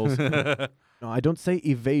criminals. No, I don't say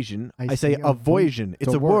evasion. I say avoidance.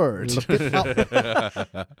 It's a word. Look it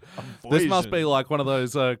up. This must be like one of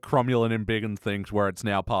those cromulent and Biggin things where it's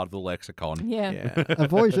now part of the lexicon. Yeah. Yeah.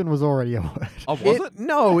 Avoidance was already a word. Oh, was it?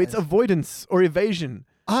 No, it's avoidance or evasion.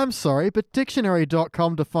 I'm sorry, but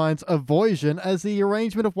dictionary.com defines avoision as the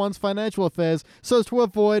arrangement of one's financial affairs so as to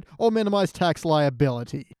avoid or minimize tax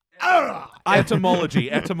liability. Etymology.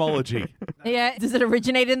 Yeah, does it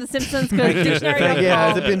originate in The Simpsons? Because dictionary.com. Yeah,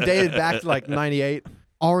 has it been dated back to like 98?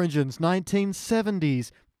 Origins,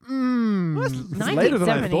 1970s. It's later than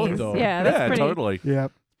I thought, 1970s. though. Yeah, that's pretty. Totally.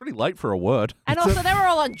 Yep. Pretty late for a word. And also, they were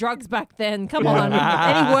all on drugs back then. Come on.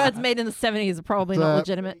 Any words made in the 70s are probably not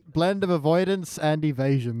legitimate. Blend of avoidance and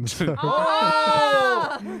evasions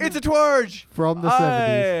Oh! It's a twerge! from the 70s.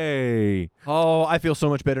 Hey. Oh, I feel so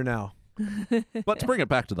much better now. But to bring it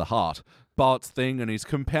back to the heart, Bart's thing and his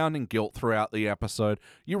compounding guilt throughout the episode,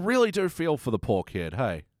 you really do feel for the poor kid,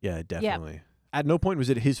 hey? Yeah, definitely. At no point was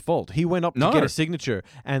it his fault. He went up to No. get a signature,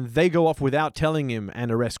 and they go off without telling him and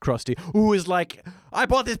arrest Krusty, who is like, I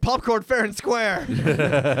bought this popcorn fair and square.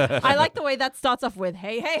 I like the way that starts off with,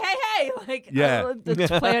 hey, hey, hey, hey. Like, Yeah.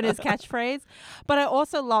 to play on his catchphrase. But I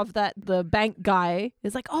also love that the bank guy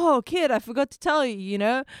is like, oh, kid, I forgot to tell you, you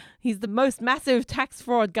know, he's the most massive tax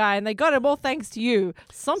fraud guy, and they got him all thanks to you.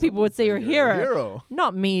 Some people would say you're a hero.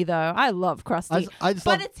 Not me, though. I love Krusty. I just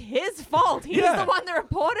but love- it's his fault. He's Yeah. the one that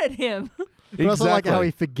reported him. But I also like how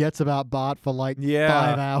he forgets about Bart for like 5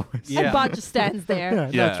 hours. Yeah. And Bart just stands there,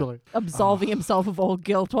 Yeah. Naturally. absolving himself of all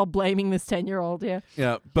guilt while blaming this 10-year-old. Yeah.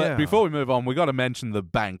 Yeah, but Yeah. before we move on, we got to mention the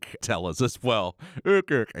bank tellers as well. Are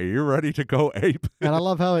you ready to go ape? And I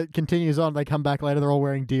love how it continues on. They come back later, they're all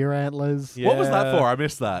wearing deer antlers. Yeah. What was that for? I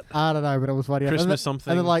missed that. I don't know, but it was funny. Christmas and then,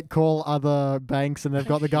 something. And then like call other banks, and they've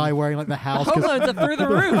got the guy wearing like the house. Home loans are through the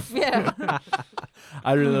roof. Yeah.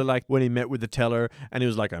 I really like when he met with the teller, and he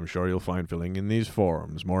was like, I'm sure you'll find filling in these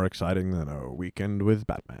forms more exciting than a weekend with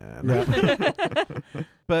Batman. Yeah.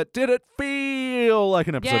 But did it feel like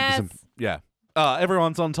an episode? Yes. Yeah.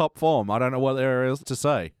 Everyone's on top form. I don't know what there is to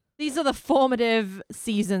say. These are the formative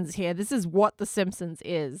seasons here. This is what The Simpsons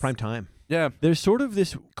is. Prime time. Yeah. There's sort of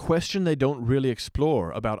this question they don't really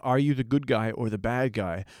explore about, are you the good guy or the bad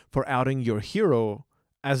guy for outing your hero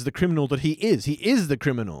as the criminal that he is? He is the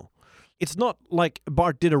criminal. It's not like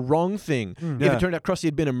Bart did a wrong thing. If Yeah. it turned out Krusty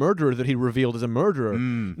had been a murderer that he revealed as a murderer,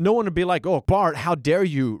 no one would be like, oh, Bart, how dare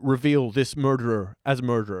you reveal this murderer as a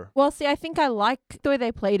murderer? Well, see, I think I like the way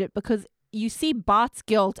they played it because you see Bart's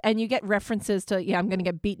guilt and you get references to, I'm going to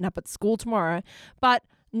get beaten up at school tomorrow. But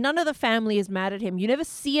none of the family is mad at him. You never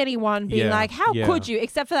see anyone being Yeah, like, how yeah. could you?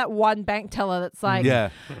 Except for that one bank teller that's like,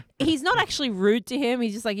 Yeah. he's not actually rude to him.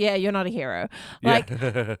 He's just like, yeah, you're not a hero. Like,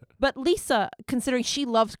 Yeah. but Lisa, considering she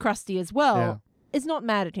loves Krusty as well, Yeah. is not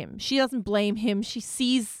mad at him. She doesn't blame him. She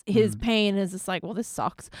sees his pain and is just like, well, this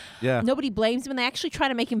sucks. Yeah. Nobody blames him, and they actually try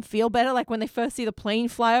to make him feel better. Like when they first see the plane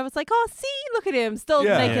fly over, it's like, oh, see, look at him, still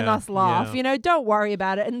Yeah. making Yeah. us laugh. Yeah. You know, don't worry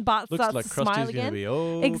about it. And Bart Looks starts like to smile Krusty's again. gonna be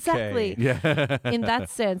okay. Exactly. Yeah. In that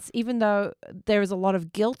sense, even though there is a lot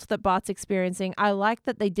of guilt that Bart's experiencing, I like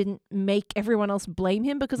that they didn't make everyone else blame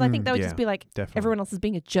him, because I think that would yeah, just be like, definitely. everyone else is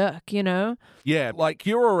being a jerk, you know? Yeah, like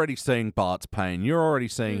you're already seeing Bart's pain. You're already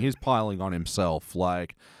seeing his piling on himself.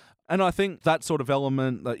 Like, and I think that sort of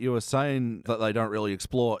element that you were saying that they don't really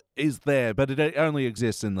explore is there, but it only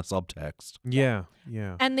exists in the subtext. Yeah,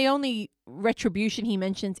 yeah. And the only retribution he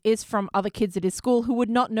mentions is from other kids at his school who would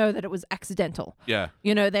not know that it was accidental. Yeah.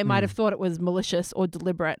 You know, they might have thought it was malicious or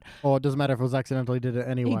deliberate. Or it doesn't matter if it was accidentally, did it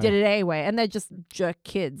anyway. He did it anyway, and they're just jerk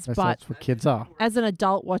kids. But That's what kids are. as an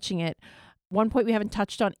adult watching it, one point we haven't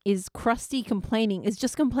touched on is Krusty is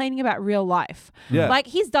just complaining about real life. Yeah. Like,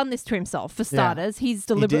 he's done this to himself, for starters. He's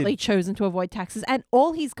deliberately chosen to avoid taxes. And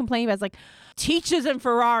all he's complaining about is, like, teachers and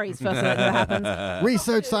Ferraris, first thing that happens.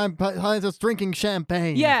 Research science us drinking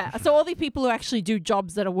champagne. Yeah. So all the people who actually do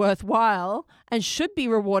jobs that are worthwhile and should be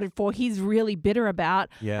rewarded for, he's really bitter about.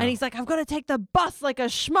 Yeah. And he's like, I've got to take the bus like a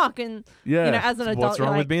schmuck. And, Yeah. you know, as an adult, What's you're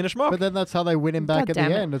wrong like, with being a schmuck? But then that's how they win him back God at the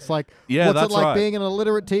damn it. end. It's like, Yeah, what's that's it like right. being an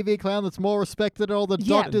illiterate TV clown that's more respected than all the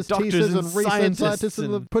Yeah. doctors, Doctors teachers, and and research scientists scientists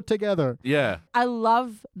and- and put together? Yeah. I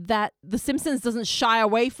love that The Simpsons doesn't shy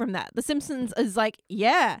away from that. The Simpsons is like,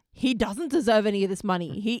 yeah, he doesn't deserve any of this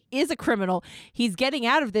money. He is a criminal. He's getting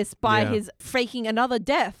out of this by Yeah. his faking another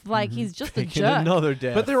death. Like, he's just a Taking jerk. another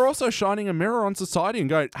death. But they're also shining a mirror on society and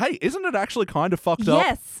going, hey, isn't it actually kind of fucked up?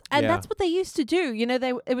 Yes, and Yeah. that's what they used to do. You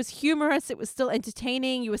know, it was humorous. It was still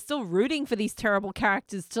entertaining. You were still rooting for these terrible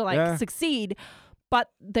characters to Yeah. succeed,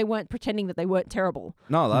 but they weren't pretending that they weren't terrible.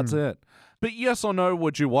 No, that's it. But yes or no,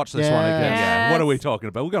 would you watch this one again? Yes. Yeah. What are we talking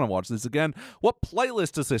about? We're going to watch this again. What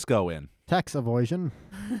playlist does this go in? Tax evasion.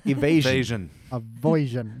 Evasion.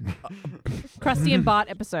 Avoision. Krusty and Bart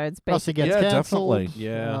episodes, Krusty basically. gets Yeah, cancelled. definitely.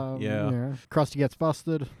 Yeah. Krusty gets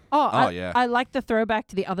busted. Yeah. I like the throwback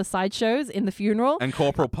to the other side shows in the funeral. And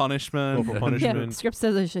corporal punishment. Corporal Yeah, punishment. script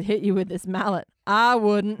says I should hit you with this mallet. I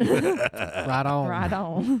wouldn't. Right on. Right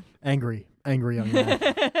on. Angry young man.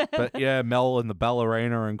 But yeah, Mel and the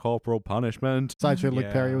ballerina and corporal punishment. Sideshow Luke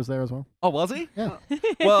Yeah. Perry was there as well. Oh, was he? Yeah.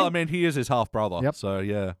 Well, I mean, he is his half brother. Yep. So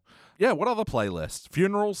yeah. Yeah, what other playlists?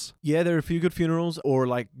 Funerals? Yeah, there are a few good funerals or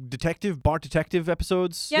like Bart Detective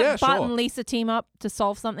episodes. Yeah, Yeah, Bart sure. and Lisa team up to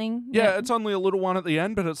solve something. Yeah, it's only a little one at the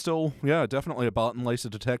end, but it's still, definitely a Bart and Lisa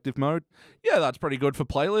detective mode. Yeah, that's pretty good for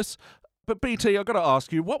playlists. But BT, I've got to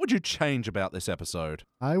ask you, what would you change about this episode?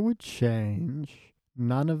 I would change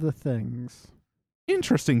none of the things.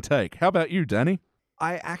 Interesting take. How about you, Danny?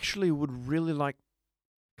 I actually would really like.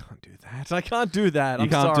 Can't do that. I can't do that. You I'm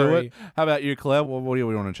can't sorry. do it? How about you, Claire? What do you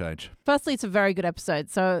want to change? Firstly, it's a very good episode,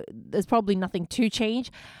 so there's probably nothing to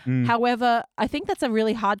change. Mm. However, I think that's a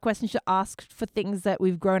really hard question to ask for things that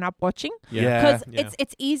we've grown up watching. Yeah. Because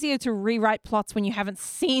it's easier to rewrite plots when you haven't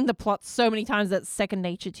seen the plot so many times that's second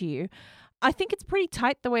nature to you. I think it's pretty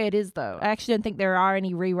tight the way it is, though. I actually don't think there are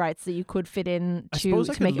any rewrites that you could fit in I suppose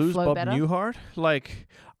I to could make it lose flow Bob better. Newhart. Like,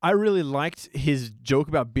 I really liked his joke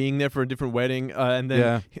about being there for a different wedding, and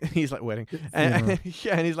then he's like, wedding. And,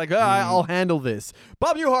 and he's like, I'll handle this.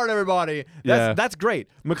 Bob Newhart, everybody. That's great.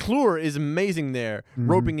 McClure is amazing there,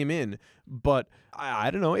 roping him in. But I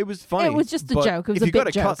don't know. It was funny. It was just a But joke. It was if a you bit got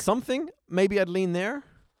to joke. cut something, maybe I'd lean there.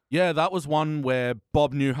 Yeah, that was one where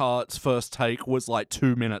Bob Newhart's first take was like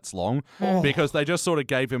 2 minutes long because they just sort of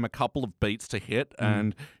gave him a couple of beats to hit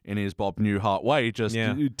and in his Bob Newhart way just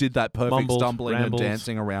did that perfect Mumbled, stumbling rambles. and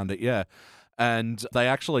dancing around it, yeah. And they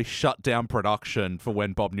actually shut down production for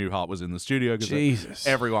when Bob Newhart was in the studio because Jesus.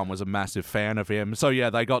 everyone was a massive fan of him. So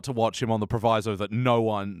yeah, they got to watch him on the proviso that no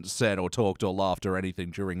one said or talked or laughed or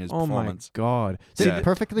anything during his performance. Oh my God. Yeah.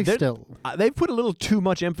 Perfectly they're- still. They've put a little too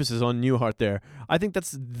much emphasis on Newhart there. I think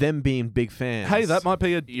that's them being big fans. Hey, that might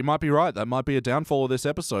be you might be right. That might be a downfall of this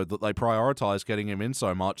episode that they prioritized getting him in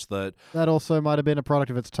so much that That also might have been a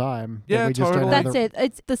product of its time. that Yeah, we just don't totally. have That's the- it.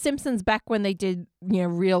 It's The Simpsons back when they did,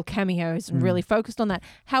 real cameos and really focused on that.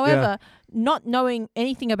 However, not knowing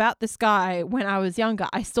anything about this guy when I was younger,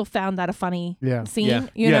 I still found that a funny Yeah. scene. Yeah.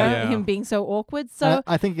 You know, him being so awkward. So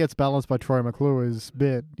I think it gets balanced by Troy McClure's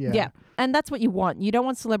bit. yeah. And that's what you want. You don't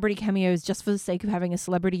want celebrity cameos just for the sake of having a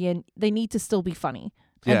celebrity in. They need to still be funny.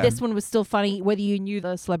 Yeah. And this one was still funny whether you knew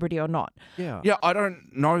the celebrity or not. Yeah. Yeah, I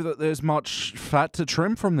don't know that there's much fat to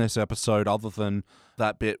trim from this episode other than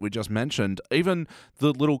that bit we just mentioned. Even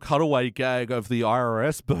the little cutaway gag of the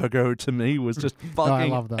IRS burger to me was just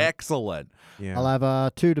fucking love that. excellent. Yeah. I'll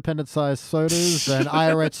have 2 dependent-sized sodas, an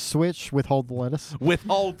IRH switch, withhold the lettuce.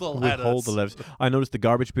 Withhold the lettuce. Withhold the lettuce. I noticed the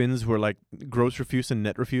garbage bins were like gross refuse and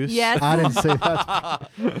net refuse. Yes. I didn't see that.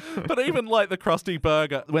 But even like the Krusty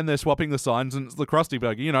Burger, when they're swapping the signs and it's the Krusty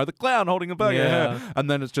Burger, the clown holding a burger. Yeah. And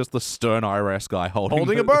then it's just the stern IRS guy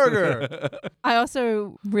holding a burger. I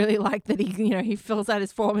also really like that he fills out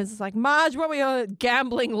his form and it's like, Marge, what were your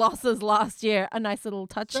gambling losses last year? A nice little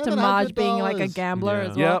touch to Marge being like a $700. gambler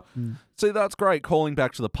as well. Yep. See, that's great. Calling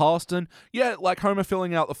back to the past. And yeah, like Homer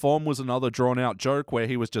filling out the form was another drawn out joke where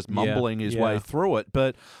he was just mumbling his way through it.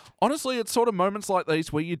 But honestly, it's sort of moments like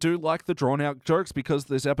these where you do like the drawn out jokes because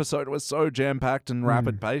this episode was so jam packed and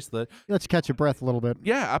rapid paced that, Let's catch your breath a little bit.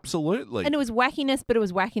 yeah, absolutely. And it was wackiness, but it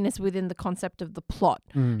was wackiness within the concept of the plot.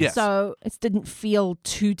 Yes. So it didn't feel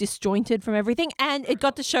too disjointed from everything. And it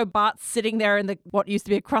got to show Bart sitting there in what used to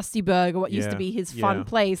be a Krusty Burger, what used to be his fun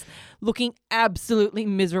place, looking absolutely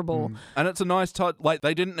miserable. And it's a nice touch. Like,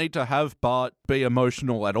 they didn't need to have Bart be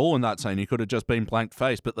emotional at all in that scene. He could have just been blank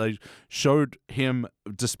faced, but they showed him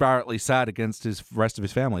disparately sad against his rest of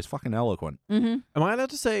his family. It's fucking eloquent. Am I allowed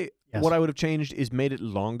to say Yes. what I would have changed is made it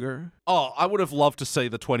longer? Oh, I would have loved to see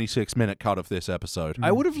the 26-minute cut of this episode.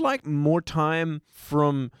 I would have liked more time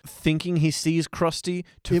from thinking he sees Krusty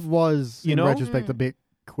to It was, in know? retrospect, a bit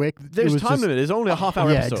quick. There's it was time just, limit. It's only a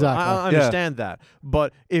half-hour Yeah, episode. exactly. I understand that.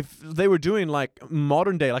 But if they were doing like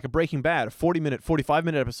modern day, like a Breaking Bad, a 40-minute,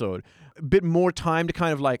 45-minute episode, a bit more time to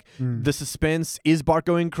kind of like the suspense. Is Bart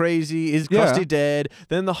going crazy? Is Krusty dead?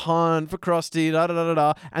 Then the hunt for Krusty,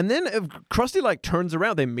 da-da-da-da-da. And then if Krusty like turns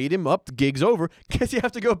around, they meet him up, the gig's over. Guess you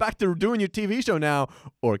have to go back to doing your TV show now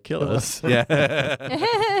or kill us. Yeah.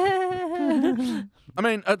 I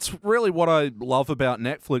mean, it's really what I love about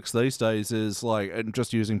Netflix these days is like, and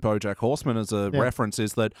just using BoJack Horseman as a reference,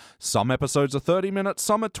 is that some episodes are 30 minutes,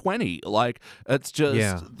 some are 20. Like, it's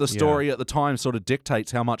just the story at the time sort of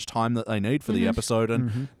dictates how much time that they need for the episode.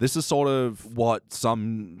 And this is sort of what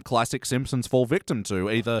some classic Simpsons fall victim to,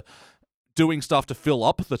 either doing stuff to fill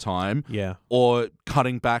up the time or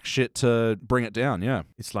cutting back shit to bring it down. Yeah.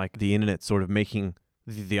 It's like the internet sort of making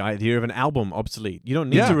the idea of an album obsolete. You don't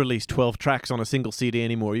need to release 12 tracks on a single CD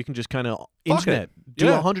anymore. You can just kind of internet do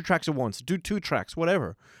 100 tracks at once, do 2 tracks,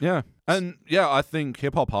 whatever. Yeah. And I think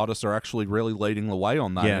hip-hop artists are actually really leading the way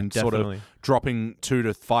on that and sort of dropping 2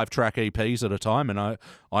 to 5 track EPs at a time. And I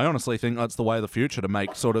honestly think that's the way of the future, to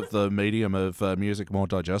make sort of the medium of music more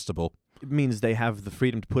digestible. It means they have the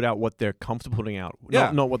freedom to put out what they're comfortable putting out,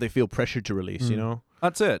 not what they feel pressured to release, you know?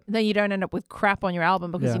 That's it. Then you don't end up with crap on your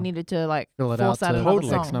album because you needed to like fill it force out another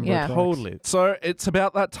song. Yeah, totally. So it's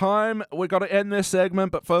about that time. We've got to end this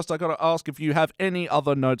segment, but first I got to ask if you have any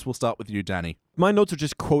other notes. We'll start with you, Danny. My notes are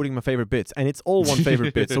just quoting my favorite bits, and it's all one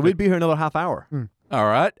favorite bit, so we'd be here another half hour. All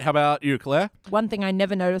right. How about you, Claire? One thing I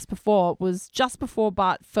never noticed before was just before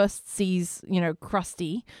Bart first sees,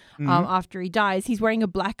 Krusty, after he dies, he's wearing a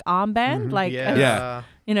black armband, like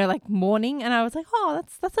mourning, and I was like, oh,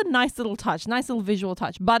 that's a nice little touch, nice little visual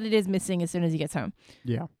touch, but it is missing as soon as he gets home.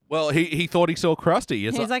 Yeah. Well, he thought he saw Krusty.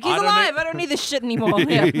 He's like, he's alive. I don't need this shit anymore.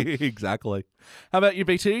 Yeah. Exactly. How about you,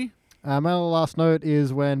 BT? My last note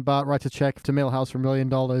is when Bart writes a check to Millhouse for $1 million.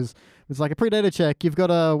 It's like a predator check. You've got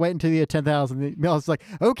to wait until you get 10,000. Millhouse is like,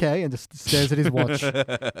 okay, and just stares at his watch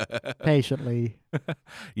patiently.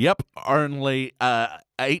 Yep, only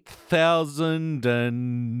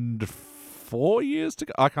 8,004 years to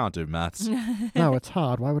go. I can't do maths. No, it's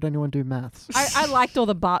hard. Why would anyone do maths? I liked all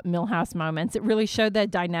the Bart Millhouse moments. It really showed their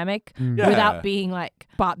dynamic without being like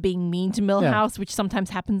Bart being mean to Millhouse, which sometimes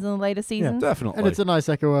happens in the later seasons. Yeah, definitely. And it's a nice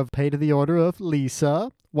echo of pay to the order of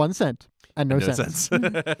Lisa, 1 cent. And no sense.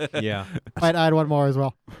 Yeah. I had one more as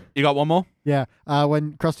well. You got one more? Yeah.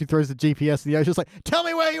 When Krusty throws the GPS in the ocean, it's like, tell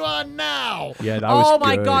me where you are now. Yeah, that was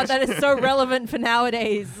my good. God, that is so relevant for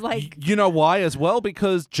nowadays. Like, you know why as well?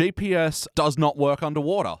 Because GPS does not work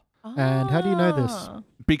underwater. And how do you know this?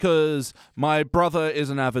 Because my brother is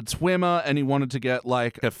an avid swimmer and he wanted to get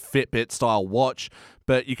like a Fitbit style watch,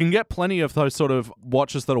 but you can get plenty of those sort of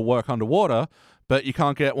watches that'll work underwater, but you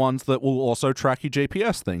can't get ones that will also track your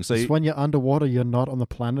GPS thing. So when you're underwater, you're not on the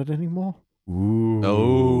planet anymore? Ooh.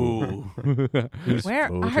 Oh.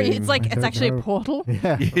 Where are you? It's like, it's actually a portal.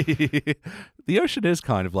 Yeah. The ocean is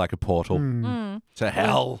kind of like a portal to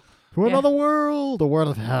hell. To another world, a world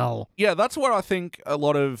of hell. Yeah, that's where I think a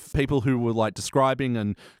lot of people who were like describing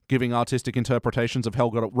and giving artistic interpretations of hell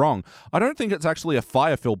got it wrong. I don't think it's actually a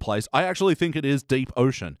fire-filled place. I actually think it is deep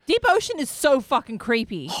ocean. Deep ocean is so fucking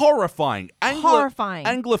creepy. Horrifying. Horrifying.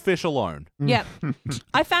 Anglerfish alone. Yep.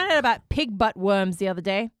 I found out about pig butt worms the other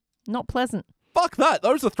day. Not pleasant. Fuck that.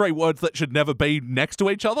 Those are 3 words that should never be next to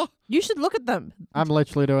each other. You should look at them. I'm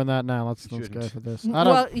literally doing that now. Let's go for this. You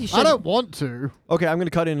I don't want to. Okay, I'm going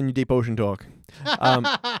to cut in your deep ocean talk.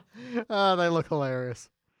 They look hilarious.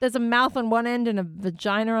 There's a mouth on one end and a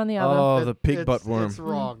vagina on the other. Oh, the pig butt worm. It's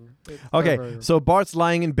wrong. Okay, so Bart's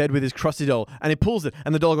lying in bed with his Krusty doll, and he pulls it,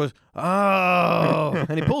 and the doll goes, oh,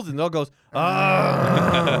 and he pulls it, and the doll goes,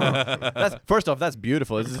 oh. First off, that's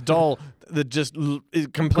beautiful. It's this doll that just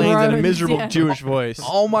complains in a miserable Jewish voice.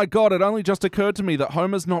 Oh my God, it only just occurred to me that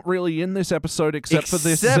Homer's not really in this episode except for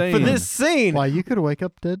this scene. Why, you could wake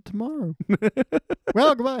up dead tomorrow.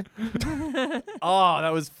 Well, goodbye. Oh,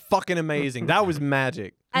 that was fucking amazing. That was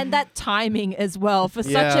magic. And that timing as well for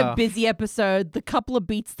such a busy episode. The couple of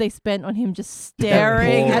beats they spent on him just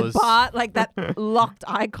staring at Bart, like that locked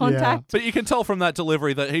eye contact. Yeah. But you can tell from that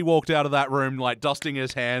delivery that he walked out of that room like dusting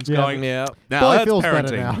his hands, going, yeah. Now Boy that's feels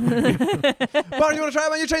parenting. better now. Bart, you want to try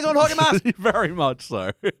my new chainsaw and hockey mask? Very much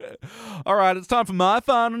so. All right, it's time for my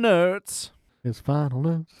final notes. His final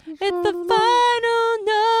notes. It's the final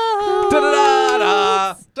notes.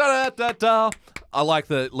 Da-da-da-da, da-da-da-da. I like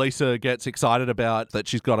that Lisa gets excited about that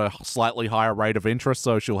she's got a slightly higher rate of interest,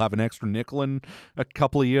 so she'll have an extra nickel in a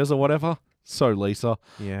couple of years or whatever. So Lisa.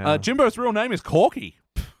 Yeah. Jimbo's real name is Corky.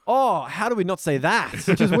 Oh, how do we not say that?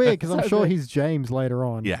 Which is weird, because I'm sure he's James later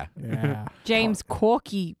on. Yeah. James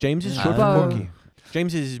Corky. James is short for Corky.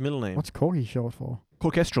 James is his middle name. What's Corky short for?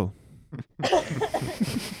 Corkestrel.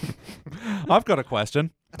 I've got a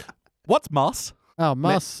question. What's muss? Oh,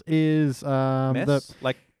 muss is Mess?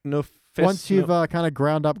 Like no fist. Once you've kind of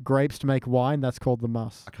ground up grapes to make wine, that's called the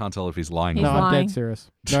muss. I can't tell if he's lying. He's No, I'm lying. dead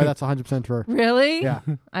serious. No, that's 100% true. Really? Yeah.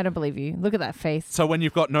 I don't believe you. Look at that face. So when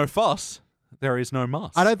you've got no fuss, there is no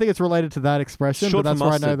must. I don't think it's related to that expression, Short but for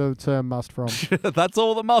that's where I know mustard. the term must from. That's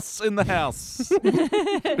all the musts in the house.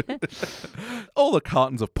 All the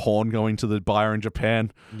cartons of porn going to the buyer in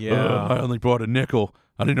Japan. Yeah. I only bought a nickel.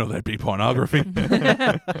 I didn't know there'd be pornography.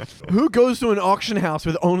 Who goes to an auction house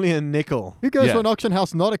with only a nickel? Who goes Yeah. to an auction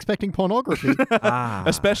house not expecting pornography?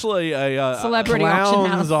 Especially a Celebrity auction house.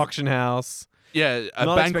 Clown's auction house. yeah, a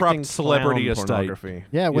Not expecting bankrupt celebrity clown estate. pornography.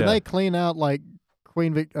 Yeah, when Yeah. they clean out like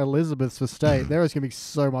Queen Elizabeth's estate, there is going to be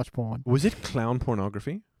so much porn. Was it clown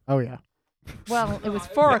pornography? Oh yeah. Well, it was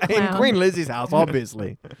for a In clown. Queen Lizzie's house,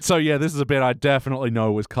 obviously. So yeah, this is a bit I definitely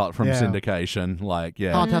know was cut from Yeah. syndication. Like,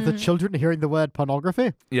 yeah, Can't have the children hearing the word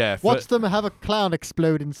pornography. yeah. Watch them have a clown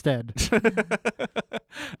explode instead.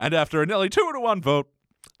 And after a nearly 2-1 vote,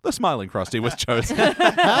 the smiling Krusty was chosen.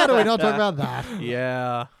 How do we not talk about that?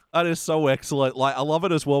 Yeah. That is so excellent. Like, I love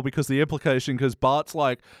it as well because the implication, because Bart's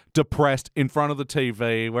like depressed in front of the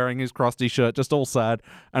TV, wearing his Krusty shirt, just all sad,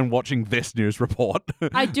 and watching this news report.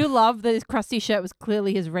 I do love that his Krusty shirt was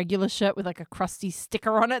clearly his regular shirt with like a Krusty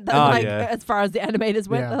sticker on it. That, Oh, like, yeah. as far as the animators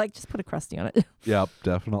went, Yeah. they're like, just put a Krusty on it. Yep,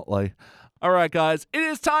 definitely. All right, guys, it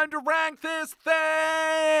is time to rank this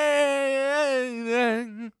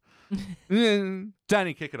thing.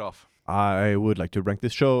 Danny, kick it off. I would like to rank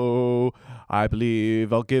this show. I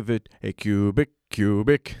believe I'll give it a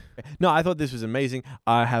cubic. No, I thought this was amazing.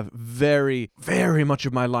 I have very, very much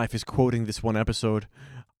of my life is quoting this one episode.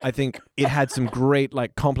 I think it had some great,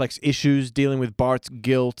 like, complex issues dealing with Bart's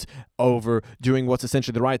guilt over doing what's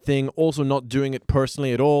essentially the right thing, also not doing it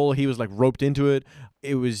personally at all. He was, like, roped into it.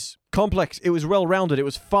 It was complex. It was well-rounded. It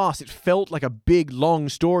was fast. It felt like a big, long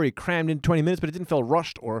story crammed in 20 minutes, but it didn't feel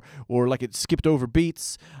rushed or like it skipped over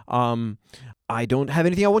beats. I don't have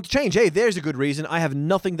anything I want to change. Hey, there's a good reason. I have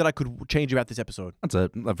nothing that I could change about this episode. That's a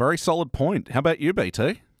very solid point. How about you,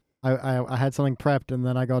 BT? I had something prepped and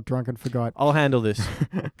then I got drunk and forgot. I'll handle this.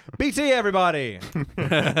 BT, everybody!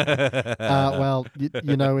 Well,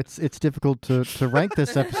 you know, it's difficult to rank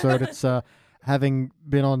this episode. It's having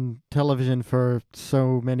been on television for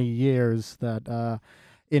so many years that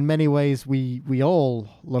in many ways we all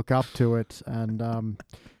look up to it. And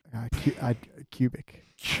cubic.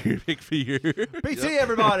 Cubic for you. BT,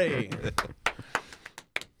 everybody!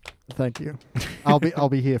 Thank you. I'll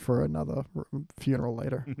be here for another funeral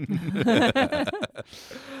later.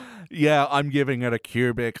 Yeah, I'm giving it a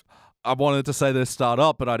cubic. I wanted to say this start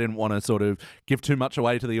up, but I didn't want to sort of give too much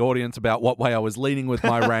away to the audience about what way I was leaning with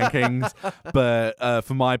my rankings. But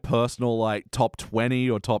for my personal, like, top 20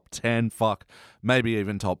 or top 10, maybe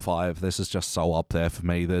even top 5, this is just so up there for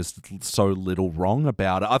me. There's so little wrong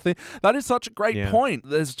about it. I think that is such a great point.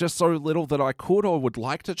 There's just so little that I could or would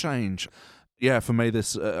like to change. Yeah, for me,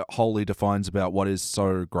 this wholly defines about what is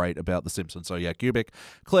so great about The Simpsons. So yeah, cubic.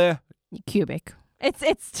 Claire? Cubic.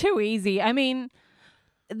 It's too easy. I mean,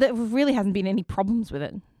 there really hasn't been any problems with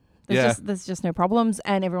it. There's just no problems,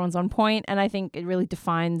 and everyone's on point. And I think it really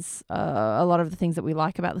defines a lot of the things that we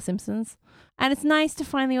like about The Simpsons. And it's nice to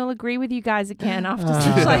finally all agree with you guys again after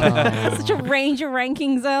such a range of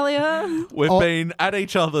rankings earlier. We've been at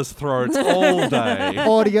each other's throats all day.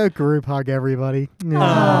 Audio group hug, everybody.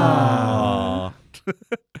 Aww.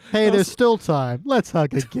 Hey, there's still time. Let's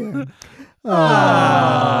hug again.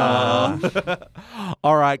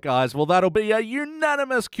 All right, guys. Well, that'll be a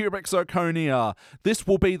unanimous Cubic Zirconia. This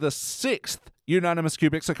will be the 6th unanimous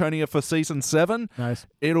Cubic Zirconia for Season 7. Nice.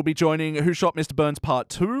 It'll be joining Who Shot Mr. Burns Part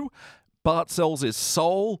 2, Bart Sells His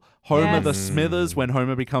Soul, Homer the Smithers when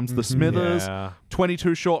Homer becomes the Smithers,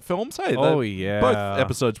 22 short films. Hey, both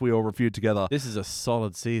episodes we all reviewed together. This is a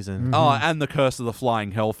solid season. Oh, and The Curse of the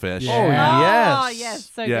Flying Hellfish. Yeah. Oh, Oh, yes. yes.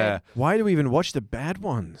 So Yeah. good. Why do we even watch the bad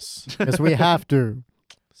ones? Because we have to.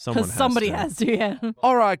 Because somebody has to, yeah.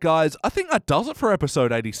 All right, guys, I think that does it for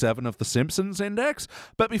episode 87 of The Simpsons Index.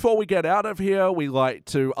 But before we get out of here, we like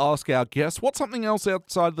to ask our guests, what's something else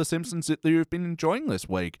outside of The Simpsons that you've been enjoying this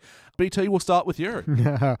week? BT, we'll start with you.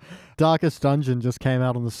 Darkest Dungeon just came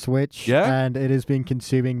out on the Switch, Yeah? and it has been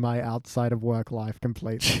consuming my outside of work life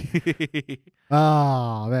completely.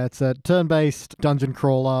 That's a turn-based dungeon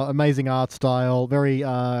crawler, amazing art style, very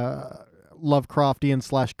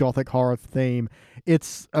Lovecraftian / gothic horror theme.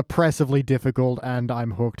 It's oppressively difficult, and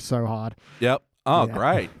I'm hooked so hard. Yep. Oh, Yeah.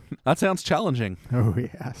 great. That sounds challenging. Oh,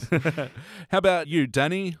 yes. How about you,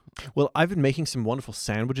 Danny? Well, I've been making some wonderful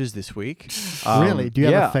sandwiches this week. Really? Do you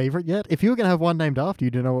have yeah. a favorite yet? If you were going to have one named after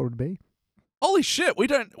you, do you know what it would be? Holy shit,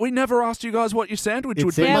 we never asked you guys what your sandwich It's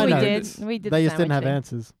would in be. my Yeah, we notes. did. We did. They the just didn't have sandwich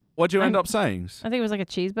thing. answers. What'd you end up saying? I think it was like a I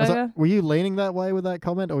was cheeseburger. like, were you leaning that way with that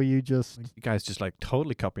comment, or were you just... You guys just like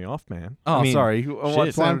totally cut me off, man. Oh, I mean, sorry. shit. What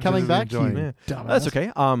That's why I'm sandwiches coming are back to enjoying? you. Yeah. That's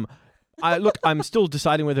okay. I'm still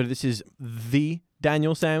deciding whether this is the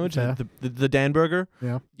Daniel sandwich, Yeah. the Dan burger.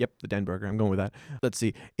 Yeah. Yep, the Dan burger. I'm going with that. Let's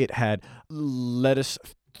see. It had lettuce,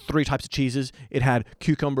 3 types of cheeses. It had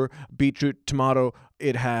cucumber, beetroot, tomato.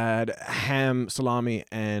 It had ham, salami,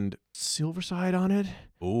 and Silverside on it.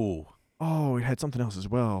 Ooh. Oh, it had something else as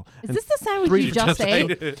well. Is And this the sandwich 3 you just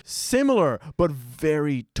ate? similar, but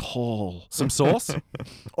very tall. Some sauce?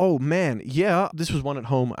 Oh, man. Yeah, this was one at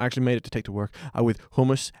home. I actually made it to take to work with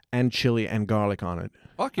hummus and chili and garlic on it.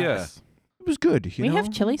 Fuck yeah. Nice. It was good. We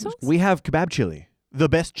have chili sauce? We have kebab chili. The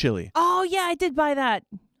best chili. Oh, yeah, I did buy that.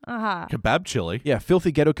 Aha. Kebab chili. Yeah,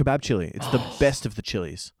 filthy ghetto kebab chili. It's the best of the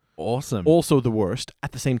chilies. Awesome. Also the worst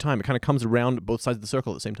at the same time. It kind of comes around both sides of the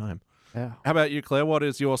circle at the same time. Yeah. How about you, Claire? What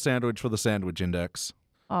is your sandwich for the sandwich index?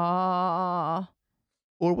 Oh.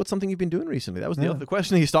 Or what's something you've been doing recently? That was the other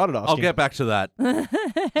question he started asking. I'll get back to that.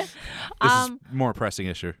 This is Um, more a pressing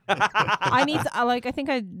issue. I need to, I think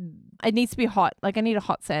it needs to be hot. Like I need a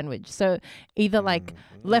hot sandwich. So either like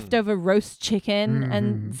leftover roast chicken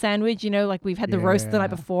and sandwich, like we've had the roast the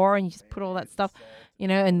night before and you just put all that stuff,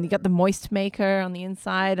 and you got the moist maker on the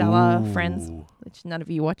inside, a la Friends, which none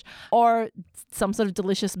of you watch, or some sort of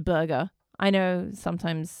delicious burger. I know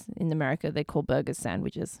sometimes in America they call burgers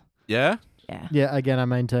sandwiches. Yeah? Yeah. Yeah, again, I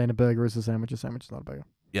maintain a burger is a sandwich. A sandwich is not a burger.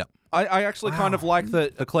 Yeah. I actually kind of like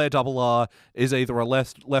that a Claire Double R is either a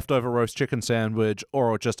leftover roast chicken sandwich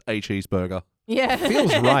or just a cheeseburger. Yeah.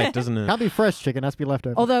 Feels right, doesn't it? Can't be fresh chicken. Has to be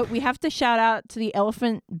leftover. Although we have to shout out to the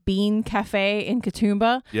Elephant Bean Cafe in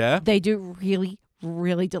Katoomba. Yeah? They do really,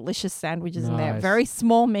 really delicious sandwiches in there. Nice. Very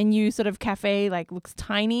small menu sort of cafe, like looks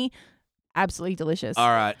tiny. Absolutely delicious. All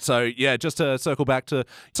right. So, yeah, just to circle back to...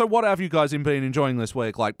 So what have you guys been enjoying this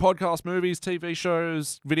week? Like podcasts, movies, TV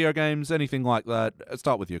shows, video games, anything like that?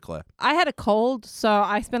 Start with you, Claire. I had a cold, so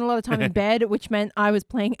I spent a lot of time in bed, which meant I was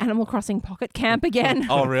playing Animal Crossing Pocket Camp again.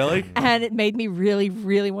 Oh, really? And it made me really,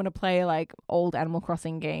 really want to play like old Animal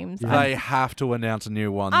Crossing games. They have to announce a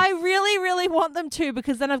new one. I really, really want them to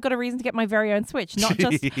because then I've got a reason to get my very own Switch, not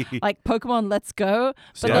just like Pokemon Let's Go,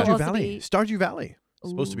 but Yeah. they'll Stardew also Valley. be... Stardew Valley. It's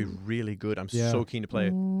supposed to be Ooh. really good. I'm Yeah. so keen to play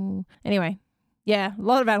it. Ooh. Anyway, yeah, a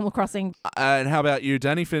lot of Animal Crossing. And how about you,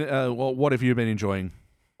 Danny? What have you been enjoying?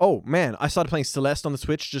 Oh, man. I started playing Celeste on the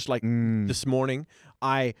Switch just like this morning.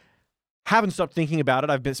 I haven't stopped thinking about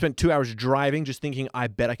it. I've spent 2 hours driving just thinking, I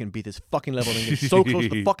bet I can beat this fucking level and get so close to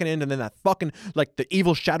the fucking end. And then that fucking, like, the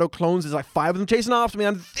evil shadow clones, there's like 5 of them chasing after me.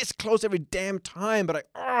 I'm this close every damn time, but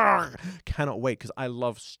I cannot wait because I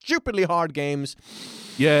love stupidly hard games.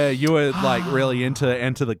 Yeah, you were like really into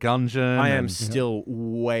Enter the Gungeon. I am and- still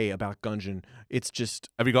way about Gungeon. It's just,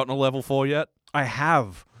 Have you gotten a level 4 yet? I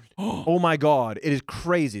have. Oh my god, it is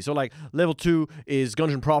crazy. So like level 2 is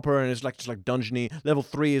Gungeon proper and it's like just like dungeony. Level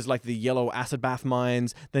 3 is like the yellow acid bath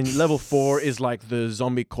mines. Then level 4 is like the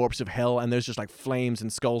zombie corpse of hell and there's just like flames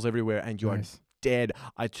and skulls everywhere and you are Nice. dead.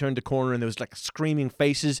 I turned the corner and there was like screaming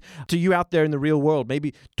faces. To you out there in the real world,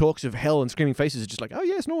 maybe talks of hell and screaming faces is just like, oh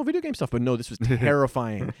yeah, it's normal video game stuff. But no, this was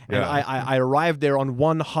terrifying. And Yeah. I arrived there on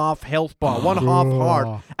 1/2 health bar, 1/2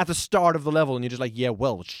 heart at the start of the level, and you're just like, yeah,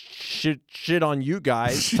 well, shit on you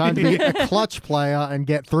guys. Time to be a clutch player and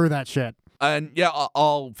get through that shit. And yeah,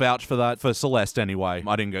 I'll vouch for that for Celeste anyway.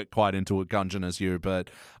 I didn't get quite into a Gungeon as you, but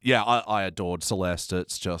yeah, I adored Celeste.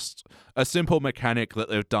 It's just a simple mechanic that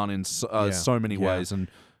they've done in so many ways and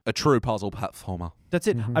a true puzzle platformer. That's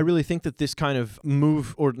it. I really think that this kind of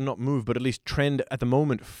move, or not move, but at least trend at the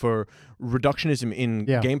moment for reductionism in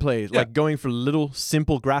gameplay, like going for little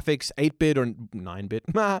simple graphics, 8-bit or 9-bit,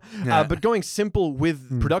 but going simple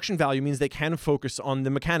with production value means they can focus on the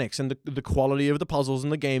mechanics and the quality of the puzzles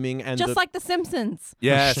and the gaming and Just like The Simpsons.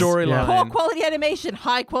 Yes. storyline. Poor quality animation,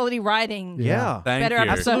 high quality writing. Yeah. Thank Better you.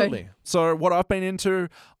 episode. Absolutely. So what I've been into,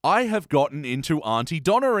 I have gotten into Auntie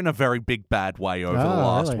Donna in a very big bad way over the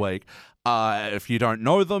last week. If you don't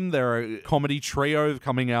know them, they're a comedy trio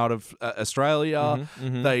coming out of Australia.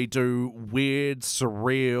 They do weird,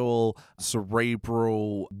 surreal,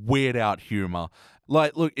 cerebral, weird out humor.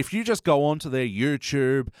 Like, look, if you just go onto their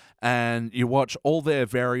YouTube and you watch all their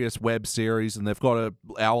various web series and they've got an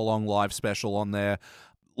hour-long live special on there,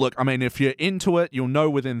 look, I mean, if you're into it, you'll know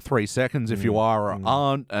within 3 seconds if you are or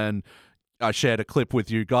aren't. And I shared a clip with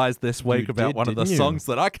you guys this week about one of the songs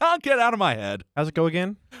that I can't get out of my head. How's it go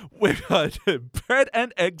again? We've got bread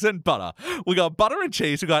and eggs and butter. We got butter and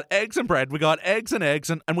cheese. We got eggs and bread. We got eggs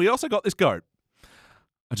and we also got this goat.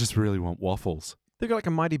 I just really want waffles. They've got like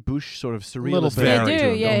a Mighty Boosh sort of surrealist Little bit. They Very do, to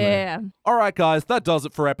them, yeah, don't they? yeah. All right, guys, that does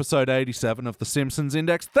it for episode 87 of The Simpsons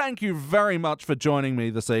Index. Thank you very much for joining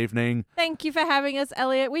me this evening. Thank you for having us,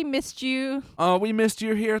 Elliot. We missed you. Oh, we missed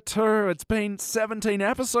you here too. It's been 17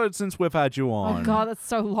 episodes since we've had you on. Oh, God, that's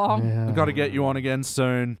so long. Yeah. We've got to get you on again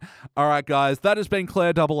soon. All right, guys, that has been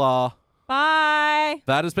Claire Double R. Bye.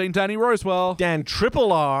 That has been Danny Rosewell. Dan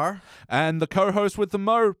Triple R. And the co-host with the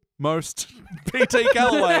most, PT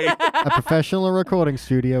Calloway. A professional in a recording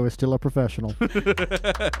studio is still a professional.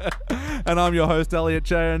 And I'm your host, Elliot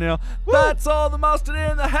J. O'Neill. That's all the mustard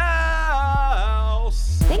in the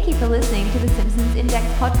house. Thank you for listening to the Simpsons Index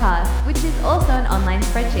podcast, which is also an online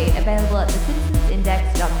spreadsheet available at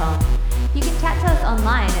thesimpsonsindex.com. You can chat to us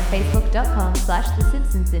online at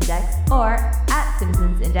facebook.com/thesimpsonsindex or at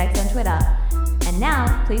Simpsonsindex on Twitter. And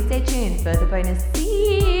now, please stay tuned for the bonus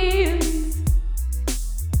scenes.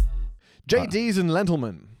 JD's and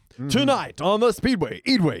Lentilman. Tonight on the Speedway,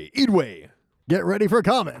 Eatway. Get ready for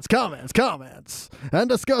comments, and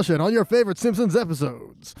discussion on your favorite Simpsons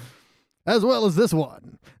episodes. As well as this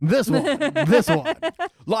one.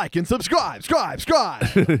 Like and subscribe.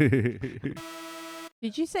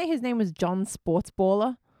 Did you say his name was John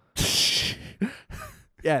Sportsballer?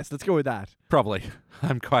 Yes, let's go with that. Probably.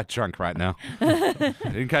 I'm quite drunk right now.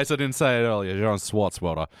 In case I didn't say it earlier, John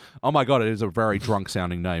Swartzwelder. Oh my god, it is a very drunk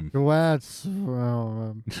sounding name. That's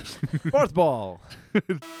Fourth ball.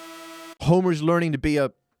 Homer's learning to be a...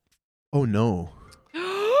 Oh no.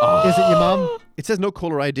 Is it your mum? It says no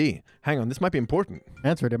caller ID. Hang on, this might be important.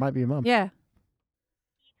 Answer it. It might be your mum. Yeah.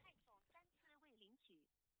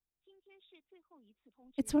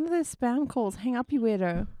 It's one of those spam calls. Hang up, you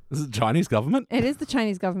weirdo. This is the Chinese government? It is the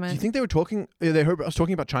Chinese Do government. you think they were talking... They heard us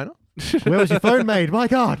talking about China? Where was your phone made? My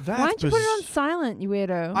God. Why don't you put it on silent, you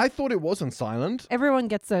weirdo? I thought it was on silent. Everyone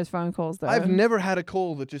gets those phone calls, though. I've never had a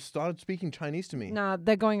call that just started speaking Chinese to me. Nah,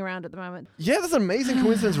 they're going around at the moment. Yeah, that's an amazing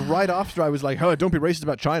coincidence right after I was like, oh, don't be racist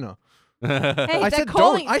about China. Hey, I they're said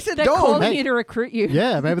calling, don't. I said they're don't. calling Hey. you to recruit you.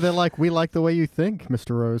 Yeah, maybe they're like, we like the way you think,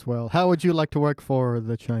 Mr. Rosewell. How would you like to work for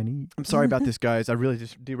the Chinese? I'm sorry about this, guys. I really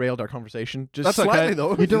just derailed our conversation. Just That's okay. slightly,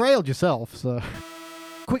 though. You derailed yourself, so.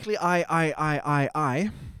 Quickly,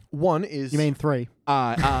 I. One is... You mean 3. Okay,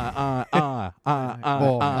 I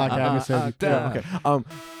misheard you. Yeah, okay.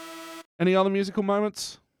 Any other musical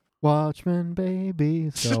moments? Watchmen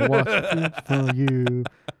babies, they'll watch it for you.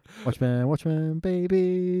 Watchmen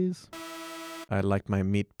babies. I like my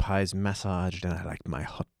meat pies massaged, and I like my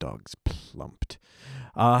hot dogs plumped.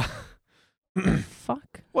 Fuck.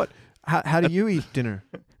 What? How do you eat dinner?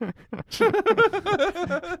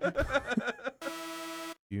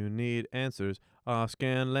 You need answers. Ask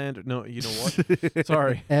and land. No, you know what?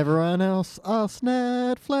 Sorry. Everyone else, us,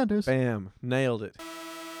 Ned Flanders. Bam. Nailed it.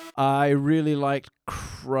 I really liked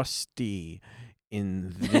Krusty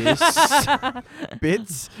in this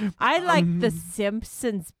bits. I like the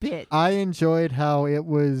Simpsons bit. I enjoyed how it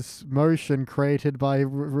was motion created by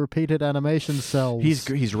repeated animation cells.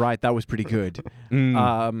 He's right. That was pretty good.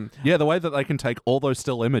 Yeah, the way that they can take all those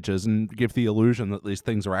still images and give the illusion that these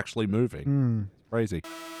things are actually moving. Crazy.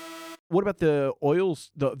 What about the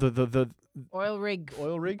oils? The Oil rig.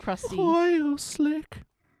 oil rig? Crusty. Oil slick.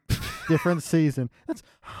 Different season. That's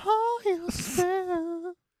oil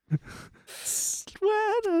spill.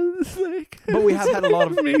 Sweater slick. But we have had a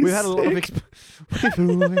lot of. We've had a lot of.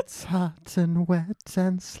 Ooh, it's hot and wet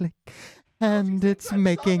and slick, and it's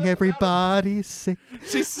making everybody sick.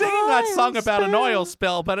 She's singing that song about an oil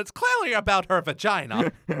spill, but it's clearly about her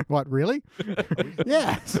vagina. What, really?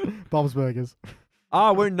 Yes. Bob's Burgers.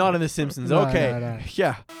 We're not in The Simpsons. No, Okay. no.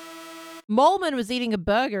 Yeah. Moleman was eating a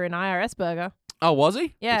burger in IRS Burger. Oh, was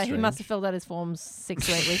he? Yeah, That's he must have strange. filled out his forms 6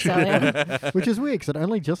 to 8 weeks earlier. Which is weird, because it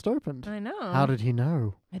only just opened. I know. How did he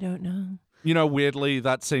know? I don't know. You know, weirdly,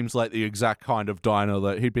 that seems like the exact kind of diner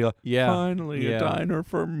that he'd be like, Yeah. finally Yeah. a diner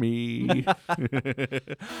for me.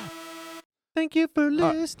 Thank you for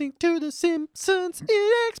listening to the Simpsons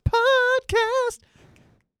Index podcast,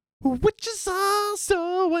 which is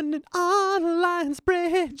also an online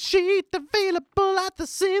spreadsheet available at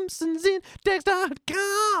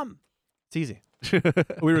thesimpsonsindex.com. It's easy. Are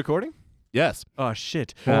we recording? Yes. Oh,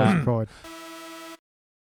 shit. Pause, record.